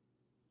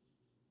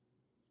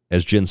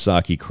 As Jen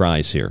Psaki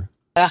cries here.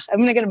 I'm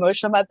going to get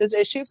emotional about this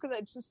issue because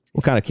I just...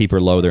 We'll kind of keep her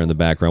low there in the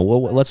background.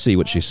 Well, let's see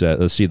what she says.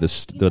 Let's see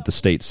what the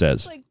state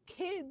says. Like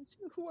kids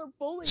who are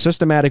bullied.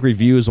 Systematic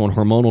reviews on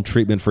hormonal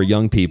treatment for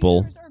young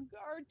people.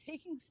 Are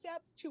taking steps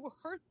to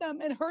hurt them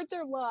and hurt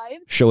their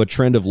lives. Show a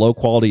trend of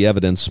low-quality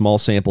evidence, small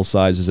sample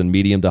sizes, and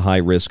medium to high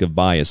risk of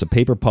bias. A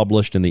paper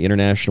published in the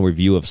International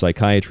Review of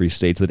Psychiatry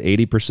states that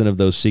 80% of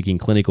those seeking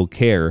clinical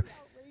care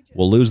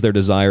will lose their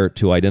desire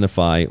to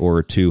identify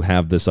or to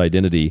have this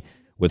identity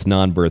with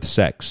non-birth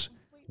sex.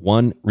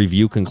 One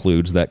review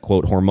concludes that,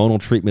 quote, hormonal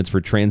treatments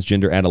for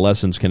transgender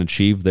adolescents can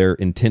achieve their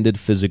intended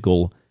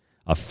physical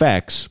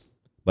effects,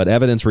 but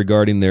evidence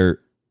regarding their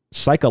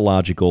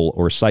psychological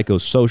or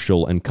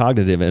psychosocial and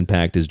cognitive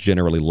impact is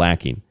generally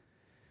lacking.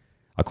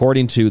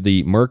 According to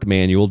the Merck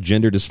Manual,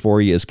 gender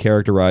dysphoria is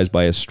characterized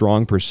by a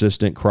strong,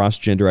 persistent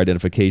cross-gender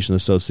identification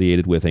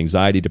associated with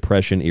anxiety,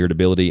 depression,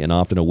 irritability, and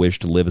often a wish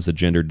to live as a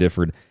gender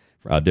different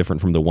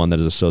from the one that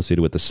is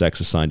associated with the sex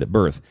assigned at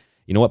birth.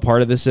 You know what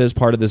part of this is?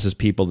 Part of this is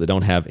people that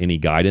don't have any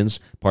guidance.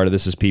 Part of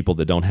this is people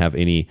that don't have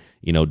any,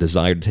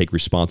 desire to take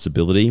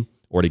responsibility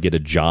or to get a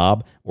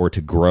job or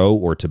to grow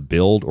or to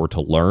build or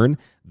to learn.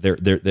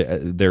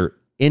 They're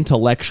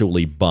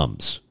intellectually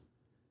bums.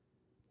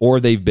 Or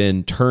they've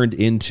been turned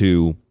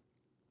into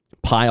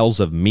piles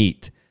of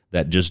meat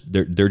that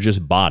they're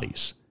just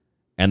bodies.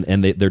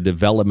 And their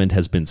development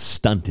has been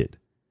stunted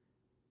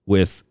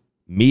with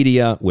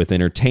media, with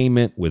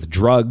entertainment, with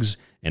drugs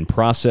and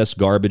processed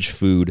garbage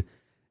food.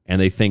 And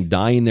they think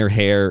dyeing their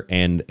hair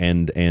and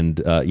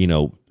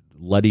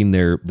letting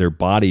their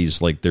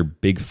bodies, like their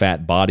big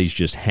fat bodies,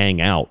 just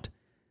hang out.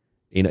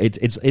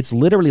 It's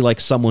literally like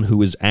someone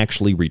who is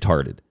actually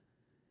retarded,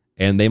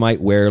 and they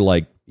might wear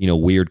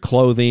weird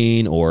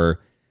clothing,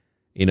 or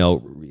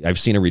I've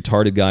seen a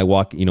retarded guy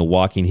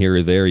walking here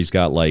or there. He's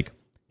got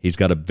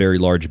a very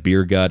large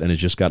beer gut and has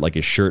just got like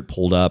his shirt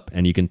pulled up,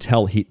 and you can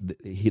tell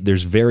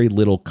there's very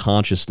little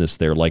consciousness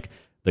there. Like,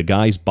 the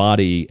guy's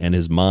body and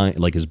his mind,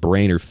 like his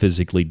brain, are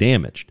physically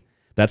damaged.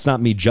 That's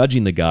not me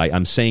judging the guy.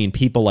 I'm saying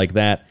people like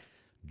that,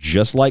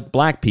 just like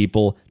black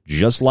people,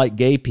 just like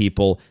gay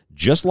people,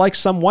 just like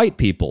some white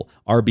people,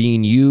 are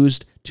being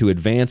used to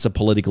advance a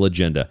political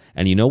agenda.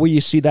 And you know where you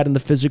see that in the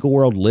physical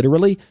world?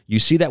 Literally, you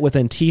see that with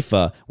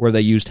Antifa, where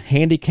they used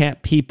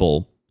handicapped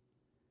people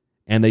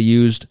and they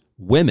used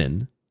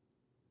women,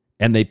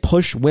 and they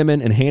push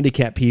women and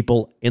handicapped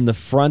people in the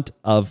front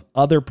of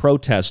other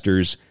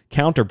protesters,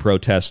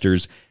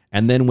 counter-protesters,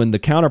 and then when the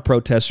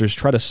counter-protesters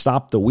try to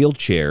stop the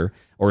wheelchair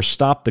or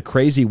stop the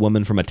crazy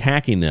woman from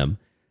attacking them,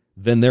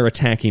 then they're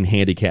attacking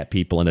handicapped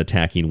people and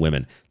attacking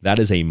women. That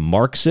is a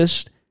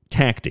Marxist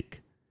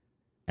tactic,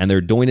 and they're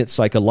doing it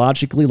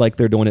psychologically like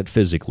they're doing it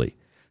physically.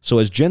 So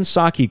as Jen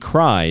Psaki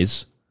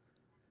cries...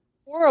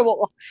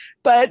 Horrible,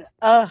 but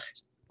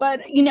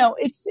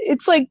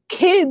it's like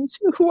kids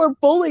who are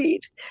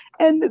bullied,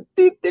 and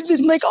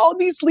like all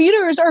these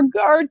leaders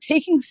are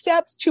taking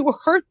steps to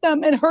hurt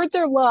them and hurt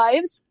their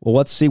lives. Well,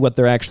 let's see what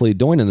they're actually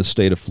doing in the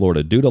state of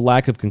Florida. Due to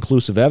lack of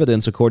conclusive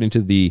evidence, according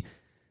to the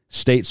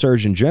state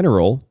surgeon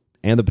general,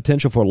 and the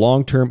potential for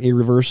long-term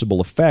irreversible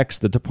effects,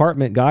 the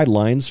department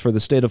guidelines for the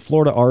state of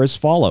Florida are as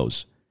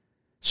follows.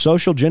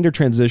 Social gender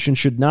transition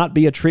should not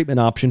be a treatment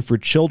option for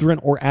children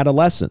or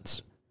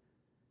adolescents.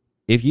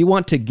 If you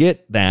want to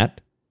get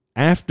that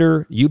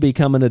after you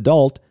become an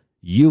adult,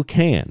 you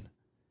can.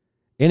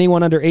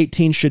 Anyone under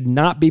 18 should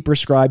not be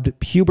prescribed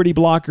puberty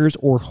blockers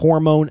or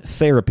hormone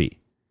therapy.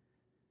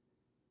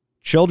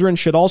 Children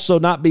should also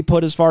not be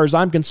put, as far as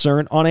I'm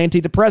concerned, on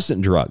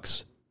antidepressant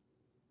drugs.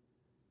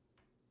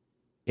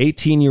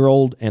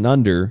 18-year-old and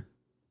under,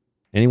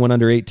 anyone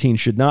under 18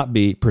 should not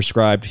be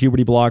prescribed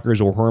puberty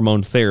blockers or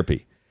hormone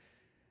therapy.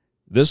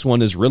 This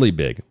one is really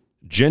big.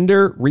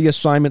 Gender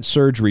reassignment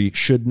surgery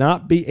should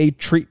not be a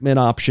treatment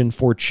option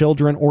for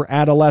children or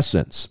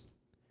adolescents.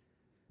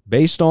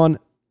 Based on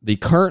the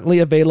currently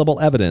available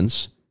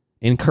evidence,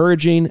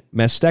 encouraging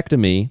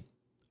mastectomy,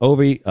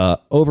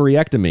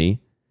 ovaryectomy,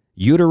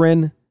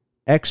 uterine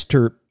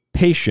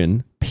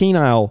extirpation,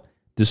 penile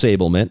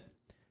disablement,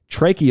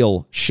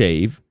 tracheal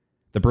shave,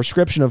 the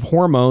prescription of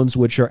hormones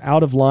which are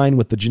out of line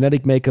with the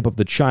genetic makeup of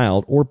the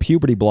child, or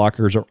puberty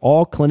blockers are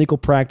all clinical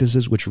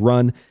practices which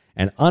run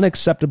an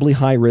unacceptably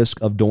high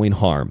risk of doing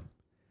harm.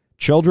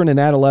 Children and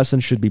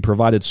adolescents should be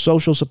provided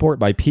social support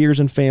by peers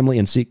and family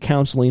and seek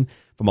counseling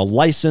from a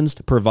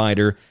licensed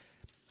provider.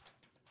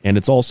 And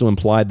it's also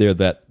implied there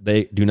that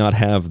they do not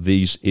have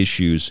these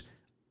issues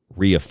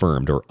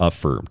reaffirmed or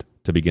affirmed,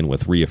 to begin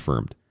with,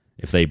 reaffirmed,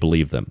 if they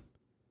believe them.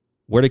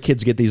 Where do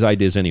kids get these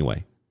ideas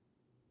anyway?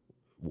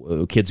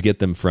 Kids get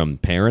them from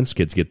parents,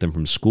 kids get them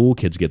from school,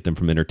 kids get them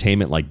from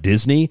entertainment like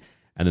Disney,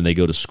 and then they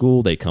go to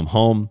school, they come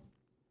home,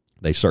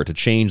 they start to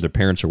change. Their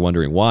parents are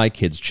wondering why.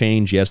 Kids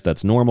change. Yes,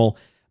 that's normal.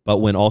 But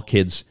when all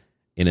kids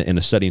in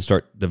a setting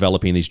start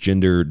developing these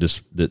gender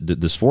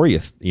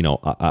dysphoria,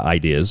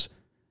 ideas,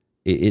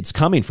 it's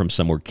coming from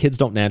somewhere. Kids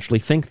don't naturally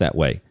think that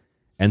way.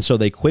 And so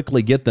they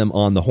quickly get them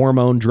on the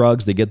hormone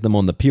drugs, they get them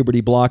on the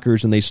puberty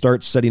blockers, and they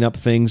start setting up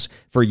things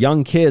for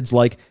young kids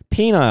like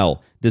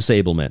penile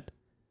disablement,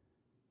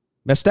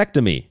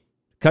 mastectomy,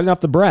 cutting off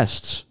the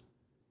breasts.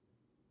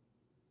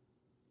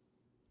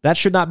 That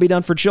should not be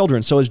done for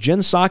children. So as Jen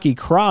Psaki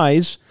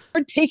cries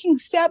taking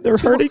steps They're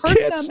to hurting hurt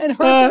kids. them and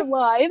hurt their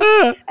lives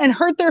and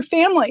hurt their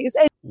families.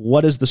 And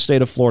what is the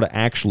state of Florida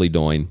actually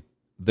doing?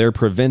 They're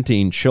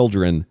preventing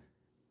children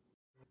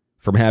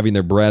from having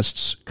their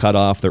breasts cut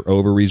off, their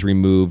ovaries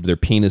removed, their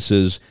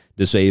penises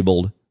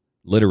disabled,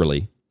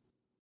 literally,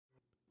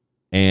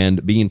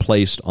 and being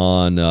placed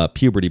on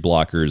puberty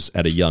blockers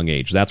at a young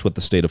age. That's what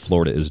the state of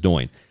Florida is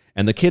doing.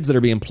 And the kids that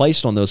are being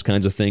placed on those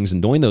kinds of things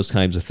and doing those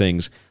kinds of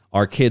things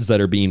are kids that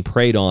are being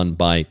preyed on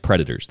by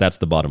predators. That's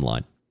the bottom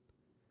line.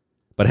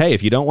 But hey,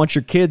 if you don't want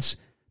your kids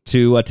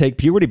to take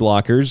puberty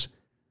blockers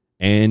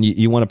and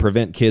you want to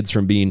prevent kids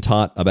from being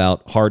taught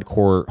about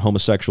hardcore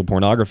homosexual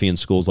pornography in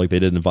schools like they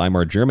did in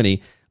Weimar,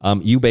 Germany,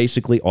 you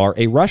basically are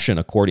a Russian,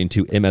 according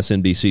to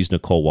MSNBC's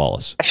Nicole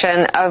Wallace.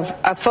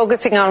 Of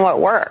focusing on what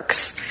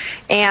works.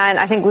 And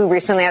I think we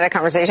recently had a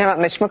conversation about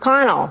Mitch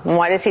McConnell. And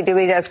why does he do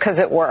what he does? Because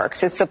it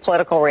works. It's the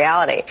political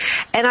reality.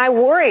 And I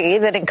worry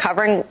that in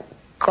covering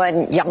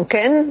Glenn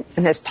Youngkin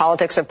and his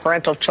politics of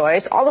parental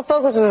choice, all the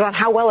focus was on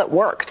how well it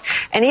worked.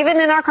 And even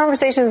in our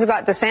conversations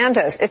about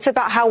DeSantis, it's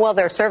about how well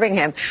they're serving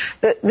him.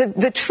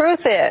 The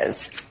truth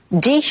is,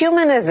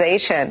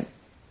 dehumanization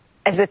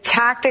as a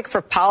tactic for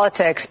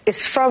politics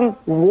is from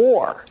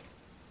war.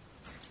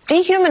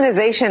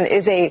 Dehumanization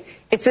is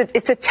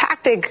it's a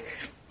tactic.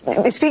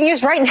 It's being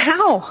used right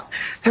now.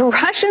 The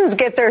Russians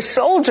get their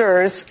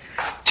soldiers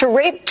to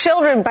rape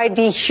children by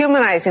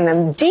dehumanizing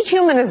them.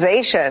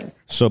 Dehumanization.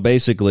 So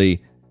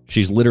basically,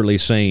 she's literally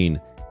saying,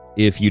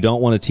 if you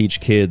don't want to teach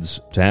kids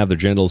to have their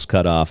genitals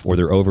cut off or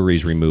their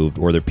ovaries removed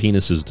or their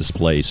penises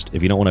displaced,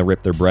 if you don't want to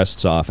rip their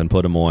breasts off and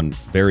put them on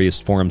various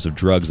forms of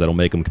drugs that'll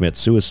make them commit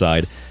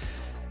suicide,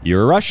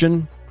 you're a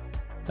Russian.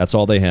 That's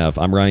all they have.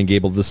 I'm Ryan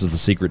Gable. This is The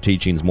Secret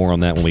Teachings. More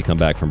on that when we come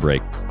back from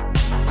break.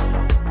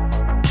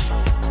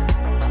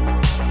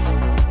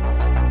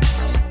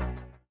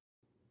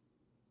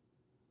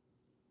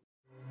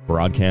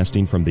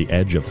 Broadcasting from the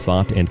edge of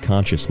thought and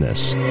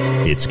consciousness,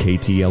 it's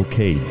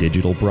KTLK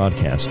Digital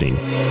Broadcasting,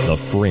 The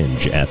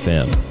Fringe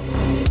FM.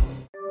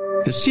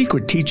 The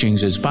Secret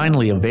Teachings is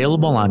finally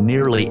available on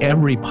nearly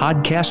every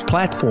podcast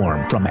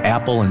platform, from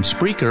Apple and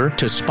Spreaker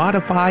to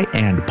Spotify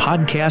and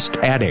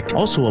Podcast Addict.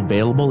 Also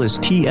available is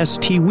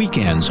TST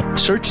Weekends.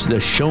 Search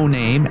the show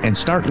name and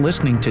start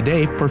listening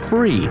today for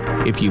free.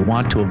 If you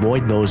want to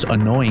avoid those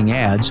annoying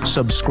ads,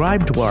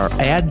 subscribe to our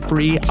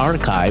ad-free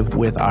archive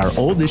with our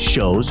oldest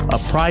shows, a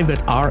private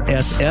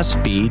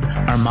RSS feed,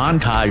 our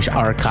montage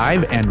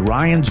archive, and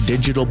Ryan's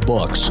digital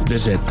books.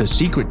 Visit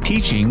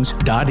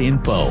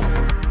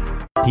thesecretteachings.info.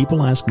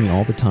 People ask me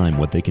all the time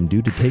what they can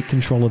do to take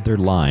control of their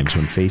lives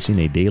when facing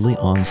a daily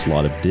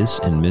onslaught of dis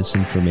and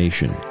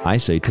misinformation. I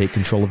say take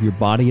control of your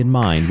body and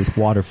mind with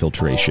water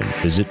filtration.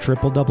 Visit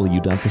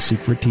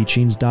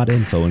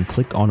www.thesecretteachings.info and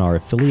click on our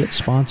affiliate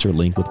sponsor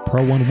link with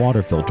Pro One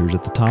water filters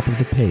at the top of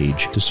the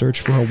page to search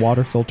for a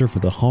water filter for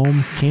the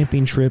home,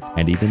 camping trip,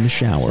 and even the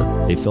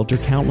shower. They filter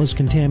countless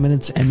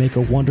contaminants and make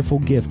a wonderful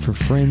gift for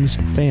friends,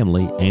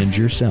 family, and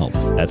yourself.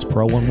 That's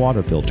Pro One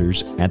water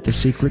filters at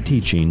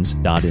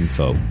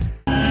thesecretteachings.info.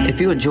 If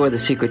you enjoy The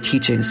Secret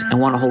Teachings and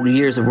want to hold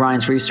years of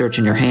Ryan's research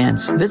in your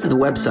hands, visit the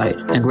website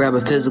and grab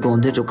a physical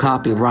and digital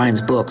copy of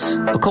Ryan's books.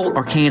 Occult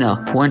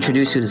Arcana will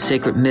introduce you to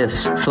sacred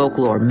myths,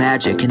 folklore,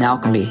 magic, and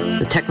alchemy.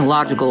 The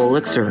Technological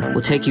Elixir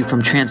will take you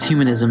from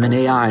transhumanism and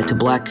AI to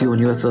black goo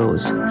and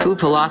UFOs. Food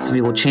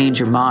Philosophy will change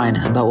your mind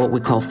about what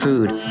we call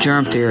food,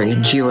 germ theory,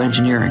 and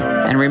geoengineering.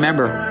 And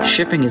remember,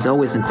 shipping is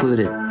always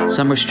included.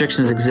 Some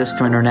restrictions exist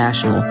for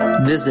international.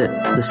 Visit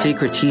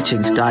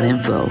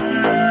thesecretteachings.info.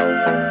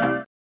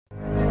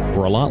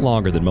 For a lot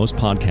longer than most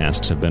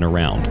podcasts have been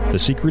around, The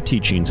Secret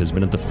Teachings has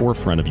been at the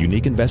forefront of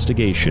unique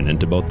investigation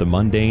into both the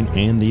mundane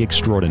and the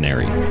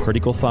extraordinary.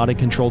 Critical thought and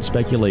controlled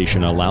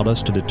speculation allowed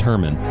us to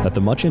determine that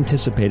the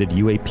much-anticipated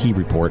UAP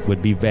report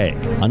would be vague,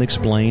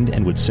 unexplained,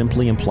 and would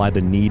simply imply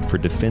the need for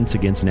defense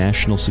against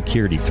national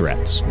security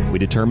threats. We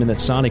determined that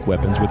sonic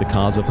weapons were the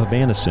cause of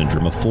Havana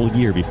Syndrome a full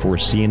year before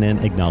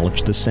CNN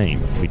acknowledged the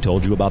same. We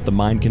told you about the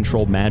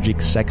mind-controlled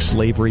magic, sex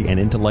slavery, and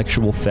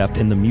intellectual theft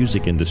in the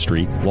music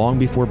industry long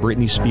before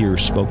Britney Spears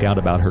spoke out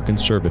about her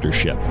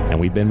conservatorship, and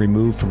we've been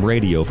removed from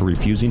radio for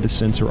refusing to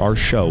censor our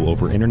show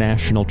over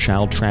international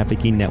child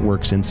trafficking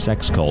networks and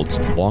sex cults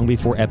long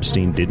before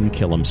Epstein didn't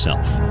kill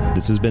himself.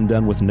 This has been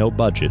done with no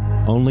budget,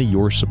 only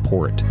your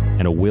support,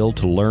 and a will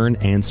to learn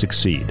and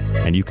succeed.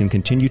 And you can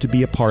continue to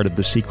be a part of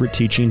the Secret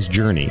Teachings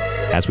journey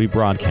as we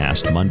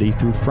broadcast Monday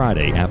through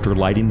Friday after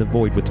Lighting the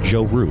Void with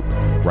Joe Roop,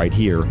 right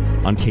here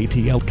on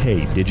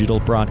KTLK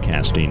Digital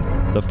Broadcasting,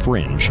 The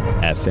Fringe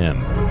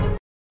FM.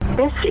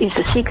 This is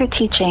The Secret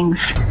Teachings.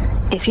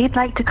 If you'd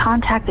like to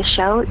contact the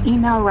show,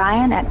 email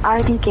Ryan at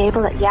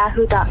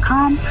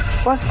rdgable@yahoo.com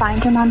or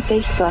find him on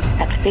Facebook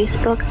at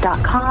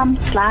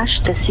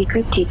facebook.com/The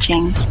Secret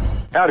Teachings.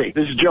 Howdy,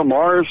 this is Joe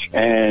Mars,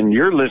 and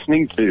you're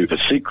listening to The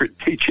Secret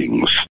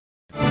Teachings.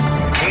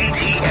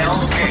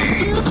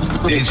 KTLK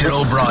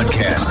Digital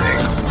Broadcasting,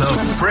 The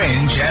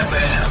Fringe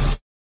FM.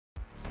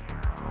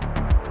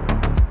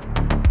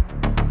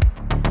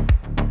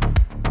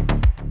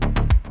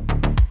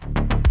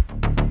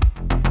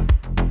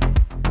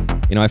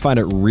 I find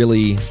it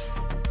really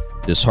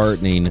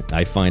disheartening.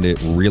 I find it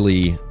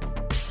really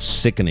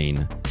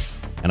sickening.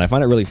 And I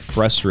find it really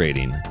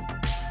frustrating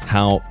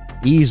how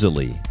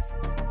easily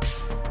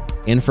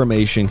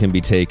information can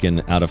be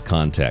taken out of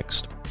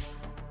context.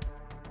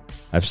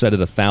 I've said it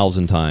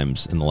 1,000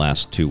 times in the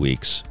last 2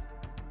 weeks.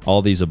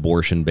 All these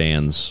abortion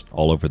bans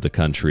all over the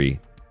country,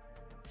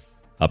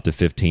 up to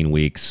 15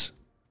 weeks.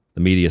 The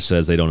media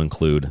says they don't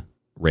include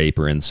rape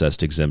or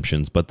incest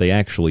exemptions, but they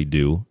actually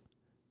do.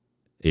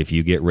 If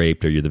you get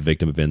raped or you're the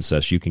victim of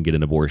incest, you can get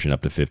an abortion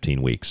up to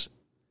 15 weeks.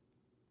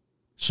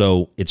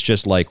 So it's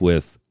just like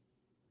with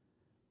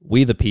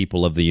we the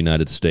people of the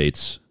United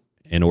States,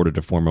 in order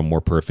to form a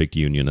more perfect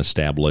union,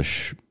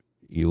 establish,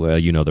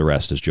 you know the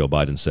rest, as Joe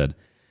Biden said.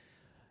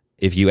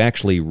 If you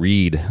actually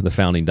read the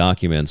founding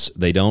documents,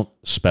 they don't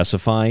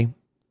specify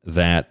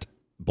that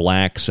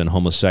blacks and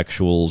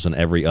homosexuals and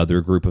every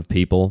other group of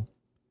people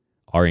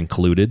are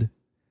included,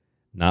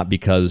 not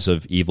because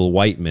of evil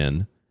white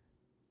men,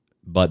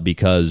 but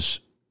because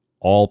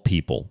all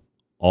people,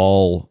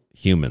 all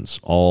humans,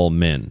 all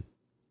men,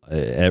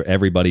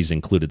 everybody's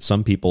included.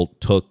 Some people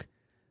took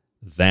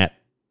that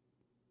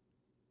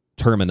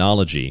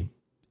terminology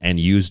and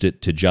used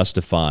it to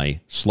justify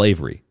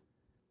slavery.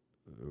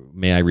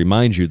 May I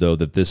remind you, though,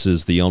 that this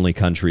is the only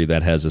country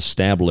that has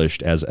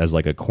established as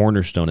like a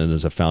cornerstone and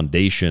as a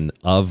foundation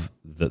of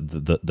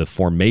the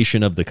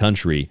formation of the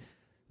country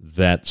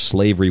that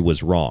slavery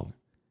was wrong.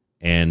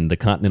 And the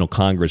Continental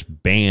Congress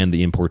banned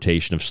the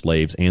importation of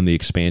slaves and the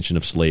expansion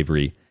of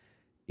slavery.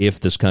 If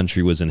this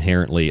country was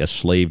inherently a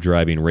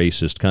slave-driving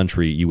racist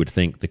country, you would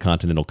think the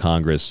Continental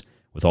Congress,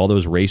 with all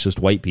those racist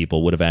white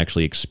people, would have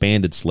actually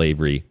expanded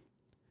slavery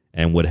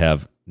and would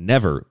have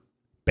never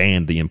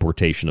banned the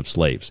importation of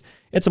slaves.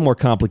 It's a more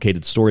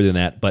complicated story than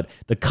that, but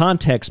the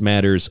context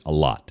matters a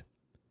lot.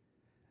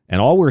 And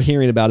all we're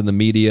hearing about in the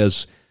media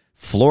is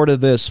Florida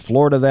this,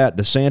 Florida that,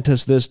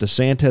 DeSantis this,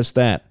 DeSantis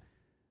that.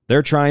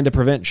 They're trying to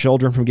prevent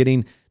children from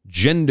getting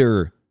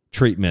gender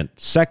treatment,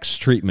 sex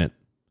treatment,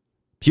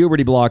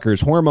 puberty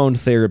blockers, hormone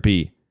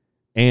therapy,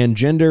 and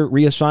gender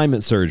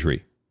reassignment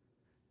surgery.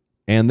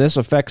 And this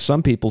affects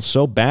some people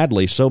so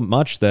badly, so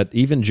much that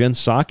even Jen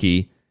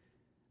Psaki,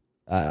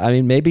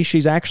 maybe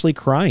she's actually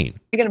crying.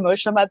 I get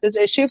emotional about this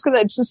issue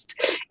because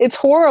it's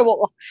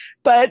horrible.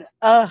 But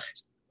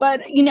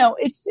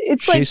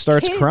it's like she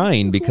starts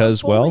crying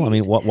because,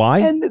 why?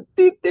 And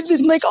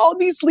like all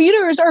these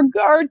leaders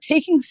are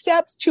taking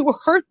steps to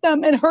hurt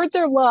them and hurt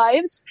their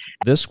lives.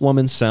 This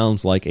woman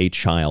sounds like a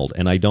child,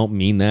 and I don't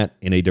mean that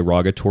in a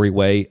derogatory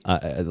way.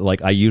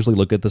 I usually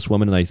look at this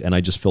woman and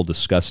I just feel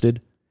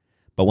disgusted.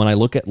 But when I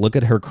look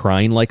at her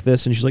crying like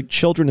this, and she's like,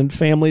 children and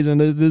families,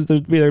 and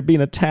they're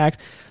being attacked,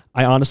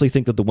 I honestly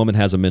think that the woman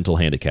has a mental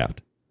handicap.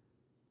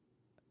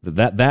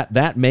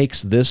 That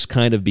makes this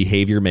kind of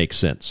behavior make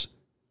sense.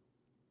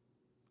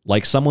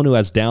 Like someone who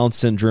has Down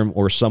syndrome,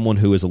 or someone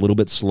who is a little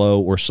bit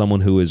slow, or someone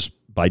who is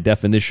by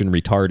definition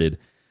retarded.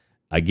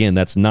 Again,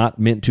 that's not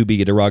meant to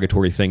be a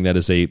derogatory thing. That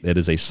is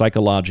a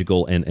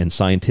psychological and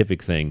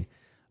scientific thing.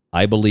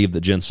 I believe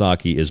that Jen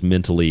Psaki is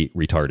mentally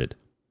retarded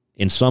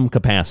in some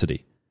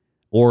capacity,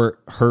 or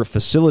her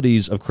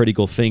facilities of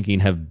critical thinking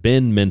have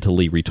been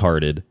mentally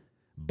retarded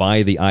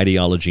by the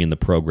ideology and the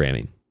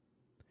programming.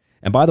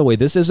 And by the way,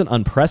 this isn't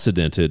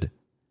unprecedented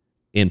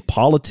in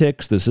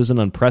politics. This isn't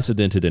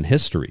unprecedented in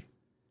history.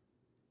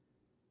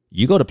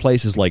 You go to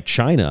places like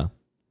China,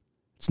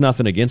 it's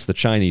nothing against the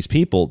Chinese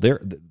people.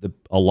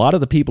 A lot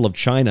of the people of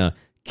China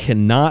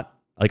cannot,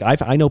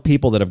 I know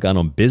people that have gone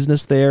on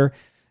business there.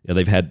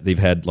 They've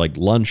had like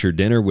lunch or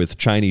dinner with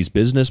Chinese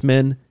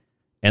businessmen,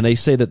 and they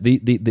say that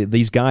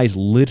these guys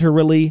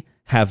literally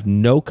have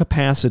no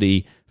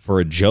capacity for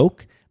a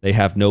joke. They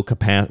have no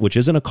capacity, which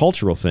isn't a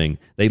cultural thing.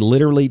 They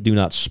literally do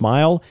not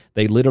smile.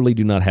 They literally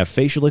do not have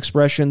facial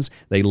expressions.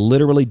 They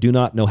literally do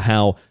not know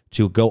how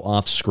to go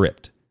off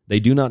script. They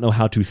do not know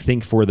how to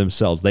think for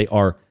themselves. They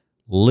are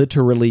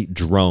literally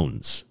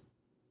drones.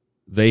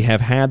 They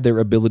have had their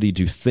ability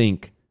to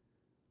think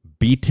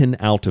beaten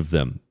out of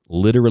them,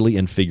 literally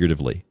and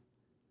figuratively.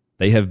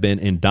 They have been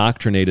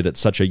indoctrinated at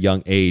such a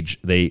young age,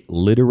 they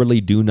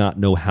literally do not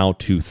know how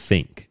to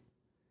think.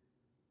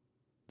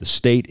 The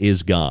state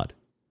is God.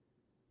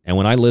 And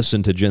when I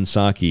listen to Jen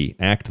Psaki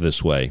act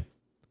this way,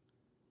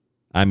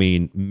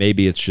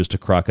 maybe it's just a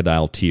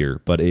crocodile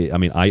tear, but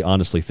I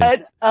honestly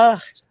think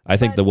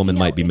the woman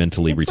might be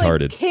mentally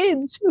retarded. Like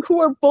kids who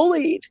are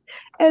bullied,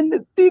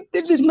 and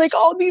like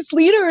all these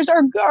leaders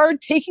are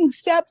taking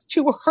steps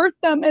to hurt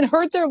them and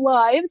hurt their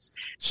lives.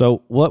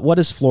 So what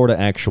is Florida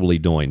actually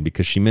doing?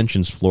 Because she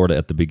mentions Florida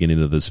at the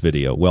beginning of this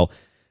video. Well,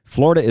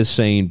 Florida is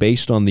saying,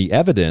 based on the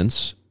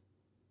evidence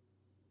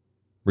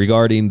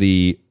regarding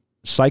the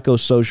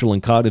psychosocial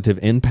and cognitive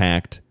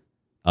impact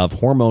of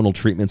hormonal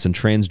treatments in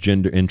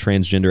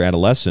transgender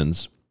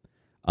adolescents,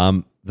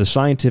 the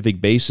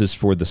scientific basis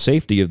for the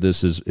safety of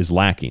this is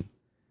lacking.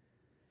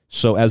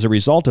 So as a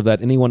result of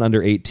that, anyone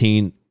under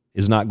 18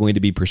 is not going to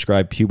be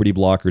prescribed puberty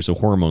blockers or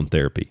hormone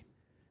therapy.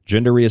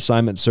 Gender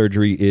reassignment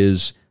surgery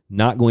is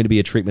not going to be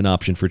a treatment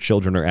option for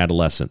children or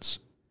adolescents.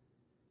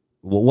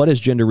 well, what is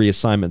gender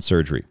reassignment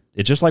surgery?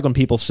 It's just like when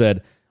people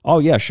said, oh,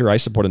 yeah, sure, I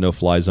support a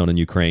no-fly zone in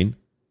Ukraine.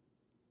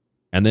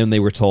 And then they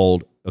were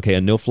told, okay,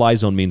 a no-fly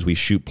zone means we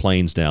shoot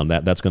planes down.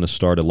 That's going to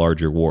start a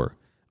larger war.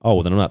 Oh,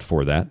 well, then I'm not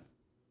for that.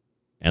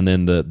 And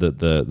then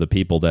the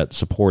people that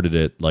supported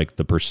it, like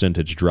the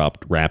percentage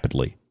dropped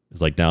rapidly. It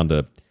was like down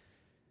to,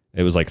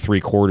 it was like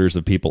 3/4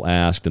 of people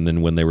asked. And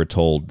then when they were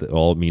told that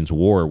all it means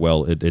war,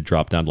 well, it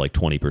dropped down to like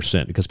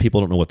 20% because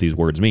people don't know what these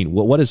words mean.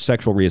 Well, what is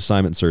sexual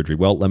reassignment surgery?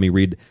 Well, let me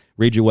read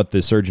you what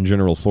the Surgeon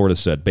General of Florida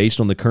said. Based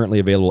on the currently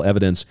available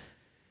evidence,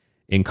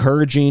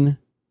 encouraging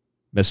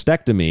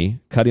mastectomy,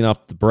 cutting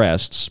off the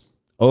breasts,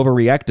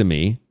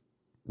 ovarectomy,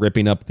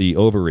 ripping up the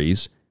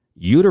ovaries,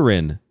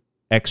 uterine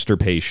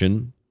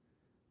extirpation.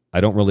 I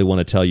don't really want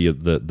to tell you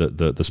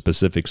the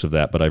specifics of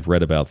that, but I've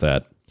read about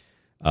that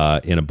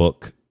in a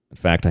book. In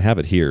fact, I have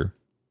it here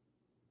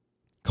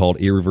called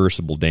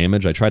Irreversible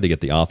Damage. I tried to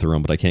get the author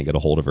on, but I can't get a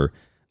hold of her.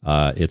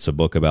 It's a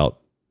book about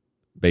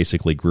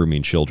basically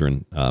grooming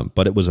children,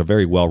 but it was a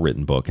very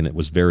well-written book, and it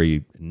was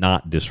very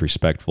not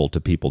disrespectful to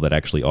people that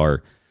actually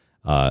are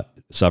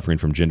suffering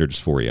from gender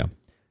dysphoria.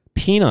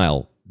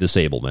 Penile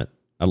disablement.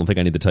 I don't think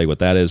I need to tell you what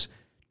that is.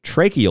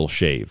 Tracheal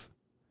shave.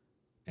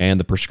 And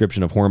the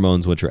prescription of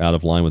hormones which are out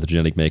of line with the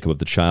genetic makeup of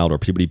the child, or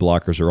puberty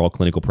blockers, are all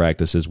clinical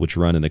practices which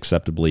run an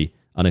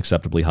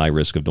unacceptably high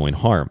risk of doing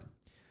harm.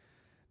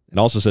 It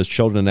also says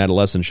children and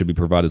adolescents should be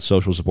provided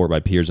social support by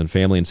peers and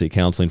family and seek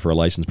counseling for a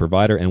licensed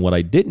provider. And what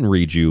I didn't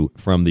read you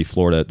from the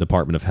Florida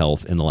Department of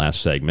Health in the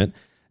last segment,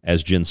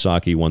 as Jen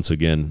Psaki once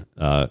again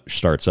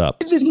starts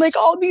up. It's like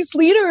all these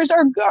leaders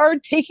are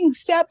taking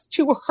steps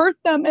to hurt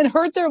them and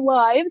hurt their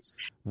lives.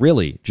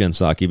 Really, Jen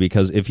Psaki,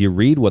 because if you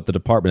read what the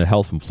Department of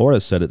Health from Florida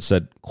said, it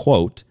said,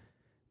 quote,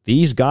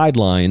 these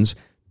guidelines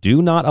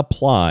do not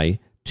apply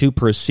to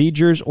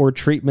procedures or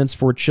treatments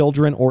for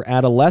children or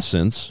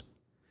adolescents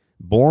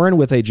born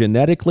with a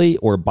genetically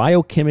or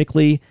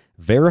biochemically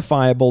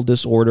verifiable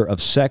disorder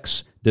of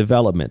sex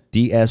development,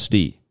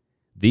 DSD.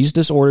 These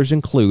disorders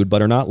include,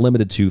 but are not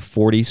limited to,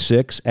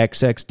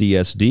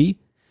 46XX-DSD,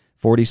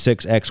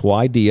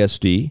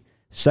 46XY-DSD,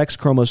 sex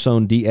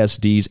chromosome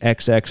DSDs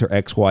XX or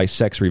XY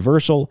sex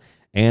reversal,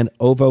 and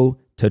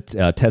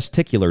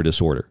ovo-testicular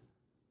disorder.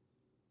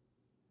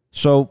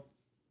 So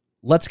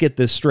let's get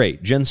this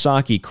straight. Jen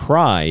Psaki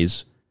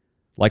cries,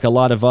 like a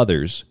lot of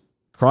others,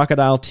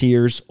 crocodile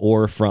tears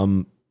or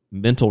from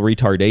mental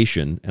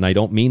retardation, and I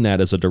don't mean that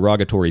as a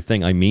derogatory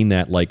thing. I mean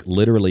that like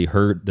literally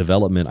her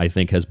development, I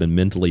think, has been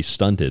mentally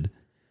stunted,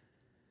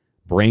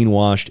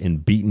 brainwashed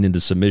and beaten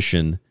into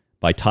submission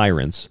by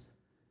tyrants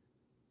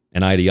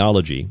and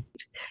ideology.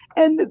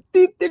 And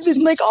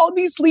like all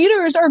these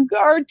leaders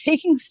are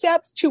taking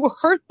steps to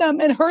hurt them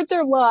and hurt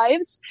their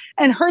lives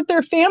and hurt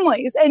their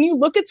families. And you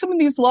look at some of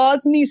these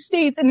laws in these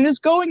states, and it is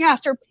going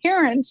after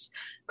parents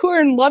who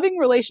are in loving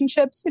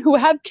relationships, who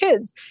have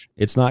kids.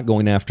 It's not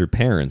going after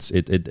parents.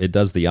 It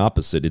does the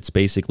opposite. It's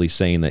basically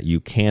saying that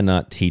you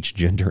cannot teach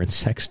gender and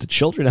sex to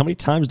children. How many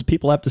times do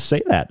people have to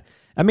say that?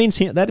 That means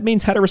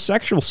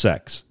heterosexual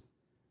sex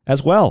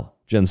as well,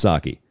 Jen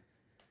Psaki.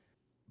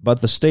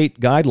 But the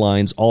state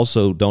guidelines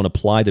also don't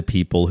apply to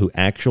people who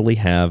actually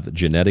have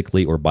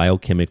genetically or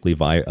biochemically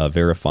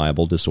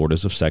verifiable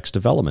disorders of sex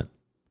development.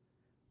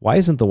 Why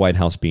isn't the White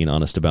House being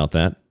honest about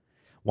that?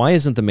 Why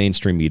isn't the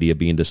mainstream media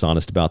being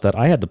dishonest about that?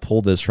 I had to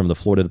pull this from the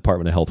Florida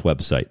Department of Health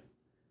website.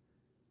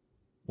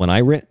 When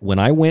I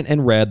went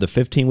and read the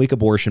 15-week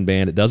abortion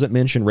ban, it doesn't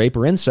mention rape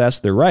or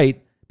incest. They're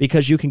right,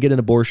 because you can get an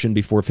abortion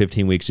before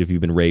 15 weeks if you've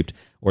been raped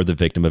or the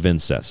victim of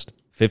incest.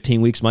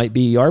 15 weeks might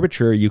be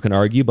arbitrary, you can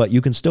argue, but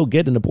you can still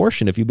get an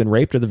abortion if you've been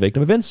raped or the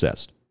victim of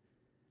incest.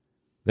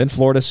 Then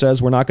Florida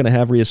says we're not going to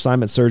have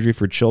reassignment surgery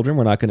for children.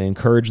 We're not going to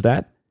encourage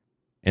that.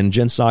 And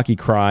Jen Psaki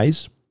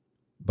cries,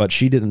 but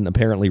she didn't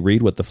apparently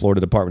read what the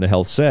Florida Department of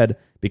Health said,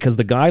 because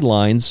the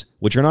guidelines,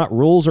 which are not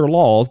rules or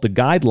laws, the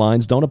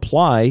guidelines don't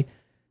apply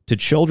to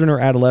children or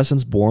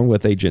adolescents born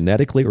with a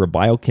genetically or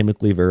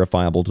biochemically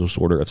verifiable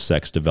disorder of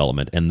sex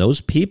development. And those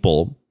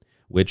people,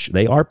 which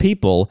they are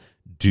people,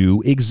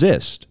 do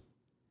exist.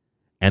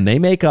 And they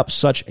make up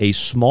such a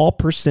small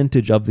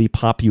percentage of the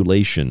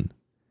population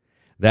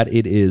that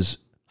it is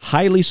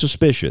highly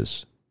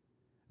suspicious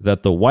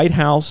that the White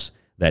House,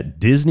 that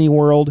Disney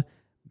World,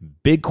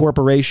 big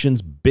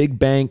corporations, big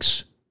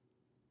banks,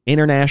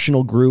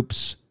 international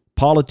groups,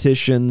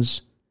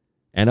 politicians,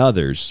 and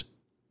others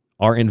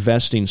are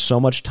investing so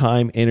much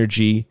time,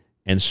 energy,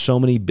 and so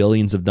many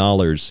billions of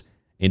dollars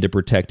into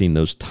protecting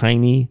those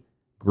tiny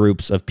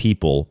groups of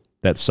people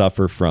that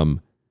suffer from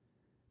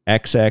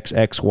XX,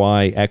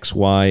 XY,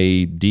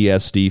 XY,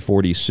 DSD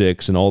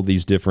 46, and all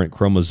these different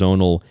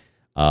chromosomal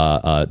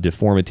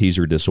deformities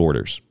or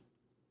disorders,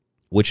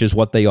 which is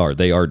what they are.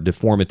 They are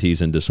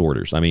deformities and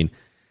disorders. I mean,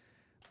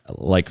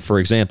 like, for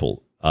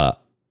example,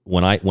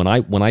 when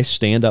I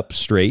stand up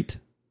straight,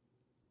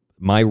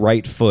 my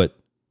right foot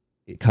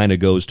kind of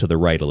goes to the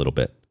right a little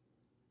bit.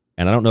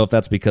 And I don't know if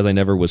that's because I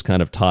never was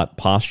kind of taught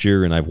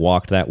posture and I've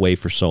walked that way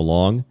for so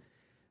long,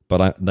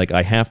 but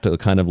I have to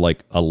kind of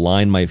like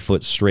align my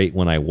foot straight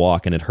when I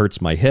walk, and it hurts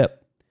my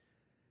hip.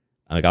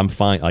 Like, I'm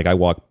fine. Like, I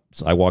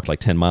walked like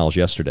 10 miles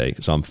yesterday,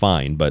 so I'm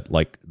fine. But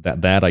like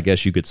that I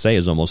guess you could say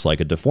is almost like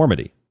a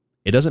deformity.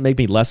 It doesn't make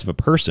me less of a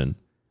person.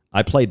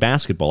 I played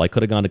basketball. I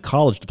could have gone to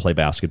college to play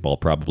basketball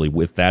probably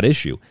with that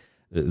issue.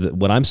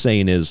 What I'm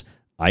saying is,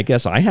 I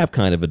guess I have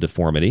kind of a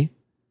deformity,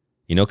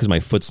 because my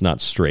foot's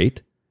not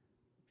straight.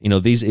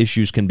 These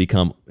issues can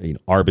become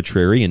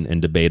arbitrary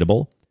and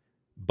debatable.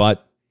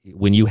 But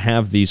when you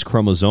have these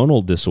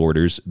chromosomal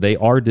disorders, they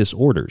are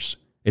disorders.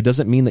 It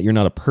doesn't mean that you're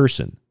not a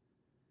person.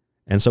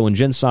 And so when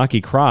Jen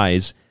Psaki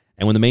cries,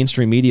 and when the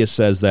mainstream media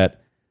says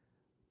that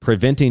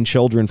preventing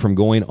children from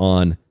going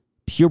on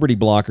puberty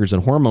blockers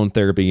and hormone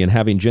therapy and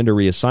having gender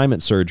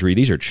reassignment surgery,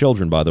 these are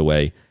children, by the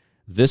way,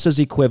 this is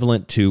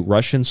equivalent to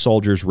Russian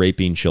soldiers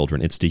raping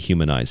children. It's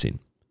dehumanizing.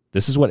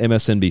 This is what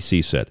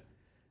MSNBC said.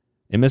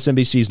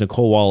 MSNBC's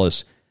Nicole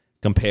Wallace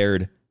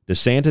compared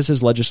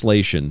DeSantis'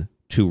 legislation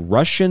to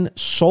Russian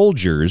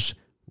soldiers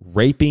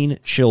raping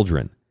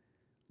children.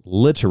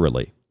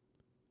 Literally.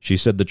 She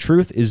said the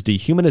truth is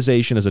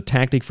dehumanization as a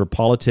tactic for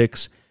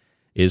politics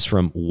is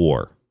from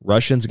war.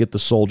 Russians get the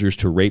soldiers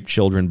to rape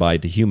children by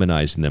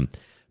dehumanizing them.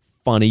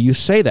 Funny you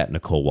say that,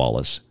 Nicole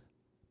Wallace,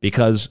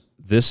 because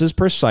this is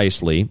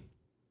precisely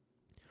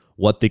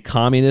what the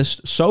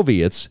communist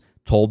Soviets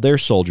told their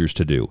soldiers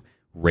to do.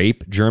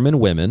 Rape German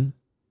women,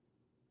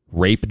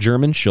 rape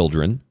German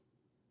children,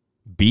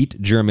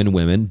 beat German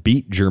women,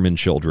 beat German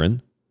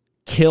children,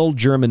 kill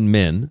German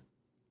men.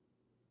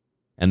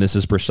 And this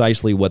is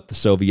precisely what the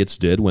Soviets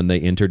did when they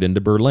entered into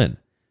Berlin.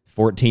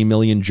 14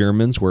 million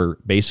Germans were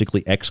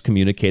basically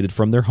excommunicated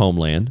from their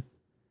homeland,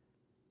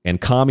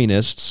 and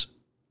communists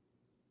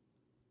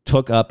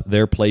took up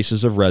their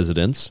places of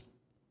residence,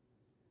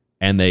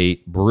 and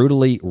they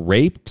brutally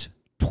raped,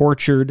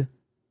 tortured,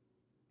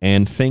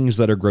 and things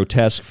that are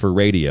grotesque for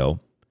radio,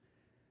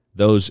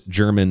 those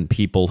German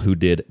people who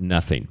did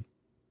nothing.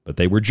 But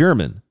they were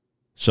German,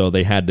 so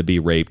they had to be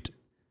raped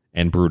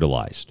and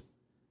brutalized.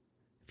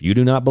 If you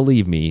do not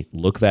believe me,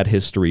 look that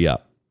history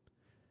up.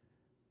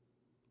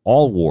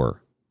 All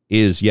war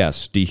is,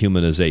 yes,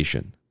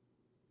 dehumanization.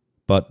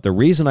 But the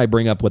reason I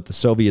bring up what the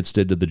Soviets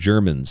did to the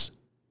Germans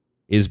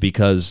is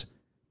because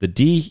the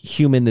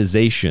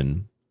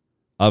dehumanization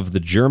of the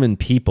German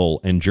people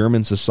and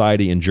German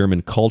society and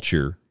German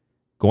culture,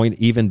 going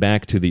even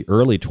back to the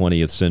early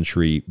 20th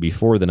century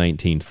before the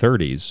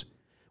 1930s,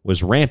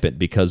 was rampant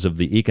because of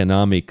the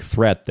economic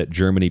threat that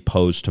Germany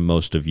posed to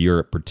most of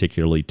Europe,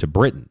 particularly to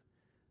Britain.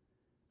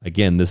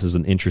 Again, this is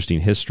an interesting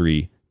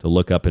history to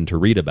look up and to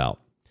read about.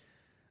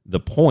 The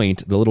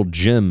point, the little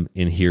gem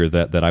in here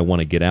that I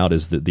want to get out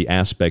is the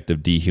aspect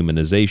of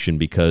dehumanization,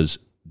 because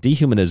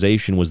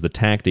dehumanization was the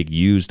tactic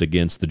used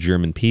against the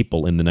German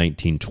people in the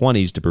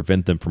 1920s to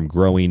prevent them from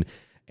growing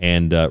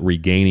and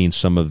regaining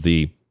some of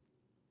the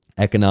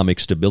economic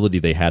stability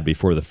they had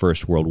before the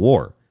First World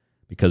War.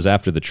 Because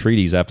after the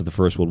treaties, after the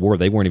First World War,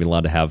 they weren't even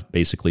allowed to have,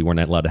 basically weren't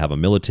allowed to have a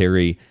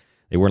military.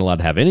 They weren't allowed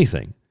to have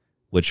anything,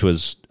 which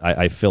was,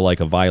 I feel like,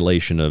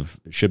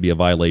 should be a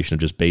violation of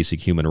just basic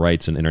human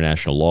rights and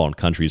international law, and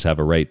countries have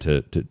a right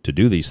to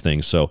do these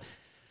things. So,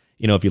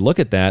 if you look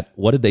at that,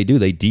 what did they do?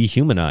 They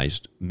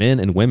dehumanized men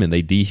and women.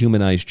 They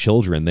dehumanized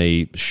children.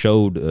 They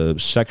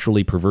showed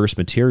sexually perverse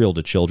material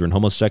to children,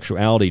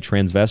 homosexuality,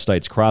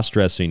 transvestites,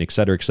 cross-dressing, et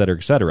cetera, et cetera,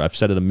 et cetera. I've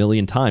said it a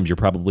million times. You're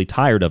probably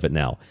tired of it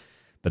now.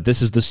 But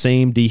this is the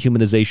same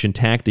dehumanization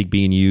tactic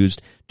being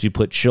used to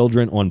put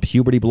children on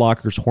puberty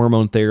blockers,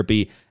 hormone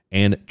therapy,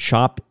 and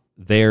chop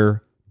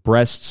their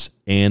breasts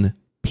and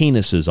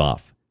penises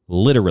off,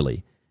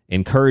 literally,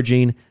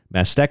 encouraging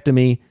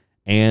mastectomy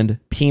and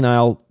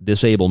penile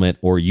disablement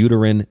or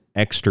uterine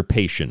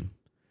extirpation.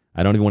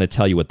 I don't even want to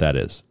tell you what that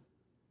is.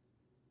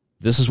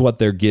 This is what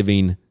they're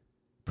giving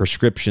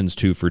prescriptions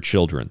to for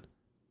children,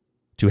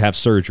 to have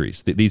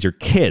surgeries. These are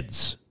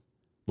kids,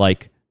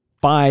 like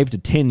 5 to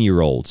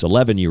 10-year-olds,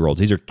 11-year-olds.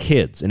 These are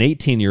kids. An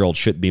 18-year-old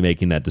shouldn't be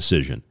making that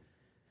decision.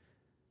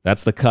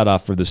 That's the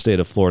cutoff for the state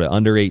of Florida.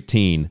 Under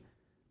 18,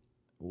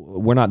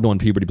 we're not doing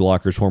puberty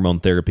blockers, hormone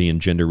therapy,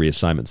 and gender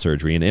reassignment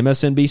surgery. And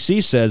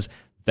MSNBC says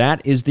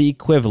that is the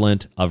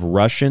equivalent of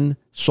Russian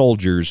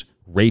soldiers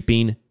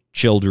raping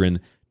children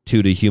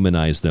to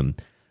dehumanize them.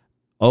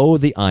 Oh,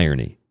 the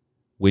irony.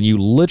 When you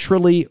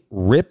literally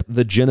rip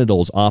the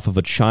genitals off of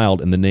a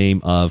child in the name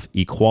of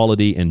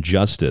equality and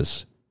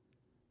justice,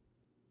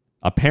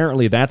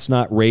 apparently that's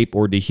not rape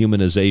or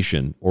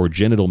dehumanization or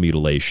genital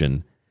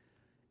mutilation.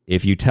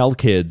 If you tell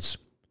kids,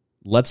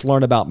 let's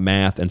learn about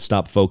math and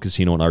stop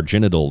focusing on our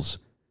genitals,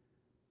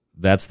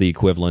 that's the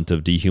equivalent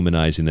of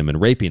dehumanizing them and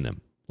raping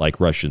them, like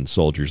Russian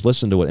soldiers.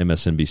 Listen to what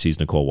MSNBC's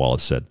Nicole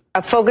Wallace said.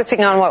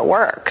 Focusing on what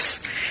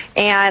works.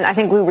 And I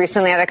think we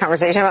recently had a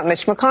conversation about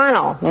Mitch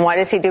McConnell. And why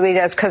does he do what he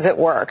does? Because it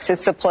works.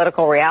 It's the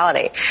political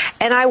reality.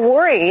 And I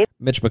worry.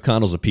 Mitch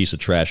McConnell's a piece of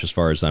trash as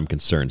far as I'm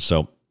concerned.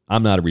 So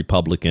I'm not a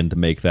Republican, to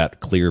make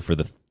that clear for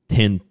the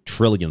 10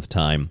 trillionth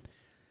time.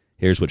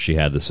 Here's what she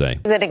had to say.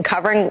 That in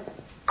covering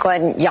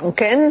Glenn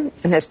Youngkin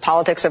and his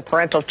politics of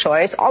parental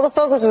choice, all the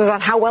focus was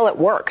on how well it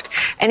worked.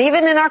 And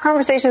even in our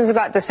conversations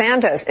about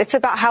DeSantis, it's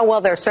about how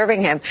well they're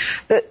serving him.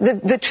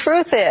 The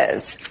truth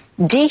is,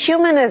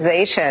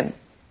 dehumanization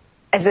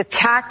as a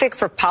tactic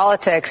for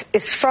politics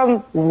is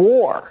from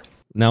war.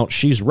 Now,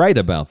 she's right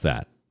about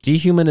that.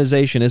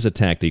 Dehumanization is a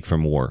tactic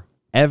from war.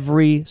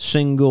 Every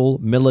single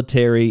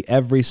military,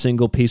 every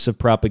single piece of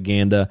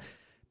propaganda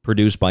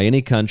produced by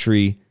any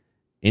country,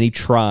 any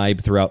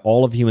tribe throughout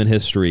all of human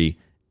history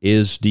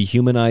is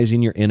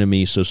dehumanizing your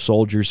enemy so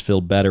soldiers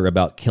feel better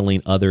about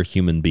killing other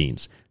human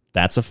beings.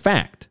 That's a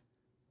fact.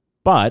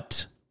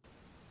 But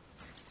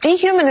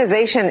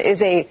dehumanization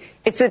is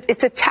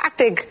a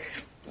tactic.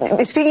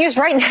 It's being used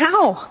right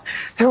now.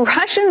 The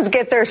Russians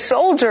get their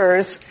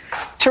soldiers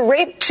to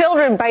rape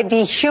children by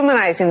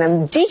dehumanizing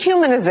them.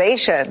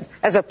 Dehumanization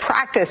as a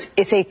practice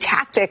is a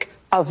tactic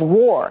of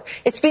war.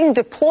 It's being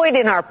deployed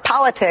in our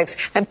politics,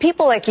 and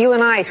people like you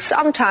and I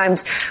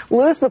sometimes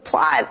lose the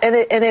plot and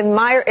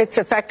admire its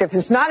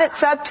effectiveness, not its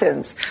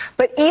substance,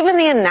 but even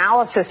the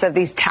analysis of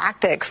these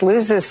tactics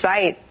loses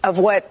sight of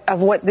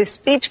what this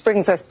speech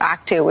brings us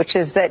back to, which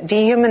is that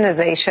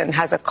dehumanization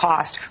has a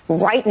cost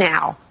right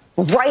now,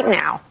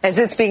 as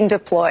it's being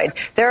deployed.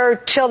 There are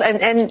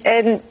children,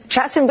 and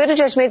Chasten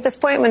Buttigieg made this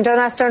point when Don't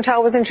Ask, Don't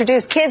Tell was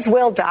introduced. Kids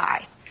will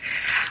die.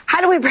 How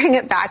do we bring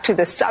it back to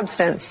the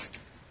substance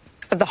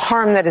of the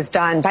harm that is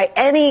done by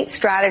any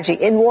strategy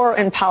in war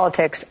and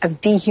politics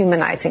of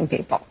dehumanizing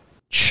people?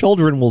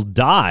 Children will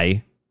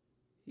die.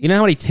 You know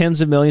how many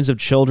tens of millions of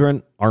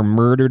children are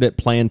murdered at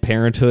Planned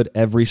Parenthood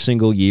every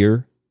single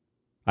year?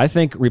 I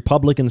think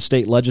Republican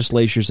state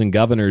legislatures and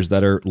governors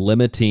that are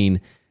limiting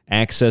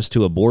access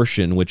to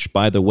abortion, which,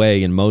 by the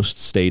way, in most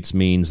states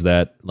means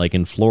that, like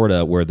in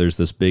Florida, where there's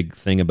this big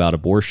thing about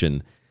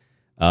abortion,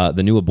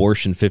 the new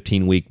abortion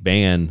 15-week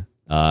ban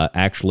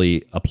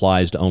actually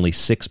applies to only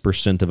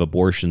 6% of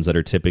abortions that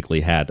are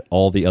typically had.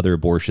 All the other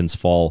abortions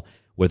fall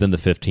within the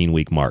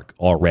 15-week mark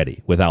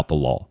already without the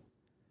law.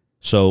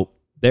 So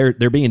they're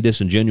being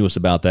disingenuous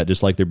about that,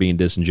 just like they're being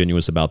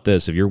disingenuous about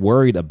this. If you're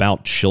worried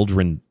about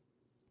children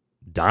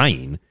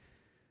dying,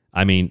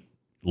 I mean,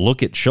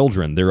 look at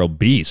children. They're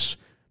obese.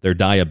 They're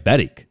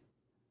diabetic.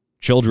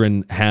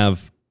 Children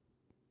have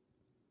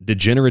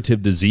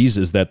degenerative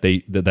diseases that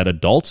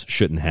adults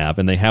shouldn't have,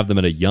 and they have them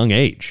at a young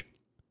age.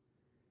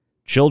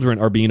 Children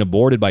are being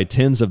aborted by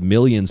tens of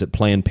millions at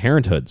Planned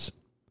Parenthoods.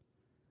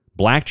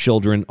 Black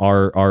children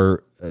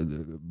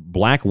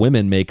black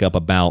women make up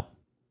about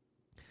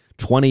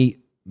 20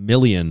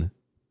 million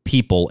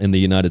people in the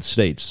United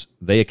States.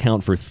 They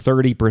account for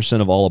 30%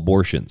 of all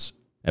abortions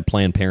at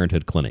Planned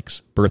Parenthood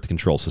clinics, Birth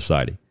Control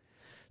Society.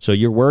 So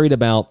you're worried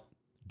about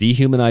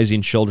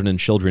dehumanizing children and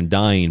children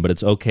dying, but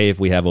it's okay if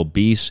we have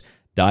obese,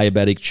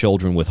 diabetic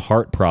children with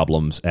heart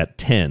problems at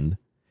 10,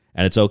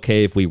 and it's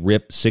okay if we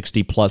rip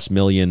 60-plus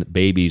million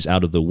babies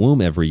out of the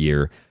womb every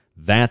year.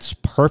 That's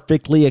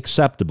perfectly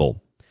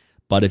acceptable.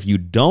 But if you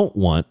don't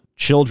want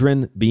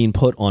children being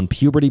put on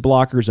puberty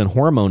blockers and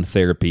hormone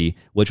therapy,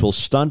 which will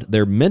stunt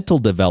their mental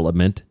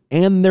development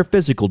and their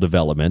physical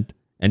development,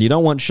 and you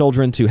don't want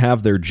children to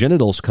have their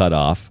genitals cut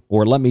off,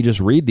 or let me just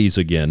read these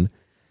again: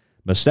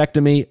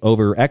 mastectomy,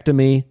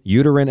 ovarectomy,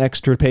 uterine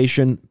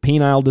extirpation,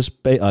 penile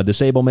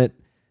disablement,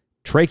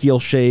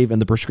 tracheal shave,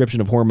 and the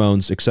prescription of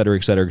hormones, etc.,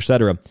 etc.,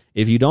 etc.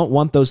 If you don't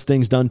want those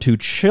things done to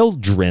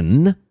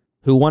children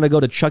who want to go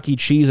to Chuck E.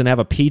 Cheese and have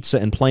a pizza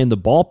and play in the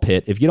ball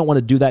pit, if you don't want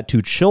to do that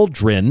to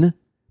children,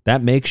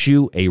 that makes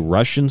you a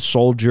Russian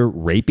soldier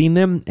raping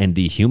them and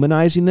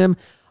dehumanizing them.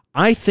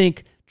 I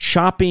think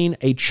chopping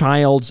a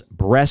child's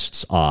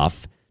breasts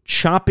off,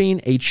 chopping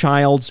a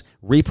child's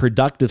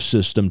reproductive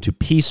system to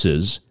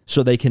pieces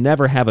so they can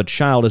never have a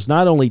child is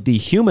not only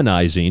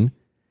dehumanizing,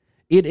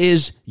 it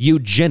is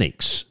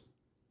eugenics,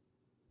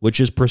 which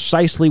is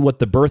precisely what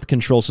the Birth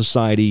Control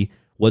Society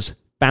was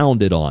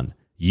founded on.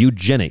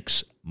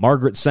 Eugenics.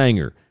 Margaret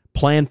Sanger.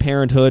 Planned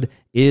Parenthood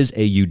is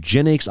a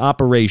eugenics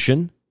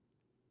operation,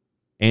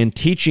 and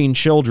teaching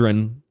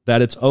children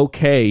that it's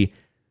okay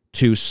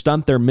to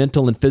stunt their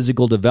mental and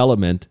physical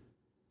development,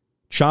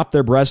 chop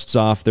their breasts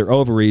off, their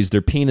ovaries,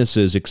 their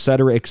penises,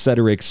 etc.,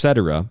 etc.,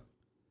 etc.,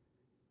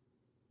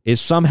 is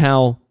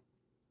somehow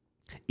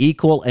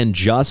equal and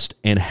just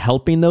and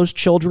helping those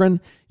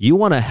children. You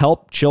want to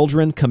help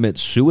children commit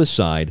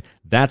suicide,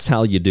 that's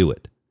how you do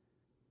it.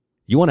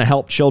 You want to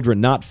help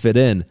children not fit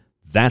in,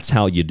 that's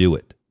how you do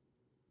it.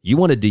 You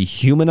want to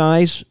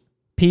dehumanize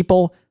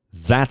people,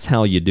 that's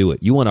how you do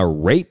it. You want to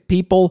rape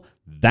people,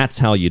 that's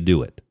how you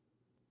do it.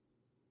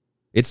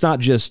 It's not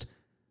just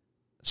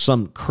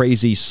some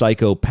crazy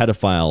psycho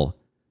pedophile,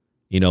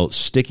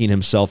 sticking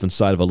himself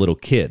inside of a little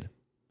kid.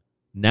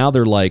 Now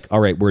they're like, all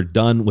right, we're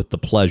done with the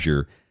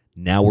pleasure.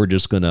 Now we're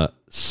just going to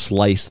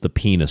slice the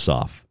penis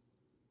off.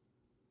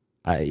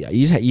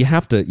 You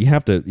have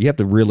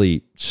to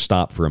really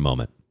stop for a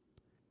moment.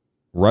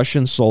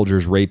 Russian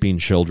soldiers raping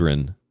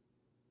children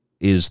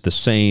is the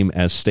same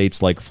as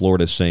states like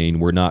Florida saying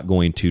we're not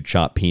going to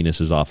chop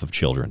penises off of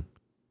children.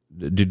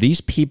 Do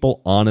these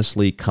people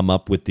honestly come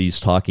up with these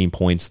talking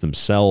points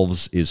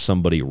themselves? Is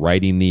somebody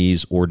writing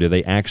these, or do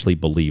they actually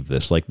believe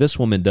this? Like, this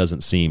woman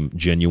doesn't seem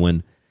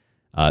genuine.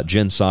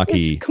 Jen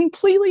Psaki, it's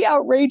completely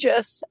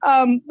outrageous.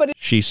 But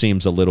she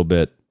seems a little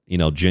bit,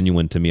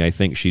 genuine to me. I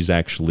think she's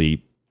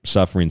actually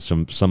suffering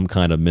some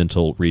kind of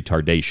mental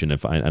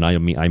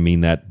retardation. I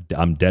mean that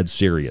I'm dead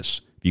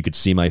serious. If you could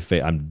see my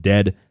face, I'm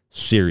dead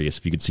serious.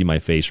 If you could see my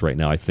face right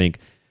now, I think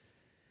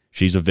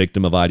she's a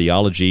victim of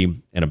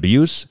ideology and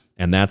abuse,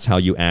 and that's how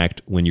you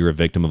act when you're a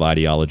victim of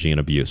ideology and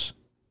abuse.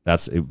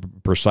 That's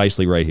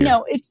precisely right here.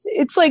 No,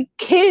 it's like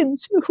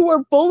kids who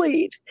are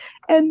bullied,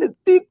 and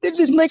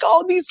like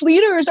all these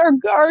leaders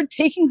are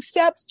taking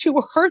steps to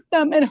hurt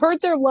them and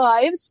hurt their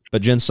lives.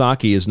 But Jen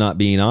Psaki is not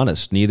being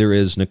honest. Neither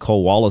is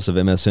Nicole Wallace of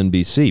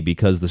MSNBC,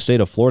 because the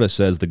state of Florida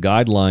says the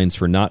guidelines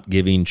for not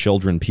giving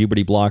children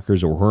puberty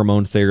blockers or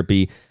hormone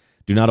therapy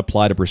do not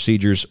apply to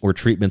procedures or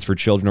treatments for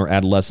children or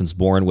adolescents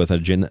born with a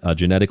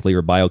genetically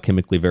or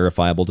biochemically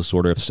verifiable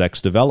disorder of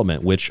sex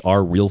development, which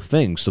are real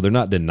things. So they're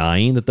not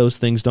denying that those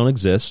things don't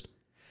exist.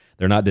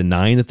 They're not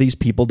denying that these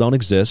people don't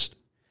exist.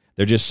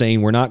 They're just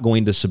saying we're not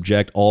going to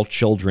subject all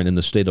children in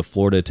the state of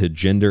Florida to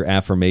gender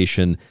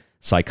affirmation,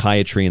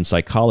 psychiatry, and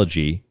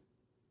psychology,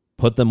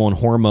 put them on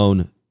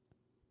hormone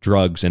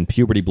drugs and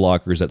puberty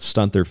blockers that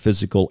stunt their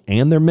physical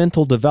and their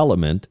mental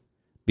development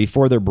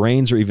before their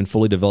brains are even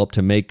fully developed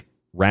to make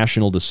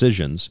rational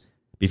decisions,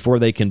 before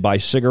they can buy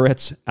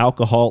cigarettes,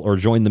 alcohol, or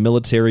join the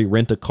military,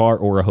 rent a car,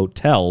 or a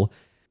hotel.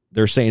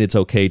 They're saying it's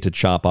okay to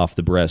chop off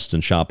the breasts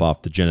and chop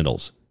off the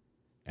genitals.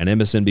 And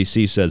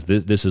MSNBC says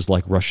this is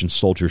like Russian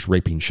soldiers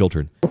raping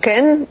children.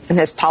 Akin and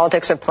his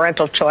politics of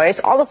parental choice,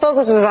 all the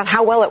focus was on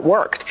how well it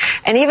worked.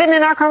 And even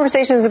in our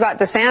conversations about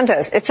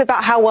DeSantis, it's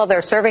about how well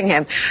they're serving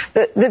him.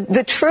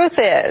 The truth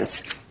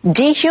is,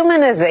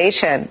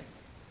 dehumanization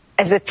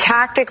as a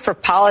tactic for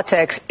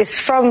politics is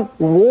from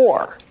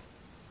war.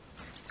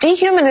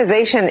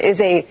 Dehumanization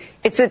is a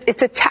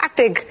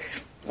tactic.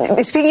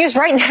 It's being used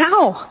right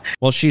now.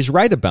 Well, she's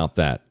right about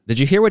that. Did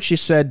you hear what she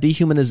said?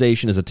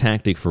 Dehumanization is a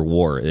tactic for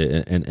war,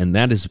 and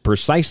that is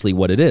precisely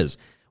what it is.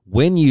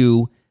 When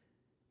you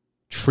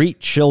treat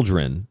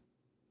children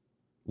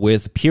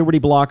with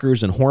puberty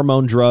blockers and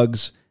hormone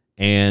drugs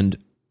and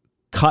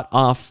cut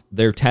off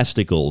their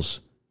testicles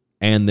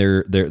and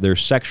their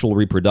sexual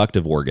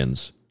reproductive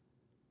organs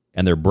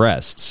and their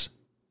breasts,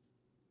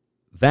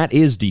 that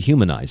is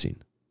dehumanizing.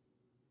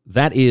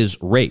 That is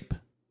rape.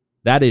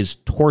 That is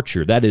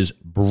torture. That is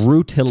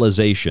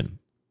brutalization.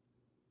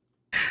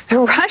 The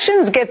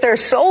Russians get their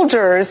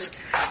soldiers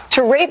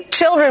to rape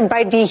children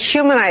by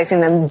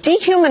dehumanizing them.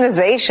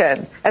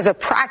 Dehumanization as a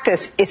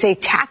practice is a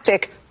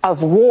tactic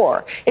of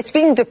war. It's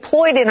being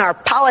deployed in our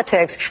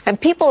politics,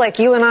 and people like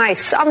you and I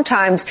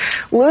sometimes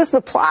lose the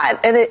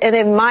plot and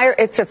admire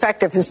its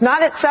effectiveness. It's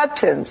not its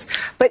substance,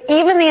 but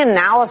even the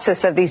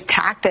analysis of these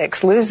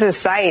tactics loses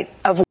sight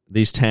of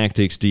these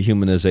tactics.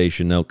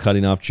 Dehumanization, no,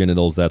 cutting off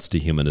genitals, that's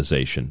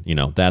dehumanization.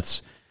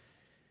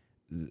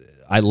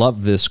 I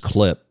love this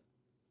clip,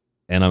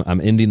 and I'm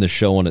ending the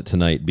show on it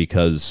tonight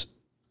because,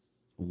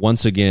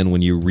 once again,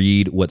 when you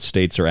read what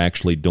states are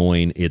actually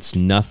doing, it's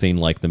nothing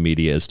like the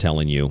media is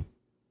telling you.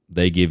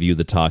 They give you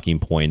the talking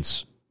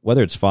points,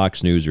 whether it's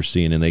Fox News or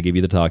CNN, they give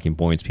you the talking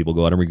points. People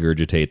go out and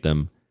regurgitate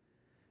them.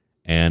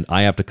 And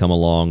I have to come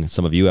along,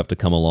 some of you have to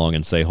come along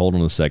and say, hold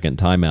on a second,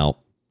 time out.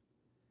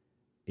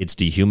 It's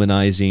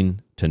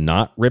dehumanizing to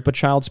not rip a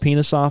child's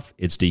penis off.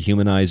 It's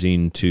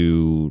dehumanizing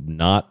to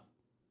not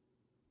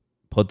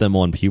put them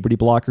on puberty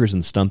blockers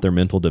and stunt their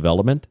mental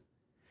development.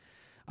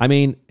 I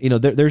mean,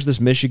 there's this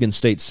Michigan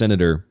state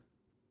senator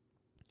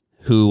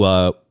who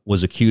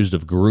was accused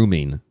of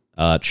grooming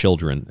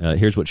children.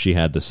 Here's what she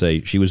had to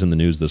say. She was in the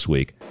news this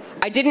week.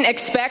 I didn't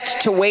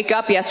expect to wake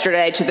up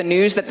yesterday to the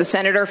news that the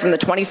senator from the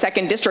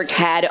 22nd district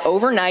had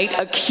overnight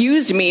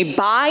accused me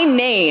by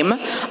name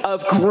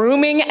of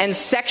grooming and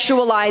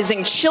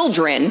sexualizing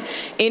children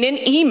in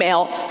an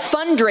email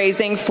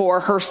fundraising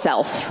for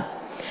herself.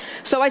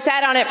 So I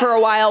sat on it for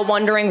a while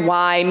wondering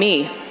why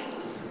me.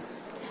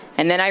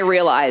 And then I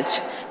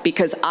realized,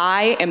 because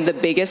I am the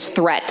biggest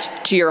threat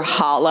to your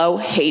hollow,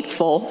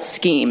 hateful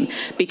scheme.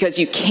 Because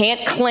you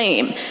can't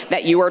claim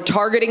that you are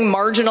targeting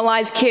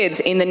marginalized kids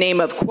in the name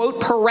of,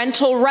 quote,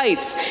 parental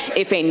rights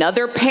if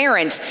another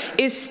parent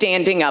is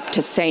standing up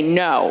to say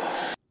no.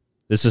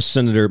 This is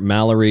Senator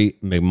Mallory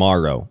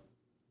McMorrow.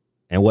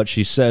 And what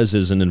she says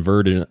is an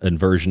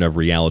inversion of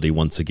reality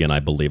once again,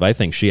 I believe. I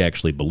think she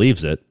actually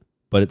believes it.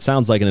 But it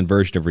sounds like an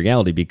inversion of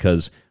reality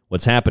because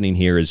what's happening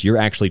here is you're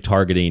actually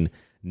targeting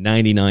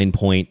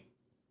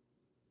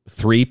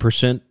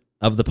 99.3%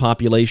 of the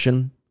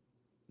population,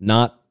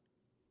 not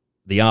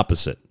the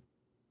opposite.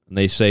 And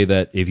they say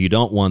that if you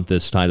don't want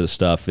this type of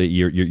stuff,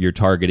 you're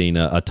targeting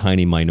a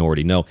tiny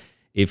minority. No,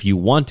 if you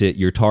want it,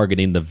 you're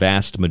targeting the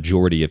vast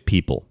majority of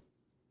people.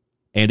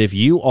 And if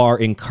you are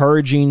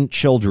encouraging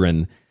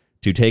children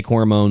to take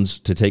hormones,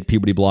 to take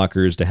puberty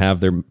blockers, to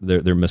have their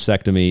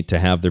mastectomy, to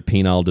have their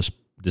penile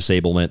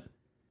disablement,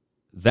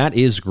 that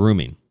is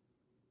grooming.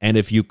 And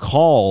if you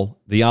call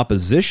the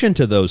opposition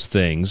to those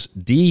things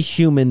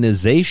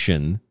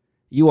dehumanization,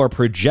 you are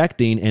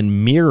projecting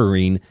and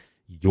mirroring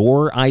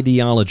your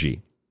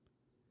ideology.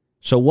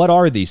 So what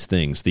are these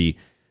things? The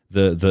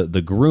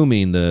the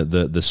grooming,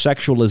 the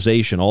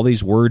sexualization, all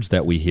these words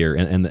that we hear,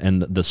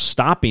 and the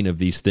stopping of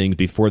these things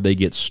before they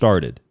get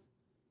started.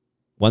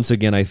 Once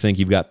again, I think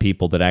you've got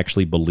people that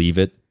actually believe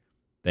it.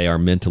 They are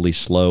mentally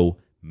slow,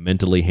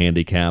 mentally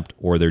handicapped,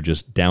 or they're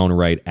just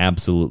downright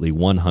absolutely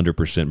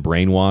 100%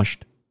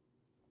 brainwashed.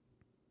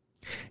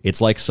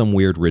 It's like some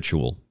weird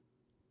ritual.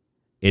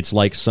 It's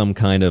like some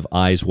kind of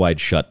eyes wide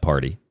shut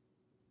party.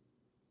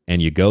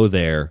 And you go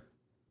there,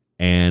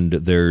 and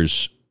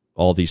there's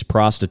all these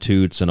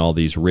prostitutes and all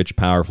these rich,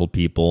 powerful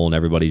people, and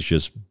everybody's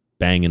just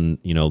banging,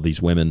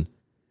 these women.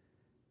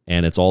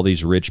 And it's all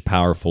these rich,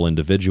 powerful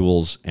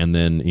individuals. And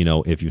then,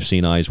 if you've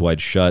seen Eyes Wide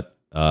Shut,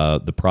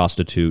 the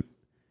prostitute,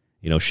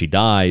 she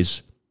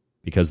dies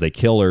because they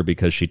kill her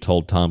because she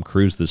told Tom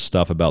Cruise this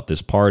stuff about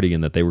this party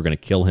and that they were going to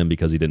kill him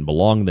because he didn't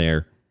belong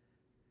there.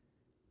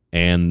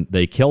 And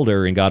they killed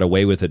her and got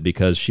away with it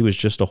because she was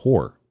just a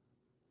whore.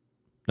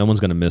 No one's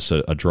going to miss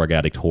a drug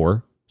addict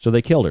whore, so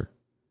they killed her.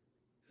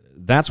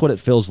 That's what it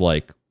feels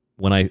like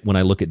when I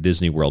look at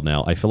Disney World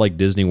now. I feel like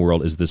Disney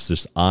World is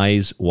this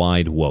eyes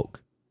wide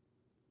woke.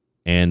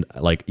 And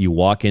like you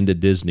walk into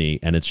Disney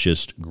and it's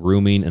just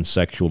grooming and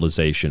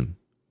sexualization.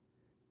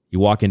 You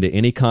walk into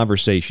any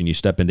conversation, you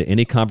step into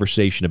any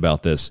conversation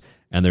about this,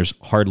 and there's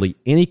hardly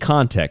any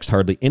context,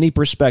 hardly any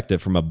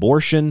perspective, from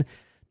abortion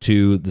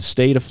to the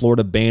state of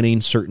Florida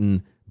banning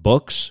certain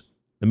books.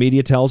 The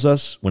media tells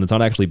us when it's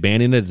not actually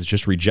banning it, it's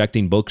just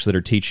rejecting books that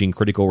are teaching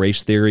critical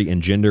race theory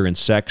and gender and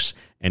sex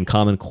and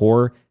Common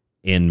Core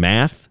in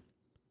math.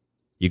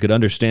 You could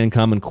understand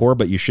Common Core,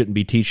 but you shouldn't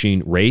be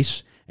teaching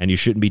race and you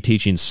shouldn't be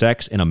teaching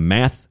sex in a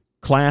math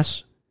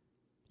class.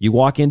 You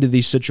walk into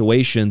these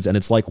situations and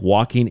it's like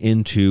walking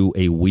into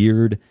a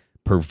weird,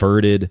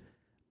 perverted,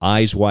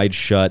 eyes wide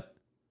shut,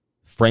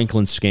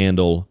 Franklin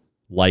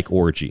scandal-like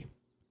orgy.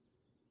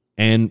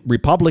 And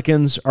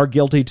Republicans are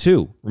guilty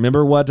too.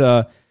 Remember what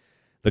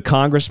the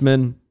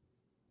congressman,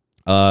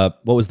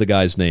 what was the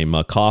guy's name?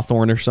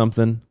 Cawthorn or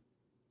something?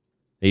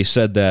 He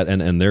said that,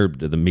 and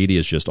the media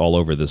is just all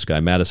over this guy,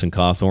 Madison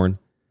Cawthorn,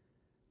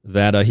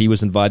 that he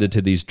was invited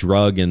to these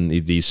drug and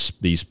these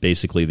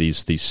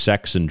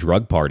sex and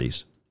drug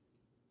parties.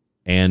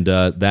 And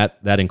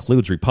that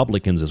includes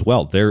Republicans as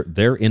well.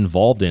 They're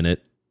involved in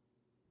it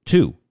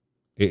too.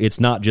 It's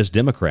not just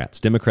Democrats.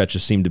 Democrats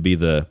just seem to be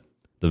the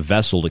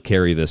vessel to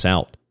carry this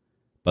out.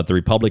 But the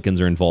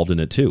Republicans are involved in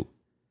it too.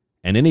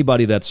 And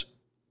anybody that's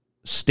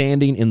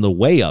standing in the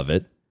way of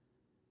it,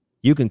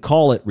 you can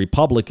call it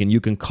Republican,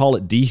 you can call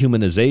it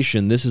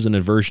dehumanization. This is an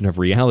inversion of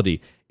reality.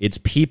 It's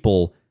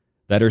people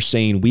that are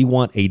saying we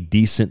want a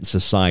decent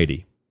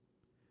society.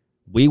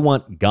 We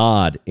want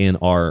God in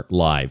our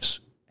lives.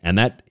 And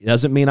that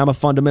doesn't mean I'm a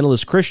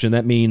fundamentalist Christian.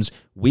 That means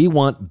we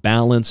want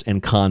balance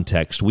and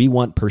context. We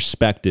want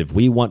perspective.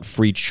 We want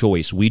free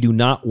choice. We do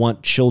not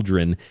want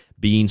children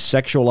being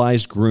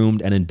sexualized,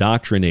 groomed, and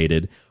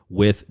indoctrinated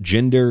with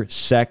gender,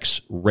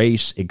 sex,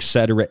 race,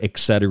 etc.,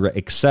 etc.,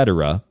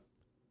 etc.,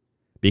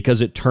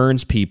 because it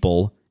turns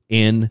people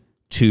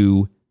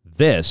into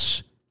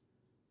this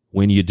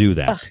when you do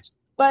that.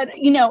 But,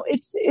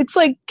 it's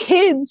like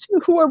kids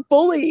who are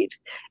bullied,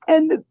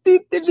 and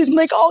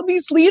like all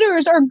these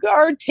leaders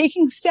are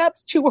taking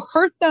steps to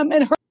hurt them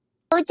and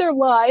hurt their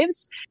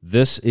lives.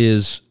 This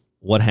is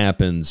what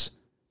happens.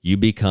 You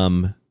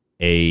become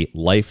a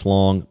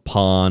lifelong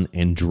pawn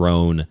and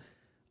drone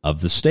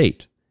of the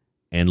state.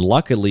 And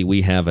luckily,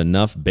 we have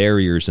enough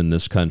barriers in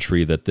this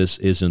country that this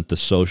isn't the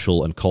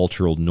social and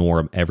cultural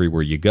norm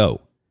everywhere you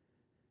go.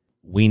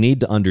 We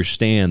need to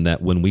understand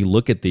that when we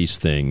look at these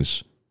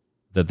things,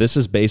 that this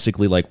is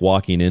basically like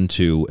walking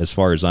into, as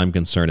far as I'm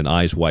concerned, an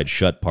eyes wide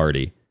shut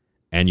party.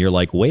 And you're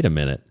like, wait a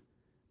minute.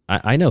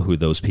 I know who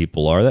those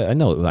people are. I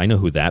know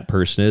who that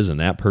person is and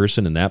that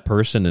person and that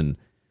person. And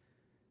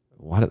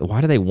why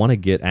do they want to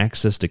get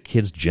access to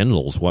kids'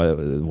 genitals? Why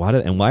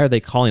are they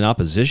calling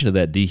opposition to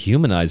that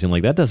dehumanizing?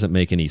 Like, that doesn't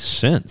make any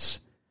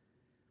sense.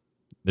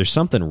 There's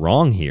something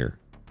wrong here.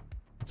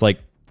 It's like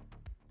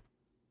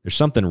there's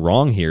something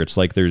wrong here. It's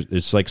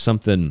like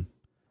something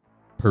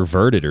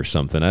perverted or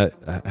something.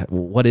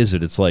 What is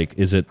it? It's like,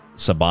 is it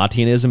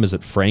Sabbatianism? Is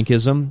it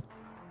Frankism?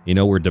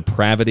 Where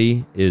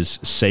depravity is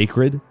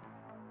sacred,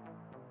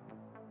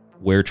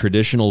 where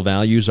traditional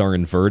values are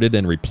inverted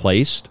and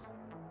replaced.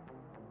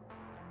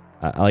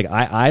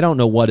 I don't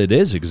know what it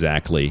is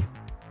exactly,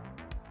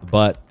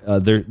 but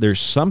there's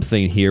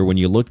something here when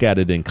you look at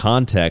it in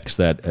context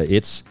that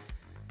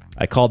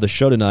I called the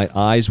show tonight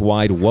Eyes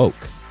Wide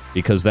Woke,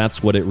 because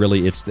that's what it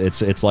really,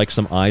 it's like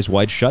some eyes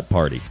wide shut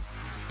party.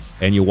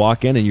 And you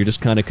walk in and you're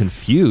just kind of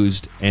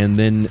confused, and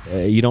then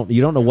you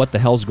don't know what the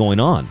hell's going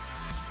on.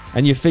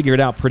 And you figure it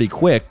out pretty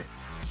quick.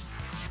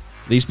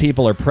 These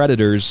people are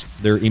predators.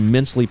 They're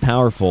immensely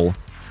powerful.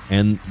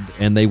 And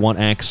they want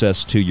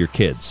access to your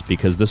kids,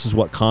 because this is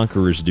what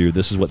conquerors do.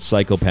 This is what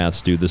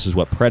psychopaths do. This is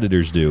what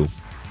predators do.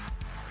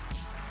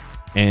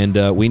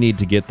 And we need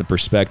to get the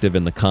perspective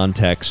and the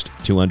context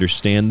to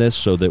understand this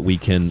so that we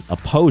can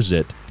oppose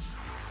it.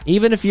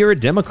 Even if you're a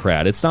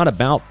Democrat, it's not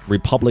about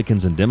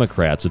Republicans and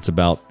Democrats. It's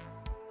about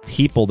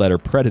people that are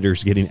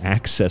predators getting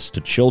access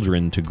to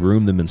children to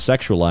groom them and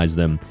sexualize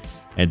them,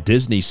 and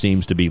Disney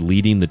seems to be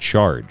leading the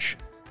charge.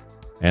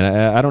 And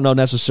I don't know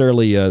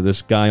necessarily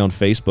this guy on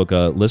Facebook,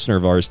 a listener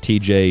of ours,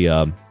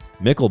 TJ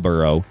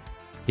Mickleborough,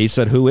 he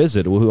said, who is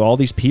it? Who all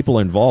these people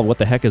are involved? What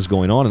the heck is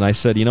going on? And I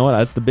said, you know what?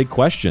 That's the big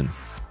question.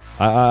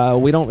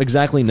 We don't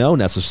exactly know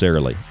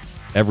necessarily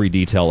every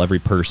detail, every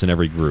person,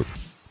 every group.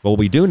 But what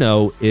we do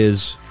know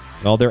is,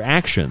 well, their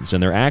actions.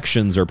 And their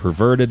actions are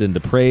perverted and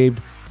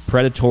depraved,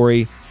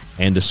 predatory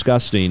and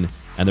disgusting,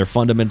 and they're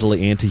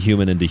fundamentally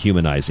anti-human and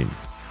dehumanizing.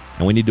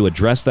 And we need to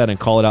address that and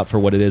call it out for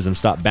what it is and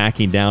stop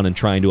backing down and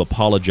trying to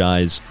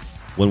apologize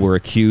when we're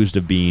accused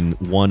of being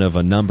one of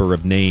a number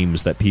of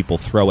names that people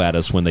throw at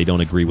us when they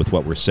don't agree with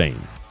what we're saying.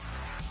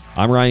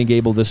 I'm Ryan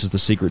Gable. This is The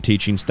Secret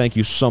Teachings. Thank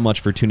you so much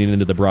for tuning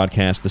into the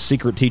broadcast.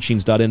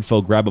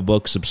 TheSecretTeachings.info. Grab a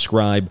book,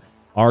 subscribe,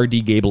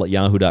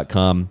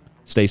 rdgable@yahoo.com.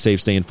 Stay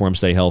safe, stay informed,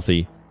 stay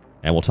healthy,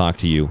 and we'll talk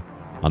to you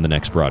on the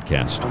next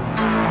broadcast.